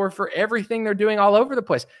metaphor for everything they're doing all over the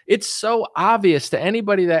place. It's so obvious to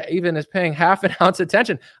anybody that even is paying half an ounce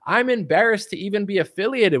attention. I'm embarrassed to even be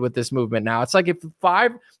affiliated with this movement now. It's like if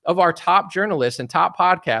 5 of our top journalists and top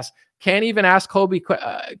podcasts can't even ask Colby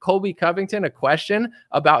Covington a question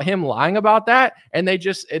about him lying about that, and they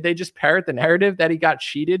just parrot the narrative that he got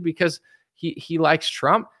cheated because he likes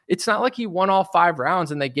Trump. It's not like he won all 5 rounds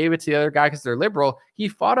and they gave it to the other guy because they're liberal. He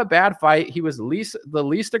fought a bad fight. He was the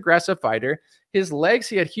least aggressive fighter. His legs,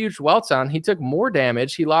 he had huge welts on. He took more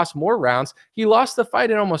damage. He lost more rounds. He lost the fight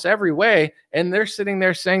in almost every way. And they're sitting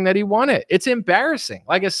there saying that he won it. It's embarrassing.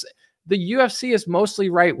 Like the UFC is mostly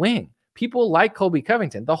right wing. People like Colby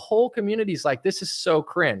Covington. The whole community is like, this is so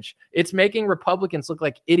cringe. It's making Republicans look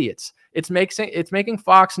like idiots. It's making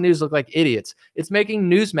Fox News look like idiots. It's making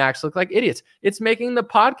Newsmax look like idiots. It's making the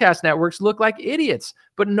podcast networks look like idiots.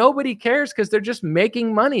 But nobody cares because they're just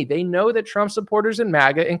making money. They know that Trump supporters and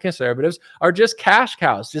MAGA and conservatives are just cash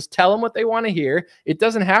cows. Just tell them what they want to hear. It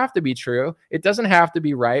doesn't have to be true. It doesn't have to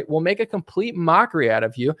be right. We'll make a complete mockery out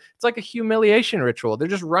of you. It's like a humiliation ritual. They're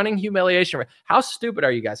just running humiliation. How stupid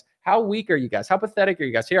are you guys? How weak are you guys? How pathetic are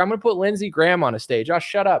you guys? Here, I'm going to put Lindsey Graham on a stage. Oh,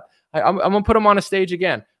 shut up. I'm going to put him on a stage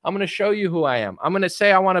again. I'm going to show you who I am. I'm going to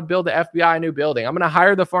say I want to build the FBI a new building. I'm going to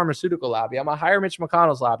hire the pharmaceutical lobby. I'm going to hire Mitch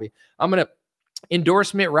McConnell's lobby. I'm going to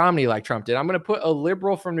endorse Mitt Romney like Trump did. I'm going to put a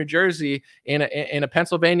liberal from New Jersey in a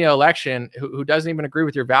Pennsylvania election who doesn't even agree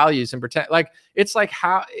with your values and pretend like it's like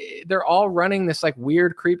how they're all running this like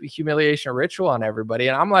weird, creepy humiliation ritual on everybody.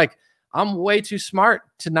 And I'm like, I'm way too smart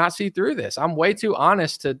to not see through this. I'm way too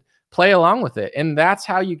honest to play along with it. And that's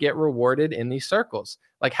how you get rewarded in these circles.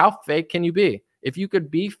 Like, how fake can you be? If you could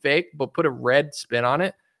be fake, but put a red spin on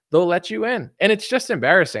it, they'll let you in. And it's just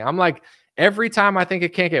embarrassing. I'm like, every time I think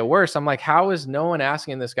it can't get worse, I'm like, how is no one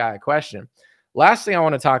asking this guy a question? Last thing I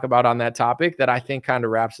want to talk about on that topic that I think kind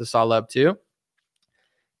of wraps this all up too.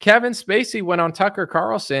 Kevin Spacey went on Tucker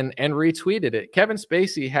Carlson and retweeted it. Kevin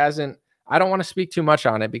Spacey hasn't, I don't want to speak too much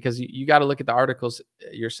on it because you got to look at the articles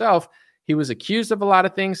yourself. He was accused of a lot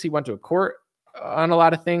of things. He went to a court on a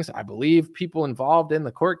lot of things. I believe people involved in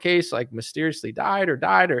the court case like mysteriously died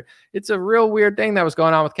or it's a real weird thing that was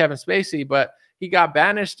going on with Kevin Spacey, but he got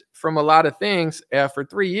banished from a lot of things for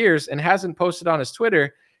 3 years and hasn't posted on his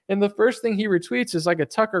Twitter. And the first thing he retweets is like a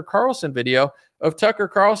Tucker Carlson video of Tucker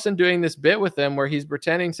Carlson doing this bit with him where he's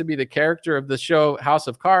pretending to be the character of the show House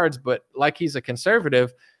of Cards, but like he's a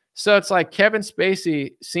conservative. So it's like Kevin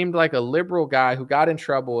Spacey seemed like a liberal guy who got in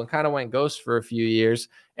trouble and kind of went ghost for a few years.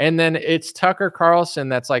 And then it's Tucker Carlson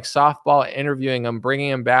that's like softball interviewing him, bringing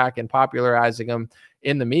him back and popularizing him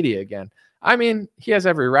in the media again. I mean, he has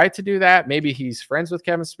every right to do that. Maybe he's friends with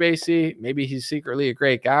Kevin Spacey. Maybe he's secretly a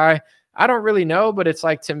great guy. I don't really know, but it's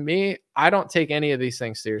like, to me, I don't take any of these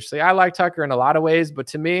things seriously. I like Tucker in a lot of ways, but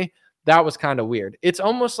to me, that was kind of weird. It's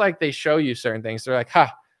almost like they show you certain things. They're like,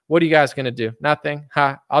 What are you guys going to do? Nothing.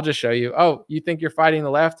 I'll just show you. Oh, you think you're fighting the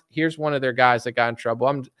left? Here's one of their guys that got in trouble.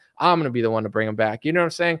 I'm going to be the one to bring them back. You know what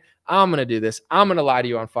I'm saying? I'm going to do this. I'm going to lie to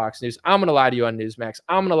you on Fox News. I'm going to lie to you on Newsmax.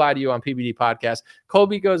 I'm going to lie to you on PBD podcast.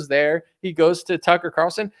 Colby goes there. He goes to Tucker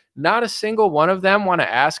Carlson. Not a single one of them want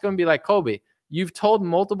to ask him, be like, Colby, you've told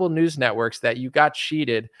multiple news networks that you got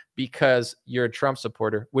cheated because you're a Trump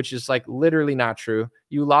supporter, which is like literally not true.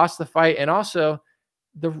 You lost the fight. And also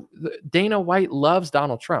the Dana White loves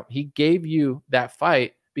Donald Trump. He gave you that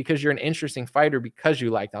fight because you're an interesting fighter, because you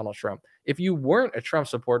like Donald Trump. If you weren't a Trump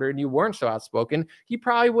supporter and you weren't so outspoken, he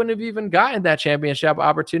probably wouldn't have even gotten that championship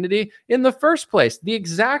opportunity in the first place. The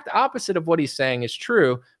exact opposite of what he's saying is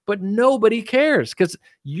true, but nobody cares because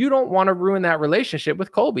you don't want to ruin that relationship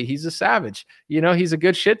with Colby. He's a savage. He's a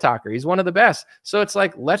good shit talker. He's one of the best. So it's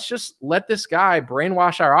like, let's just let this guy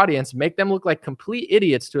brainwash our audience, make them look like complete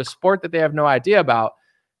idiots to a sport that they have no idea about,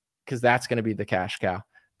 because that's going to be the cash cow.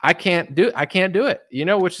 I can't do it,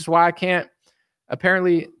 which is why I can't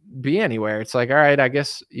apparently be anywhere. It's like, all right, I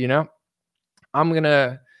guess, I'm going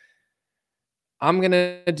to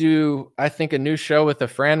do, I think, a new show with a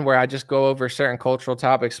friend where I just go over certain cultural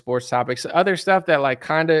topics, sports topics, other stuff that like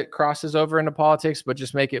kind of crosses over into politics, but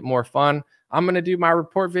just make it more fun. I'm going to do my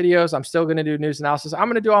report videos. I'm still going to do news analysis. I'm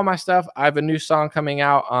going to do all my stuff. I have a new song coming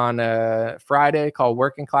out on Friday called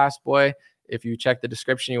Working Class Boy. If you check the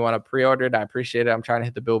description, you want to pre-order it, I appreciate it. I'm trying to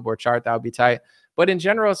hit the Billboard chart. That would be tight. But in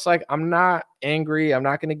general, it's like, I'm not angry. I'm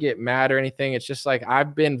not going to get mad or anything. It's just like,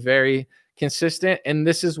 I've been very consistent, and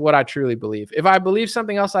this is what I truly believe. If I believe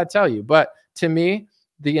something else, I'd tell you. But to me,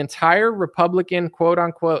 the entire Republican, quote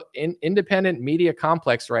unquote, independent media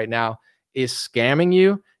complex right now is scamming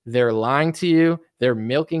you. They're lying to you. They're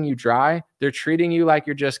milking you dry. They're treating you like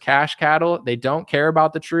you're just cash cattle. They don't care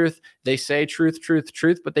about the truth. They say truth, truth,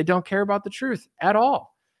 truth, but they don't care about the truth at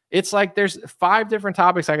all. It's like there's 5 different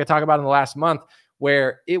topics I could talk about in the last month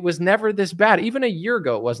where it was never this bad. Even a year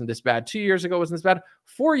ago, it wasn't this bad. 2 years ago, it wasn't this bad.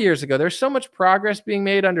 4 years ago, there's so much progress being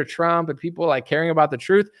made under Trump and people like caring about the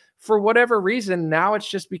truth. For whatever reason, now it's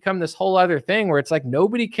just become this whole other thing where it's like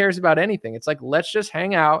nobody cares about anything. It's like, let's just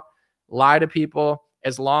hang out, lie to people,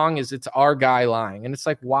 as long as it's our guy lying. And it's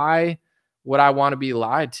like, why would I want to be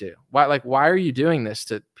lied to? Why are you doing this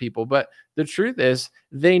to people? But the truth is,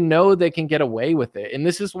 they know they can get away with it. And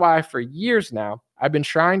this is why for years now, I've been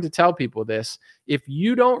trying to tell people this. If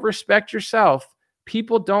you don't respect yourself,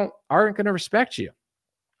 people aren't going to respect you.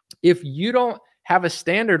 If you don't have a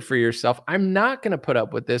standard for yourself, I'm not going to put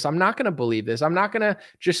up with this. I'm not going to believe this. I'm not going to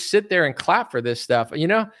just sit there and clap for this stuff,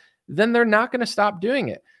 then they're not going to stop doing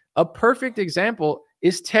it. A perfect example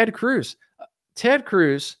is Ted Cruz. Ted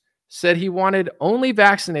Cruz said he wanted only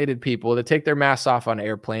vaccinated people to take their masks off on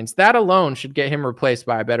airplanes. That alone should get him replaced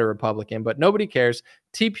by a better Republican, but nobody cares.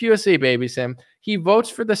 TPUSA babies him. He votes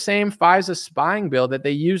for the same FISA spying bill that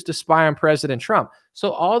they used to spy on President Trump.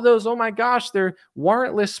 So all those, oh my gosh, they're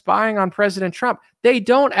warrantless spying on President Trump. They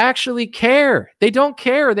don't actually care. They don't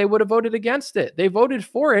care. They would have voted against it. They voted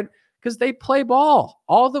for it because they play ball.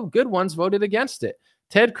 All the good ones voted against it.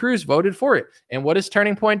 Ted Cruz voted for it. And what does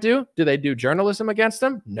Turning Point do? Do they do journalism against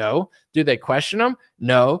him? No. Do they question him?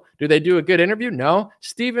 No. Do they do a good interview? No.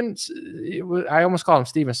 I almost call him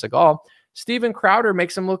Steven Seagal. Steven Crowder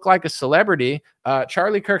makes him look like a celebrity.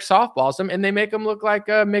 Charlie Kirk softballs him, and they make him look like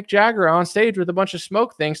Mick Jagger on stage with a bunch of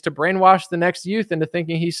smoke things to brainwash the next youth into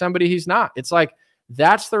thinking he's somebody he's not. It's like,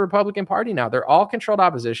 that's the Republican Party now. They're all controlled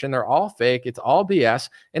opposition. They're all fake. It's all BS.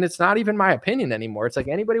 And it's not even my opinion anymore. It's like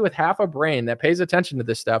anybody with half a brain that pays attention to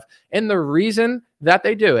this stuff. And the reason that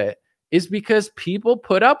they do it is because people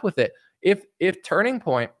put up with it. If Turning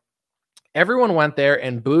Point, everyone went there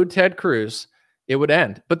and booed Ted Cruz, it would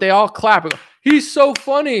end. But they all clap. He's so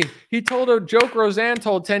funny. He told a joke Roseanne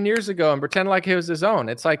told 10 years ago and pretend like it was his own.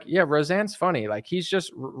 It's like, yeah, Roseanne's funny. Like he's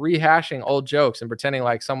just rehashing old jokes and pretending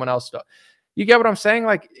like someone else. You get what I'm saying?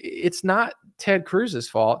 Like, it's not Ted Cruz's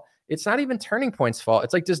fault. It's not even Turning Point's fault.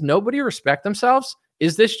 It's like, does nobody respect themselves?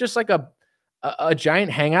 Is this just like a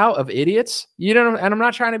giant hangout of idiots? And I'm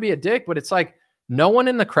not trying to be a dick, but it's like no one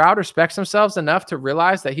in the crowd respects themselves enough to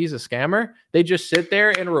realize that he's a scammer. They just sit there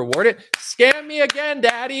and reward it. Scam me again,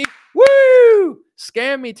 daddy. Woo!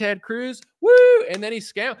 Scam me, Ted Cruz. Woo! And then he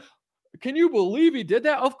scammed. Can you believe he did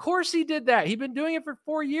that? Of course he did that. He's been doing it for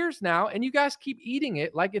 4 years now, and you guys keep eating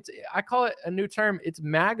it like I call it a new term. It's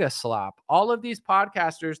MAGA slop. All of these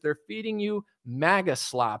podcasters, they're feeding you MAGA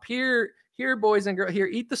slop. Here, boys and girls, here,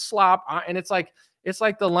 eat the slop. And it's like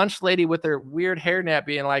the lunch lady with her weird hairnet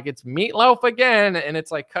being like, it's meatloaf again. And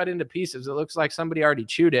it's like cut into pieces. It looks like somebody already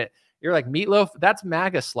chewed it. You're like, meatloaf? That's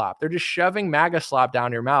MAGA slop. They're just shoving MAGA slop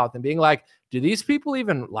down your mouth and being like, do these people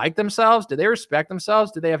even like themselves? Do they respect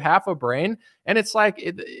themselves? Do they have half a brain? And it's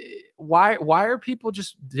like, why are people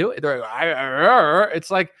just doing it? They're like,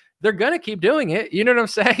 it's like, they're going to keep doing it. You know what I'm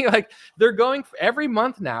saying? Like, they're going every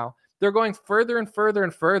month now, they're going further and further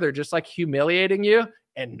and further, just like humiliating you.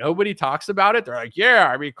 And nobody talks about it. They're like, yeah,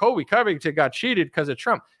 I mean, Kobe Covington got cheated because of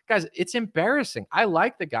Trump. Guys, it's embarrassing. I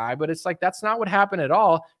like the guy, but it's like, that's not what happened at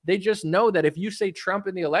all. They just know that if you say Trump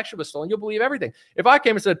and the election was stolen, you'll believe everything. If I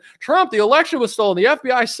came and said, Trump, the election was stolen, the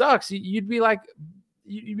FBI sucks, you'd be like,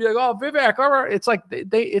 oh, Vivek, all right. It's like,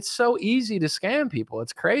 it's so easy to scam people.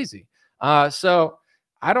 It's crazy. So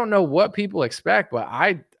I don't know what people expect, but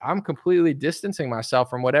I'm completely distancing myself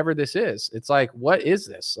from whatever this is. It's like, what is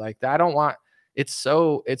this? Like, I don't want, it's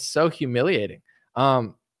so humiliating.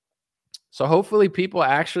 So hopefully people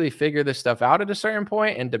actually figure this stuff out at a certain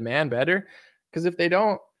point and demand better. Because if they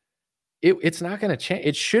don't, it's not going to change.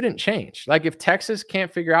 It shouldn't change. Like, if Texas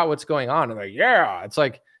can't figure out what's going on, and like, yeah, it's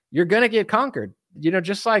like, you're going to get conquered.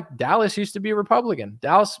 Just like Dallas used to be Republican.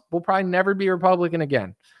 Dallas will probably never be Republican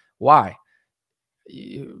again. Why?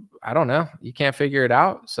 I don't know. You can't figure it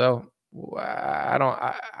out. So I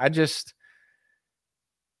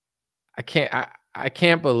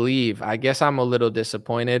can't believe, I guess I'm a little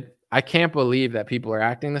disappointed. I can't believe that people are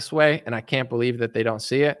acting this way, and I can't believe that they don't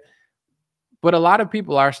see it. But a lot of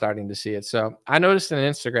people are starting to see it. So I noticed in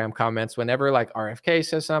Instagram comments, whenever like RFK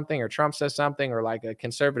says something or Trump says something or like a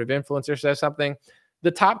conservative influencer says something,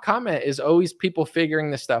 the top comment is always people figuring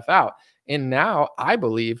this stuff out. And now I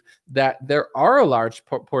believe that there are a large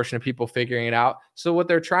portion of people figuring it out. So what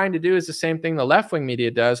they're trying to do is the same thing the left-wing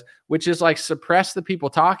media does, which is like suppress the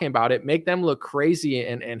people talking about it, make them look crazy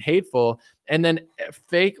and hateful, and then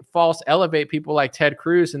fake, false elevate people like Ted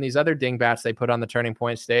Cruz and these other dingbats they put on the Turning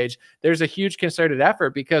Point stage. There's a huge concerted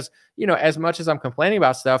effort because, as much as I'm complaining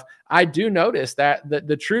about stuff, I do notice that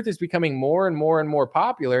the truth is becoming more and more and more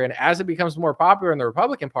popular. And as it becomes more popular in the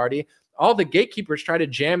Republican Party, all the gatekeepers try to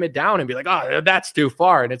jam it down and be like, oh, that's too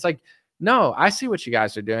far. And it's like, no, I see what you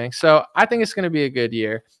guys are doing. So I think it's going to be a good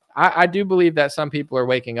year. I do believe that some people are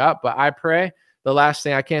waking up, but I pray the last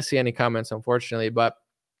thing, I can't see any comments, unfortunately, but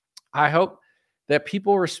I hope that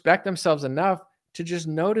people respect themselves enough to just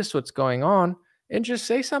notice what's going on and just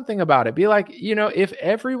say something about it. Be like, if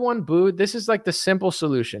everyone booed, this is like the simple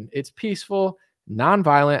solution. It's peaceful,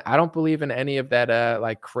 nonviolent. I don't believe in any of that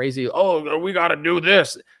like crazy, oh, we got to do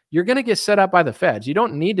this. You're going to get set up by the feds. You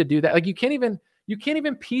don't need to do that. Like, you can't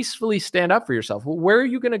even peacefully stand up for yourself. Where are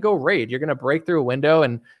you going to go raid? You're going to break through a window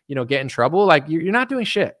and, get in trouble. Like, you're not doing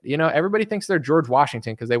shit. Everybody thinks they're George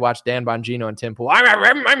Washington because they watch Dan Bongino and Tim Pool.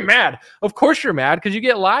 I'm mad. Of course you're mad because you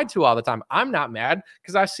get lied to all the time. I'm not mad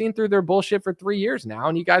because I've seen through their bullshit for 3 years now,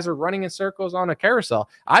 and you guys are running in circles on a carousel.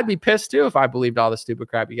 I'd be pissed too if I believed all the stupid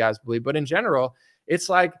crap you guys believe. But in general, it's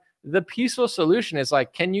like the peaceful solution is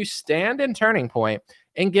like, can you stand in Turning Point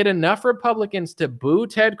and get enough Republicans to boo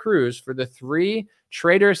Ted Cruz for the 3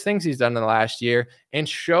 traitorous things he's done in the last year and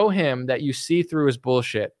show him that you see through his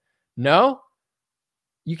bullshit? No,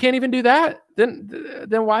 you can't even do that. Then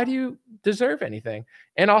why do you deserve anything?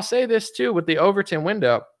 And I'll say this too, with the Overton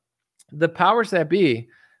window, the powers that be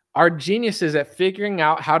are geniuses at figuring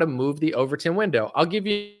out how to move the Overton window. I'll give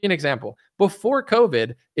you an example. Before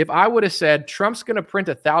COVID, if I would have said Trump's going to print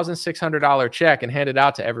 $1,600 check and hand it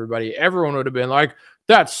out to everybody, everyone would have been like,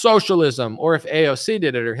 that's socialism. Or if AOC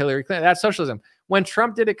did it or Hillary Clinton, that's socialism. When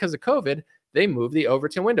Trump did it because of COVID, they moved the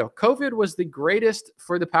Overton window. COVID was the greatest,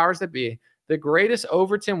 for the powers that be, the greatest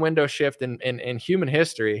Overton window shift in human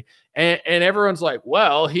history. And everyone's like,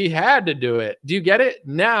 well, he had to do it. Do you get it?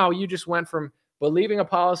 Now you just went from believing a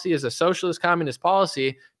policy is a socialist communist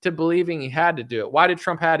policy to believing he had to do it. Why did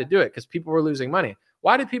Trump had to do it? Because people were losing money.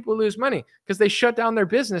 Why did people lose money? Because they shut down their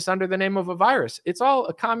business under the name of a virus. It's all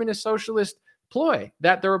a communist socialist ploy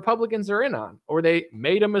that the Republicans are in on, or they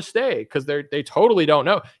made a mistake because they totally don't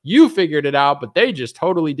know. You figured it out, but they just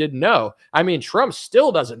totally didn't know. I mean, Trump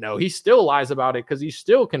still doesn't know. He still lies about it because he's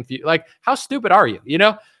still confused. Like, how stupid are you?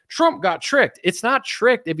 Trump got tricked. It's not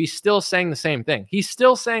tricked if he's still saying the same thing. He's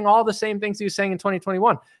still saying all the same things he was saying in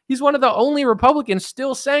 2021. He's one of the only Republicans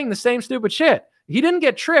still saying the same stupid shit. He didn't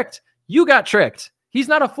get tricked. You got tricked. He's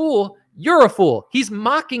not a fool. You're a fool. He's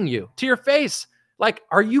mocking you to your face. Like,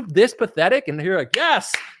 are you this pathetic? And you're like,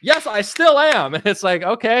 yes, I still am. And it's like,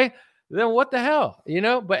 okay, then what the hell?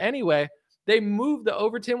 But anyway, they moved the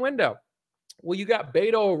Overton window. Well, you got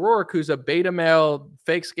Beto O'Rourke, who's a beta male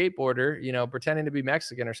fake skateboarder, pretending to be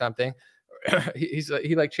Mexican or something.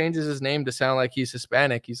 He like changes his name to sound like he's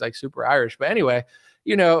Hispanic. He's like super Irish. But anyway,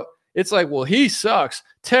 it's like, well, he sucks.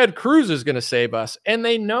 Ted Cruz is going to save us. And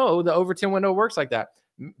they know the Overton window works like that.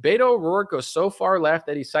 Beto O'Rourke goes so far left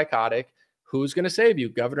that he's psychotic. Who's going to save you?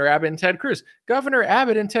 Governor Abbott and Ted Cruz. Governor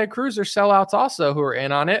Abbott and Ted Cruz are sellouts also who are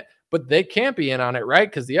in on it, but they can't be in on it, right?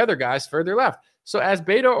 Because the other guy's further left. So as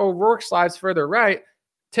Beto O'Rourke slides further right,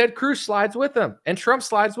 Ted Cruz slides with them and Trump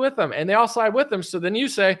slides with them and they all slide with them. So then you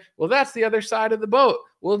say, well, that's the other side of the boat.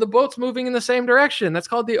 Well, the boat's moving in the same direction. That's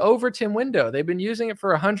called the Overton window. They've been using it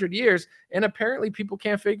for 100 years and apparently people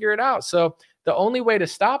can't figure it out. So the only way to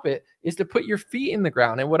stop it is to put your feet in the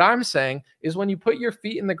ground. And what I'm saying is when you put your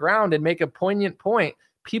feet in the ground and make a poignant point,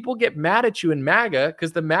 people get mad at you in MAGA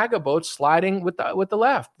because the MAGA boat's sliding with the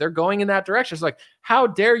left. They're going in that direction. It's like, how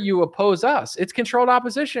dare you oppose us? It's controlled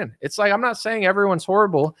opposition. It's like, I'm not saying everyone's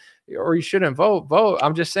horrible or you shouldn't vote.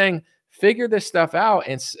 I'm just saying figure this stuff out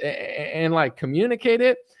and like communicate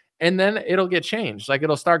it, and then it'll get changed. Like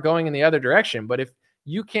it'll start going in the other direction. But if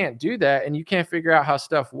you can't do that and you can't figure out how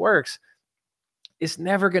stuff works, it's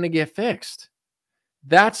never going to get fixed.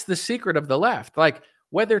 That's the secret of the left. Like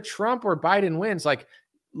whether Trump or Biden wins, like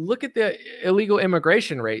look at the illegal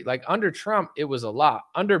immigration rate. Like under Trump, it was a lot.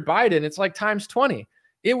 Under Biden, it's like times 20.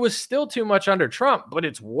 It was still too much under Trump, but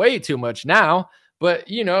it's way too much now. But,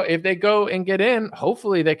 you know, if they go and get in,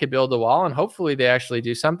 hopefully they could build a wall and hopefully they actually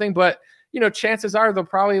do something. But, you know, chances are they'll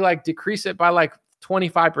probably like decrease it by like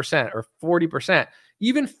 25% or 40%.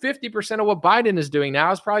 Even 50% of what Biden is doing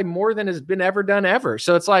now is probably more than has been ever done ever.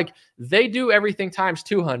 So it's like they do everything times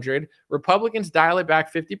 200. Republicans dial it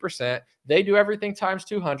back 50%. They do everything times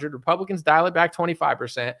 200. Republicans dial it back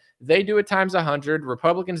 25%. They do it times 100.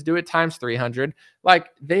 Republicans do it times 300. Like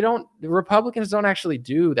the Republicans don't actually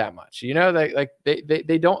do that much. You know,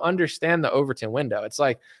 they don't understand the Overton window. It's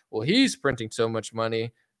like, well, he's printing so much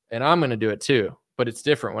money and I'm going to do it too. But it's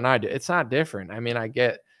different when I do. It's not different. I mean, I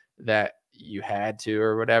get that you had to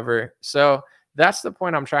or whatever. So that's the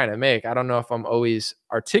point I'm trying to make. I don't know if I'm always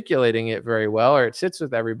articulating it very well or it sits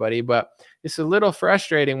with everybody, but it's a little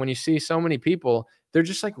frustrating when you see so many people, they're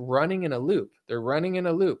just like running in a loop. They're running in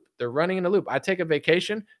a loop. They're running in a loop. I take a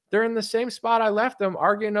vacation. They're in the same spot I left them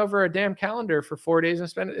arguing over a damn calendar for 4 days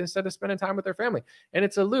instead of spending time with their family. And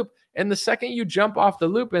it's a loop. And the second you jump off the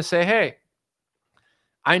loop and say, hey,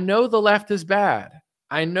 I know the left is bad.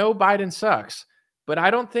 I know Biden sucks. But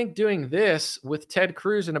I don't think doing this with Ted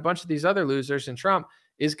Cruz and a bunch of these other losers and Trump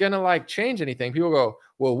is going to like change anything. People go,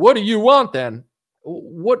 well, what do you want then?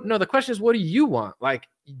 What? No, the question is, what do you want? Like,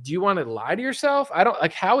 do you want to lie to yourself? I don't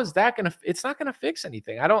like, how is that going to, it's not going to fix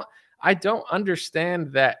anything. I don't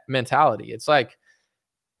understand that mentality. It's like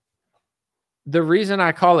the reason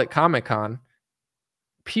I call it Comic-Con,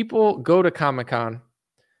 people go to Comic-Con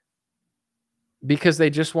because they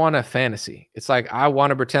just want a fantasy. It's like, I want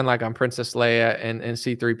to pretend like I'm Princess Leia and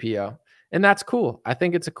C-3PO. And that's cool. I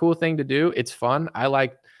think it's a cool thing to do. It's fun. I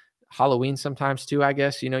like Halloween sometimes too, I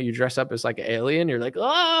guess. You know, you dress up as like an alien. You're like,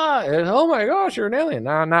 oh my gosh, you're an alien.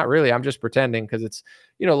 No, not really. I'm just pretending because it's,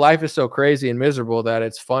 you know, life is so crazy and miserable that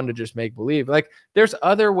it's fun to just make believe. Like there's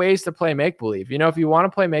other ways to play make believe. You know, if you want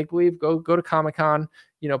to play make believe, go to Comic-Con.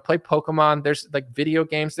 You know, play Pokemon. There's like video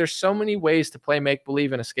games. There's so many ways to play make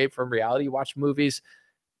believe and escape from reality. Watch movies.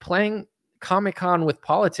 Playing Comic-Con with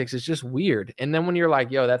politics is just weird. And then when you're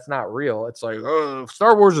like, yo, that's not real. It's like, oh,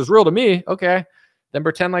 Star Wars is real to me. Okay. Then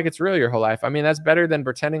pretend like it's real your whole life. I mean, that's better than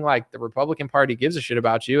pretending like the Republican Party gives a shit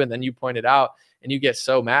about you. And then you point it out and you get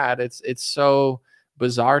so mad. It's so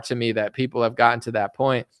bizarre to me that people have gotten to that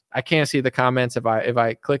point. I can't see the comments. If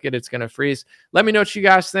I click it, it's going to freeze. Let me know what you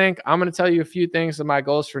guys think. I'm going to tell you a few things of my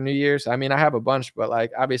goals for New Year's. I mean, I have a bunch, but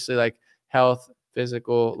like obviously like health,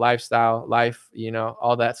 physical, lifestyle, life, you know,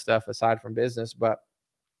 all that stuff aside from business. But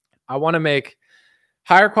I want to make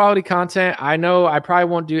higher quality content. I know I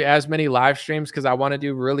probably won't do as many live streams because I want to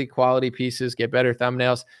do really quality pieces, get better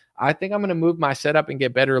thumbnails. I think I'm going to move my setup and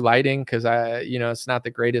get better lighting because it's not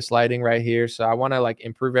the greatest lighting right here. So I want to like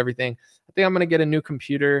improve everything. I think I'm going to get a new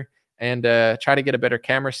computer and try to get a better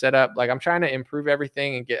camera setup. Like I'm trying to improve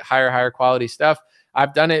everything and get higher quality stuff.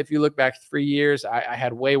 I've done it. If you look back 3 years, I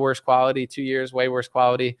had way worse quality, 2 years, way worse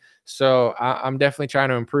quality. So I'm definitely trying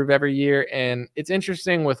to improve every year. And it's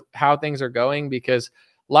interesting with how things are going because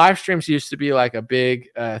live streams used to be like a big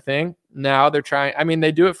thing. Now they're trying, I mean,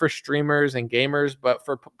 they do it for streamers and gamers, but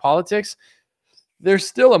for politics, there's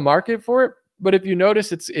still a market for it. But if you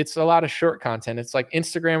notice, it's a lot of short content. It's like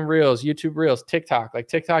Instagram Reels, YouTube Reels, TikTok. Like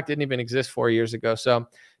TikTok didn't even exist 4 years ago. So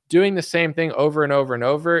doing the same thing over and over and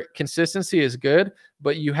over, consistency is good,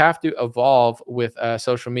 but you have to evolve with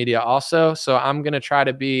social media also. So I'm going to try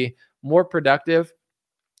to be more productive,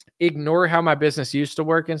 ignore how my business used to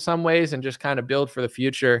work in some ways and just kind of build for the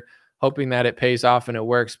future, hoping that it pays off and it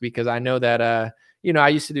works because I know that, I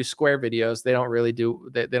used to do square videos. They don't really do,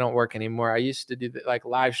 they don't work anymore. I used to do like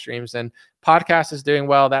live streams, and podcast is doing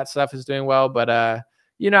well. That stuff is doing well. But,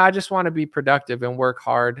 I just want to be productive and work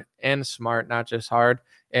hard and smart, not just hard.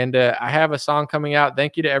 And I have a song coming out.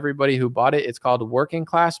 Thank you to everybody who bought it. It's called Working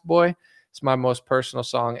Class Boy. It's my most personal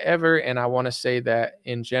song ever. And I want to say that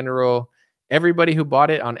in general, everybody who bought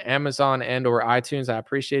it on Amazon and or iTunes, I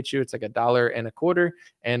appreciate you. It's like $1.25.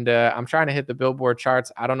 And I'm trying to hit the Billboard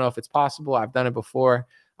charts. I don't know if it's possible. I've done it before.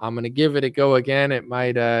 I'm gonna give it a go again. It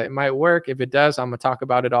might work. If it does, I'm gonna talk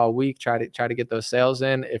about it all week. Try to get those sales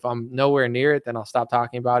in. If I'm nowhere near it, then I'll stop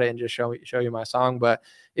talking about it and just show you my song. But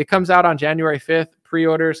it comes out on January 5th.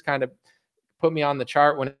 Pre-orders kind of put me on the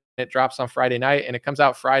chart when it drops on Friday night, and it comes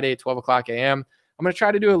out Friday, 12 o'clock a.m. I'm going to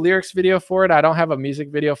try to do a lyrics video for it. I don't have a music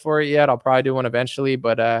video for it yet. I'll probably do one eventually,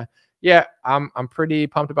 but yeah, I'm pretty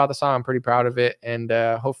pumped about the song. I'm pretty proud of it, and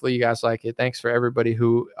hopefully you guys like it. Thanks for everybody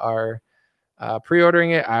who are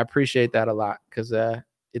pre-ordering it. I appreciate that a lot, because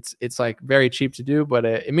it's like very cheap to do, but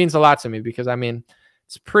it means a lot to me, because I mean,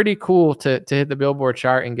 it's pretty cool to hit the Billboard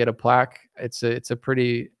chart and get a plaque. It's a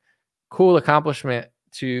pretty cool accomplishment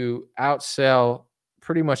to outsell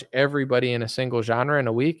pretty much everybody in a single genre in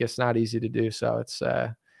a week. It's not easy to do. So it's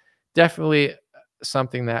definitely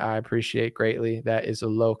something that I appreciate greatly. That is a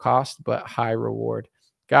low cost, but high reward.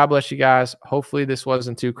 God bless you guys. Hopefully this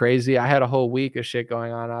wasn't too crazy. I had a whole week of shit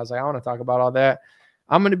going on. I was like, I want to talk about all that.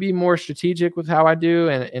 I'm going to be more strategic with how I do,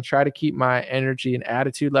 and try to keep my energy and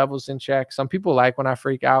attitude levels in check. Some people like when I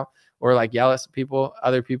freak out or like yell at people.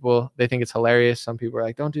 Other people, they think it's hilarious. Some people are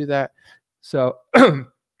like, don't do that. So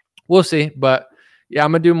we'll see. But yeah,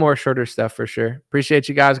 I'm going to do more shorter stuff for sure. Appreciate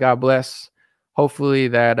you guys. God bless. Hopefully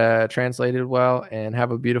that translated well, and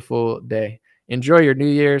have a beautiful day. Enjoy your New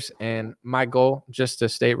Year's. And my goal, just to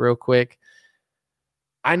state real quick,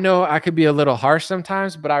 I know I could be a little harsh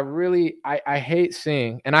sometimes, but I hate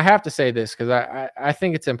seeing, and I have to say this because I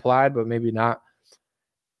think it's implied, but maybe not.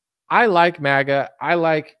 I like MAGA. I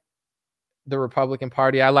like the Republican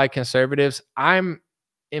Party. I like conservatives. I'm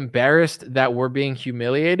embarrassed that we're being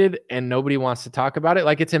humiliated and nobody wants to talk about it.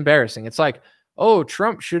 Like, it's embarrassing. It's like, oh,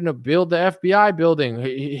 Trump shouldn't have built the FBI building.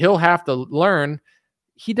 He'll have to learn.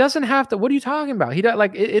 He doesn't have to. What are you talking about? He does,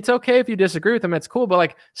 like, it's okay if you disagree with him. It's cool, but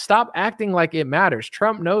like, stop acting like it matters.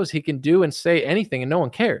 Trump knows he can do and say anything and no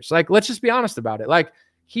one cares. Like, let's just be honest about it. Like,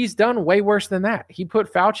 he's done way worse than that. He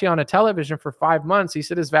put Fauci on a television for 5 months. He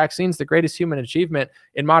said his vaccine's the greatest human achievement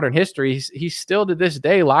in modern history. He still to this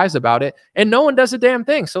day lies about it, and no one does a damn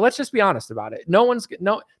thing. So let's just be honest about it. Nothing's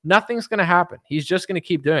going to happen. He's just going to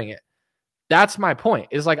keep doing it. That's my point.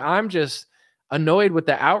 Is like, I'm just annoyed with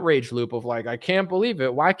the outrage loop of like, I can't believe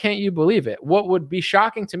it. Why can't you believe it? What would be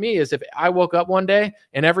shocking to me is if I woke up one day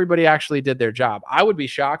and everybody actually did their job. I would be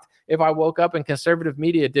shocked if I woke up and conservative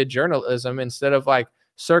media did journalism instead of like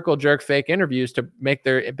circle jerk fake interviews to make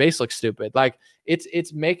their base look stupid. Like,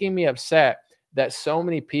 it's making me upset that so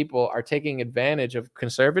many people are taking advantage of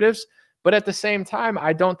conservatives. But at the same time,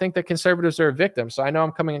 I don't think that conservatives are a victim. So I know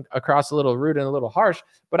I'm coming across a little rude and a little harsh,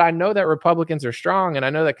 but I know that Republicans are strong, and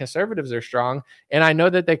I know that conservatives are strong, and I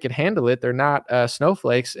know that they could handle it. They're not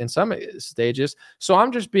snowflakes in some stages. So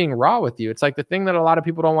I'm just being raw with you. It's like the thing that a lot of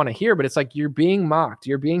people don't want to hear, but it's like, you're being mocked,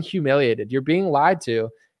 you're being humiliated, you're being lied to.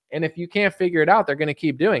 And if you can't figure it out, they're going to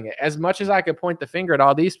keep doing it. As much as I could point the finger at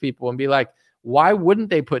all these people and be like, why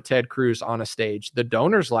wouldn't they put Ted Cruz on a stage? The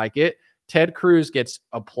donors like it. Ted Cruz gets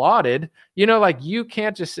applauded. Like, we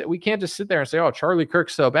can't just sit there and say, oh, Charlie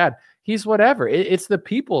Kirk's so bad. He's whatever. It's the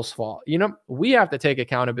people's fault. We have to take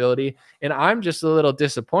accountability. And I'm just a little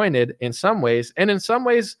disappointed in some ways. And in some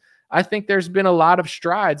ways, I think there's been a lot of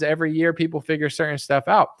strides. Every year, people figure certain stuff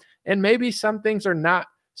out. And maybe some things are not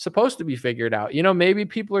supposed to be figured out. Maybe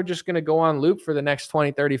people are just going to go on loop for the next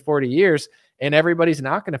 20, 30, 40 years, and everybody's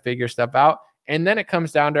not going to figure stuff out. And then it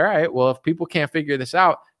comes down to, all right, well, if people can't figure this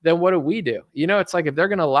out, then what do we do? It's like, if they're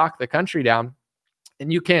going to lock the country down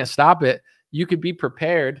and you can't stop it, you could be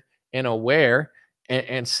prepared and aware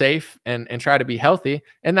and safe and try to be healthy.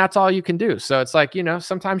 And that's all you can do. So it's like,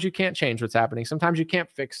 sometimes you can't change what's happening. Sometimes you can't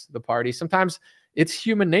fix the party. Sometimes it's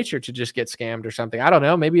human nature to just get scammed or something. I don't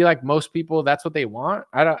know. Maybe like most people, that's what they want.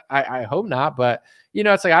 I hope not. But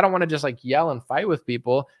it's like, I don't want to just like yell and fight with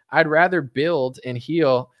people. I'd rather build and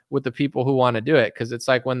heal with the people who want to do it. Cause it's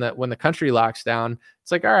like, when the country locks down,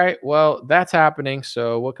 it's like, all right, well, that's happening.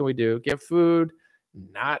 So what can we do? Get food,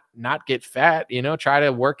 not get fat, try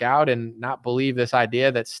to work out and not believe this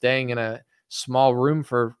idea that staying in a small room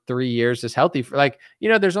for 3 years is healthy for, like,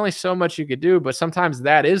 there's only so much you could do, but sometimes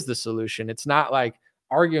that is the solution. It's not like,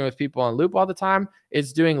 arguing with people on loop all the time.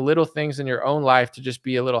 It's doing little things in your own life to just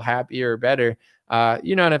be a little happier or better.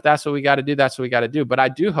 And if that's what we got to do, that's what we got to do. But I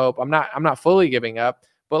do hope I'm not fully giving up,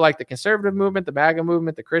 but like the conservative movement, the MAGA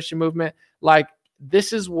movement, the Christian movement, like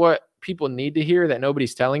this is what people need to hear that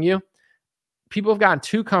nobody's telling you. People have gotten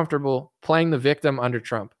too comfortable playing the victim under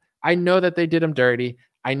Trump. I know that they did him dirty.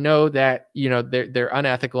 I know that they're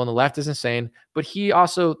unethical and the left is insane. But he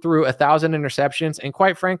also threw 1,000 interceptions, and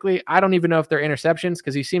quite frankly, I don't even know if they're interceptions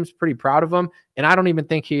because he seems pretty proud of them, and I don't even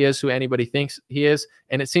think he is who anybody thinks he is,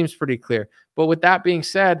 and it seems pretty clear. But with that being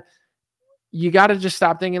said, you got to just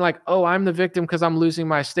stop thinking like, oh, I'm the victim because I'm losing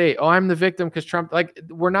my state. Oh, I'm the victim because Trump. Like,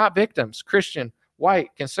 we're not victims. Christian, white,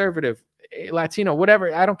 conservative, Latino,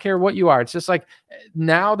 whatever. I don't care what you are. It's just like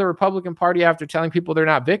now the Republican Party, after telling people they're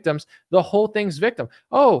not victims, the whole thing's victim.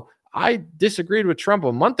 Oh, I disagreed with Trump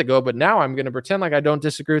a month ago, but now I'm going to pretend like I don't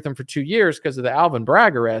disagree with him for 2 years because of the Alvin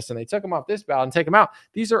Bragg arrest, and they took him off this ballot and take him out.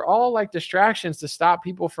 These are all like distractions to stop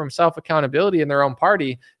people from self-accountability in their own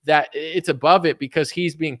party, that it's above it because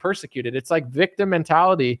he's being persecuted. It's like victim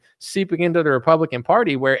mentality seeping into the Republican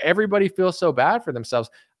Party where everybody feels so bad for themselves.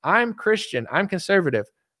 I'm Christian. I'm conservative,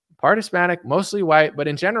 part Hispanic, mostly white, but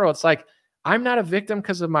in general, it's like, I'm not a victim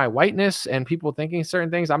because of my whiteness and people thinking certain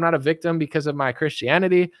things. I'm not a victim because of my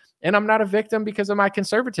Christianity, and I'm not a victim because of my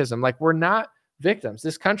conservatism. Like, we're not victims.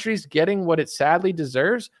 This country's getting what it sadly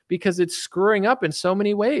deserves because it's screwing up in so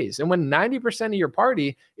many ways. And when 90% of your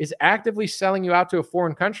party is actively selling you out to a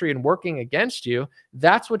foreign country and working against you,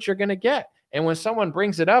 that's what you're going to get. And when someone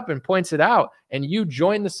brings it up and points it out and you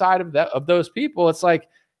join the side of those people, it's like,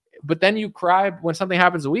 but then you cry when something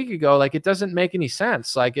happens a week ago. Like, it doesn't make any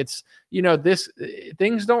sense. Like, it's,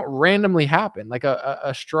 things don't randomly happen. Like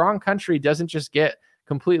a strong country doesn't just get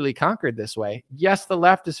completely conquered this way. Yes, the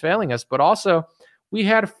left is failing us, but also we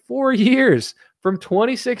had 4 years from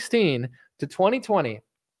 2016 to 2020,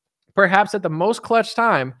 perhaps at the most clutch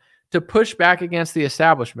time, to push back against the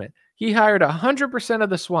establishment. He hired 100% of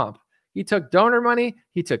the swamp. He took donor money.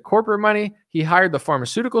 He took corporate money. He hired the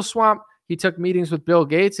pharmaceutical swamp. He took meetings with Bill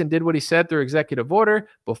Gates and did what he said through executive order.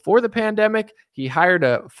 Before the pandemic, he hired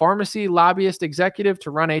a pharmacy lobbyist executive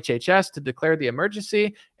to run HHS to declare the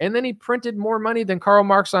emergency. And then he printed more money than Karl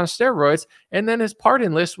Marx on steroids. And then his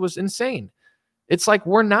pardon list was insane. It's like,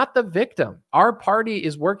 we're not the victim. Our party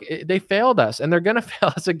is they failed us, and they're going to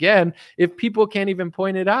fail us again if people can't even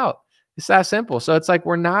point it out. It's that simple. So it's like,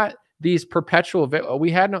 we're not these perpetual,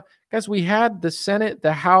 we had the Senate,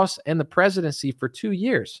 the House, and the presidency for 2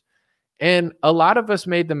 years. And a lot of us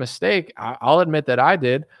made the mistake. I'll admit that I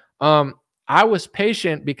did. I was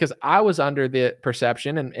patient because I was under the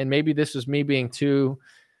perception, and maybe this was me being too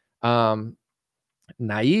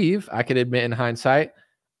naive, I could admit in hindsight.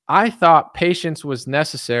 I thought patience was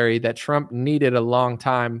necessary, that Trump needed a long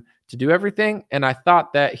time to do everything. And I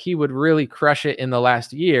thought that he would really crush it in the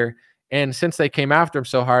last year. And since they came after him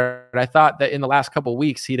so hard, I thought that in the last couple of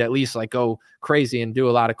weeks, he'd at least like go crazy and do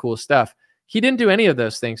a lot of cool stuff. He didn't do any of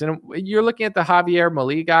those things. And you're looking at the Javier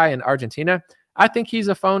Milei guy in Argentina. I think he's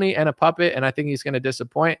a phony and a puppet, and I think he's going to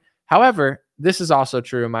disappoint. However, this is also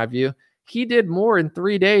true in my view. He did more in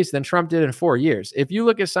 3 days than Trump did in 4 years. If you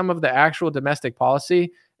look at some of the actual domestic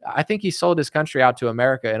policy, I think he sold his country out to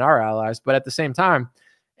America and our allies. But at the same time,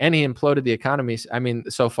 and he imploded the economy. I mean,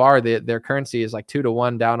 so far, their currency is like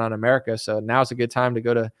 2-1 down on America. So now's a good time to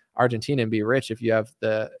go to Argentina and be rich if you have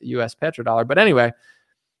the U.S. petrodollar. But anyway,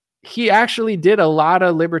 he actually did a lot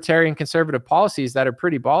of libertarian conservative policies that are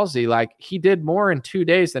pretty ballsy. Like, he did more in 2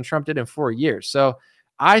 days than Trump did in 4 years. So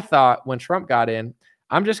I thought when Trump got in,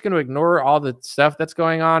 I'm just going to ignore all the stuff that's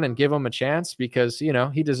going on and give him a chance because,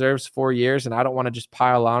 he deserves 4 years and I don't want to just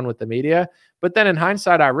pile on with the media. But then in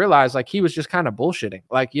hindsight, I realized like he was just kind of bullshitting.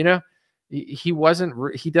 Like, he doesn't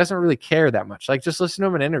really care that much. Like, just listen to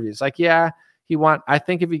him in interviews. Like, yeah, I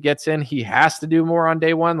think if he gets in, he has to do more on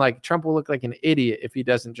day one. Like, Trump will look like an idiot if he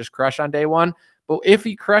doesn't just crush on day one. But if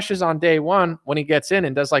he crushes on day one, when he gets in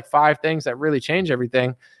and does like 5 things that really change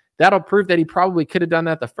everything, that'll prove that he probably could have done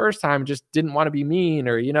that the first time, just didn't want to be mean,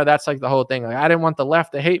 or, that's like the whole thing. Like, I didn't want the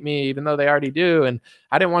left to hate me, even though they already do. And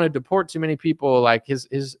I didn't want to deport too many people. Like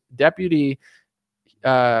his deputy,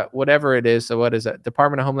 whatever it is. So what is it?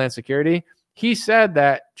 Department of Homeland Security. He said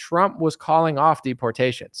that Trump was calling off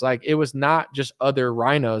deportations. Like, it was not just other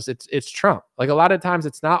rhinos. It's Trump. Like, a lot of times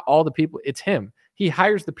it's not all the people, it's him. He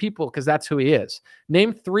hires the people because that's who he is.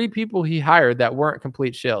 Name 3 people he hired that weren't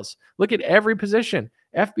complete shills. Look at every position: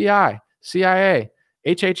 FBI, CIA,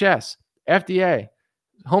 HHS, FDA,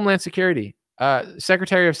 Homeland Security,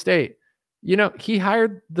 Secretary of State. He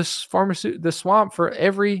hired the swamp for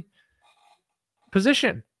every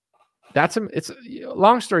position. It's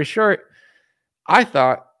long story short. I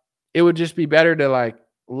thought it would just be better to like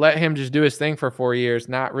let him just do his thing for 4 years,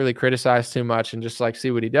 not really criticize too much and just like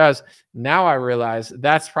see what he does. Now I realize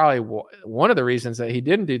that's probably one of the reasons that he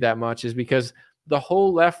didn't do that much is because the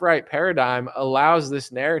whole left right paradigm allows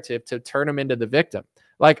this narrative to turn him into the victim.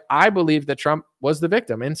 Like I believe that Trump was the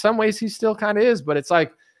victim. In some ways, he still kind of is, but it's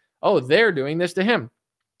like, oh, they're doing this to him.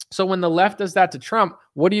 So when the left does that to Trump,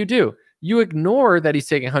 what do? You ignore that he's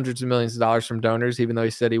taking hundreds of millions of dollars from donors, even though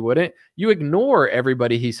he said he wouldn't. You ignore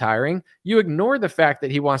everybody he's hiring. You ignore the fact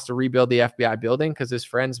that he wants to rebuild the FBI building because his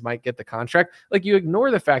friends might get the contract. Like you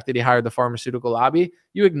ignore the fact that he hired the pharmaceutical lobby.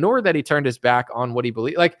 You ignore that he turned his back on what he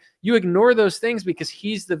believed. Like you ignore those things because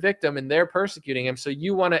he's the victim and they're persecuting him. So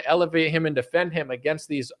you want to elevate him and defend him against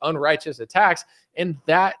these unrighteous attacks. And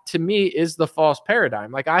that to me is the false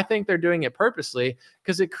paradigm. Like I think they're doing it purposely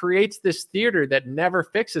because it creates this theater that never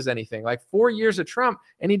fixes anything. Like 4 years of Trump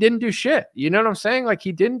and he didn't do shit. You know what I'm saying? Like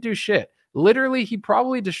he didn't do shit. Literally, he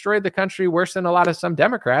probably destroyed the country worse than a lot of some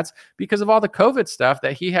Democrats because of all the COVID stuff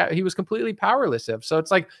that he was completely powerless of. So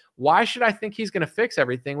it's like, why should I think he's going to fix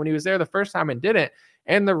everything when he was there the first time and didn't?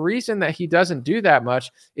 And the reason that he doesn't do that much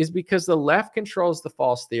is because the left controls the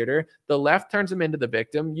false theater. The left turns him into the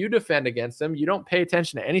victim. You defend against him. You don't pay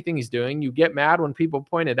attention to anything he's doing. You get mad when people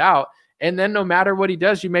point it out. And then no matter what he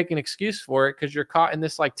does, you make an excuse for it because you're caught in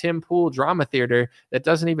this like Tim Pool drama theater that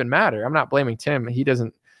doesn't even matter. I'm not blaming Tim. He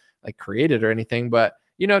doesn't like create it or anything, but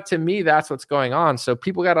to me, that's what's going on. So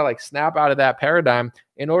people got to like snap out of that paradigm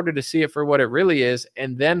in order to see it for what it really is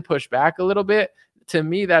and then push back a little bit. To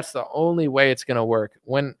me, that's the only way it's going to work.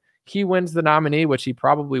 When he wins the nominee, which he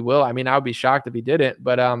probably will. I mean, I would be shocked if he didn't,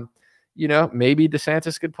 but maybe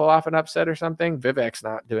DeSantis could pull off an upset or something. Vivek's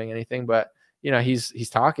not doing anything, but he's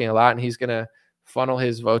talking a lot and he's going to funnel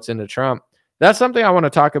his votes into Trump. That's something I want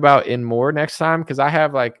to talk about in more next time because I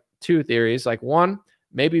have like two theories. Like one,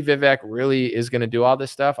 maybe Vivek really is going to do all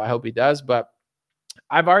this stuff. I hope he does, but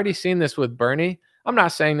I've already seen this with Bernie. I'm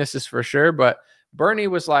not saying this is for sure, but Bernie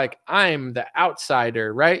was like, I'm the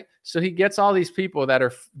outsider, right? So he gets all these people that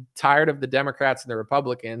are tired of the Democrats and the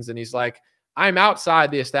Republicans, and he's like, I'm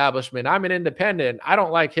outside the establishment. I'm an independent. I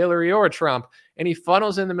don't like Hillary or Trump. And he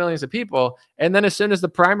funnels in the millions of people. And then as soon as the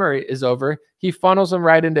primary is over, he funnels them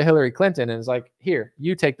right into Hillary Clinton and is like, here,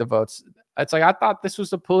 you take the votes. It's like, I thought this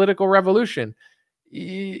was a political revolution.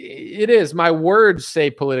 It is. My words say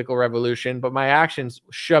political revolution, but my actions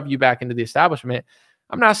shove you back into the establishment.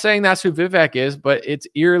 I'm not saying that's who Vivek is, but it's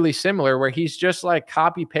eerily similar where he's just like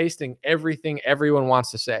copy pasting everything everyone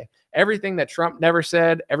wants to say. Everything that Trump never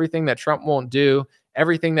said, everything that Trump won't do,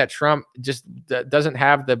 everything that Trump just doesn't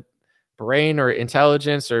have the brain or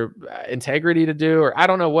intelligence or integrity to do, or I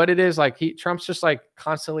don't know what it is. Like Trump's just like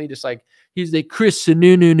constantly just like, he's like, Chris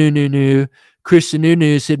Sununu. Chris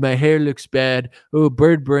Sununu said my hair looks bad. Oh,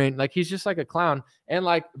 bird brain. Like he's just like a clown. And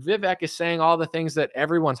like Vivek is saying all the things that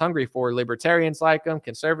everyone's hungry for. Libertarians like him,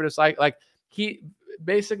 conservatives like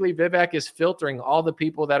Vivek is filtering all the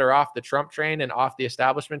people that are off the Trump train and off the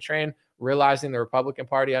establishment train, realizing the Republican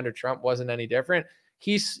Party under Trump wasn't any different.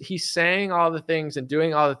 He's saying all the things and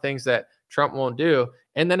doing all the things that Trump won't do.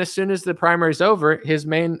 And then as soon as the primary's over, his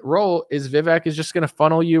main role is Vivek is just going to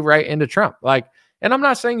funnel you right into Trump. Like, and I'm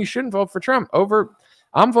not saying you shouldn't vote for Trump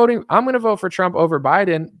I'm going to vote for Trump over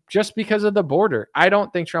Biden just because of the border. I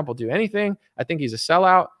don't think Trump will do anything. I think he's a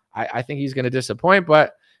sellout. I think he's going to disappoint,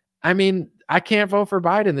 but I mean, I can't vote for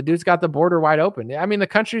Biden. The dude's got the border wide open. I mean, the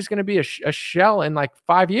country's going to be a shell in like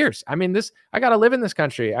 5 years. I mean, I got to live in this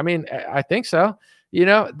country. I mean, I think so.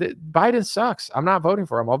 Biden sucks. I'm not voting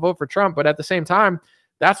for him. I'll vote for Trump. But at the same time,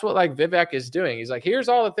 that's what like Vivek is doing. He's like, here's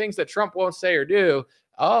all the things that Trump won't say or do.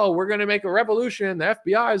 Oh, we're going to make a revolution. The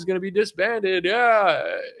FBI is going to be disbanded.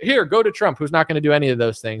 Yeah. Here, go to Trump, who's not going to do any of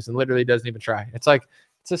those things and literally doesn't even try. It's like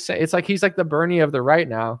he's like the Bernie of the right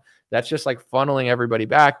now. That's just like funneling everybody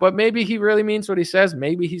back. But maybe he really means what he says.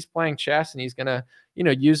 Maybe he's playing chess and he's going to,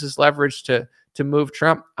 use his leverage to move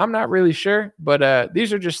Trump. I'm not really sure, but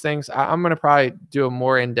these are just things. I'm going to probably do a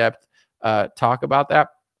more in-depth talk about that.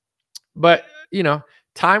 But,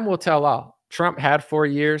 time will tell all. Trump had 4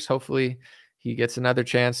 years. Hopefully he gets another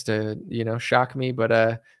chance to, shock me.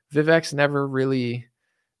 But Vivek's never really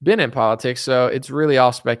been in politics. So it's really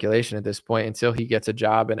all speculation at this point until he gets a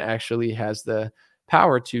job and actually has the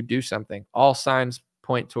power to do something. All signs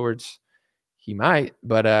point towards he might,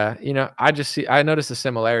 but I notice the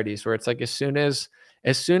similarities where it's like as soon as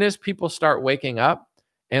people start waking up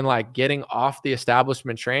and like getting off the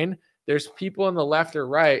establishment train, there's people on the left or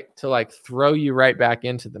right to like throw you right back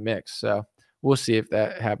into the mix. So we'll see if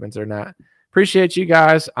that happens or not. Appreciate you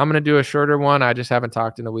guys. I'm going to do a shorter one. I just haven't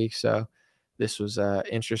talked in a week. So this was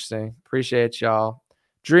interesting. Appreciate y'all.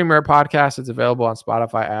 Dream Rare Podcast. It's available on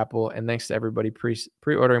Spotify, Apple, and thanks to everybody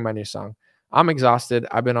pre-ordering my new song. I'm exhausted.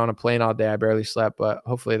 I've been on a plane all day. I barely slept, but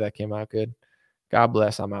hopefully that came out good. God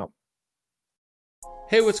bless. I'm out.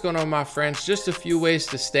 Hey, what's going on, my friends? Just a few ways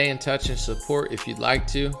to stay in touch and support if you'd like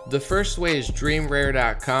to. The first way is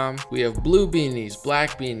dreamrare.com. We have blue beanies,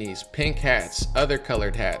 black beanies, pink hats, other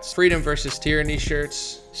colored hats, freedom versus tyranny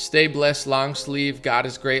shirts, stay blessed long sleeve, God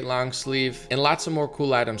is great long sleeve, and lots of more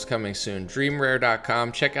cool items coming soon.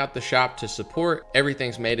 Dreamrare.com. Check out the shop to support.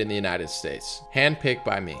 Everything's made in the United States. Handpicked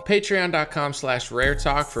by me.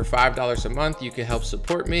 Patreon.com/raretalk. For $5 a month, you can help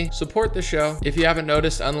support me, support the show. If you haven't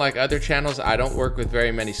noticed, unlike other channels, I don't work with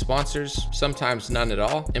very many sponsors, sometimes none at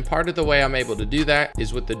all. And part of the way I'm able to do that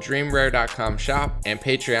is with the dreamrare.com shop and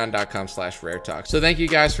patreon.com/raretalk. So thank you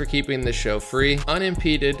guys for keeping this show free,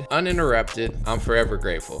 unimpeded, uninterrupted. I'm forever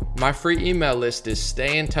grateful. My free email list is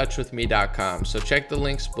stayintouchwithme.com. So check the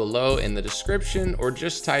links below in the description or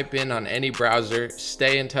just type in on any browser,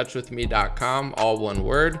 stayintouchwithme.com, all one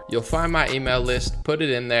word. You'll find my email list, put it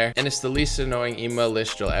in there, and it's the least annoying email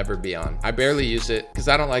list you'll ever be on. I barely use it because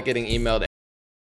I don't like getting emailed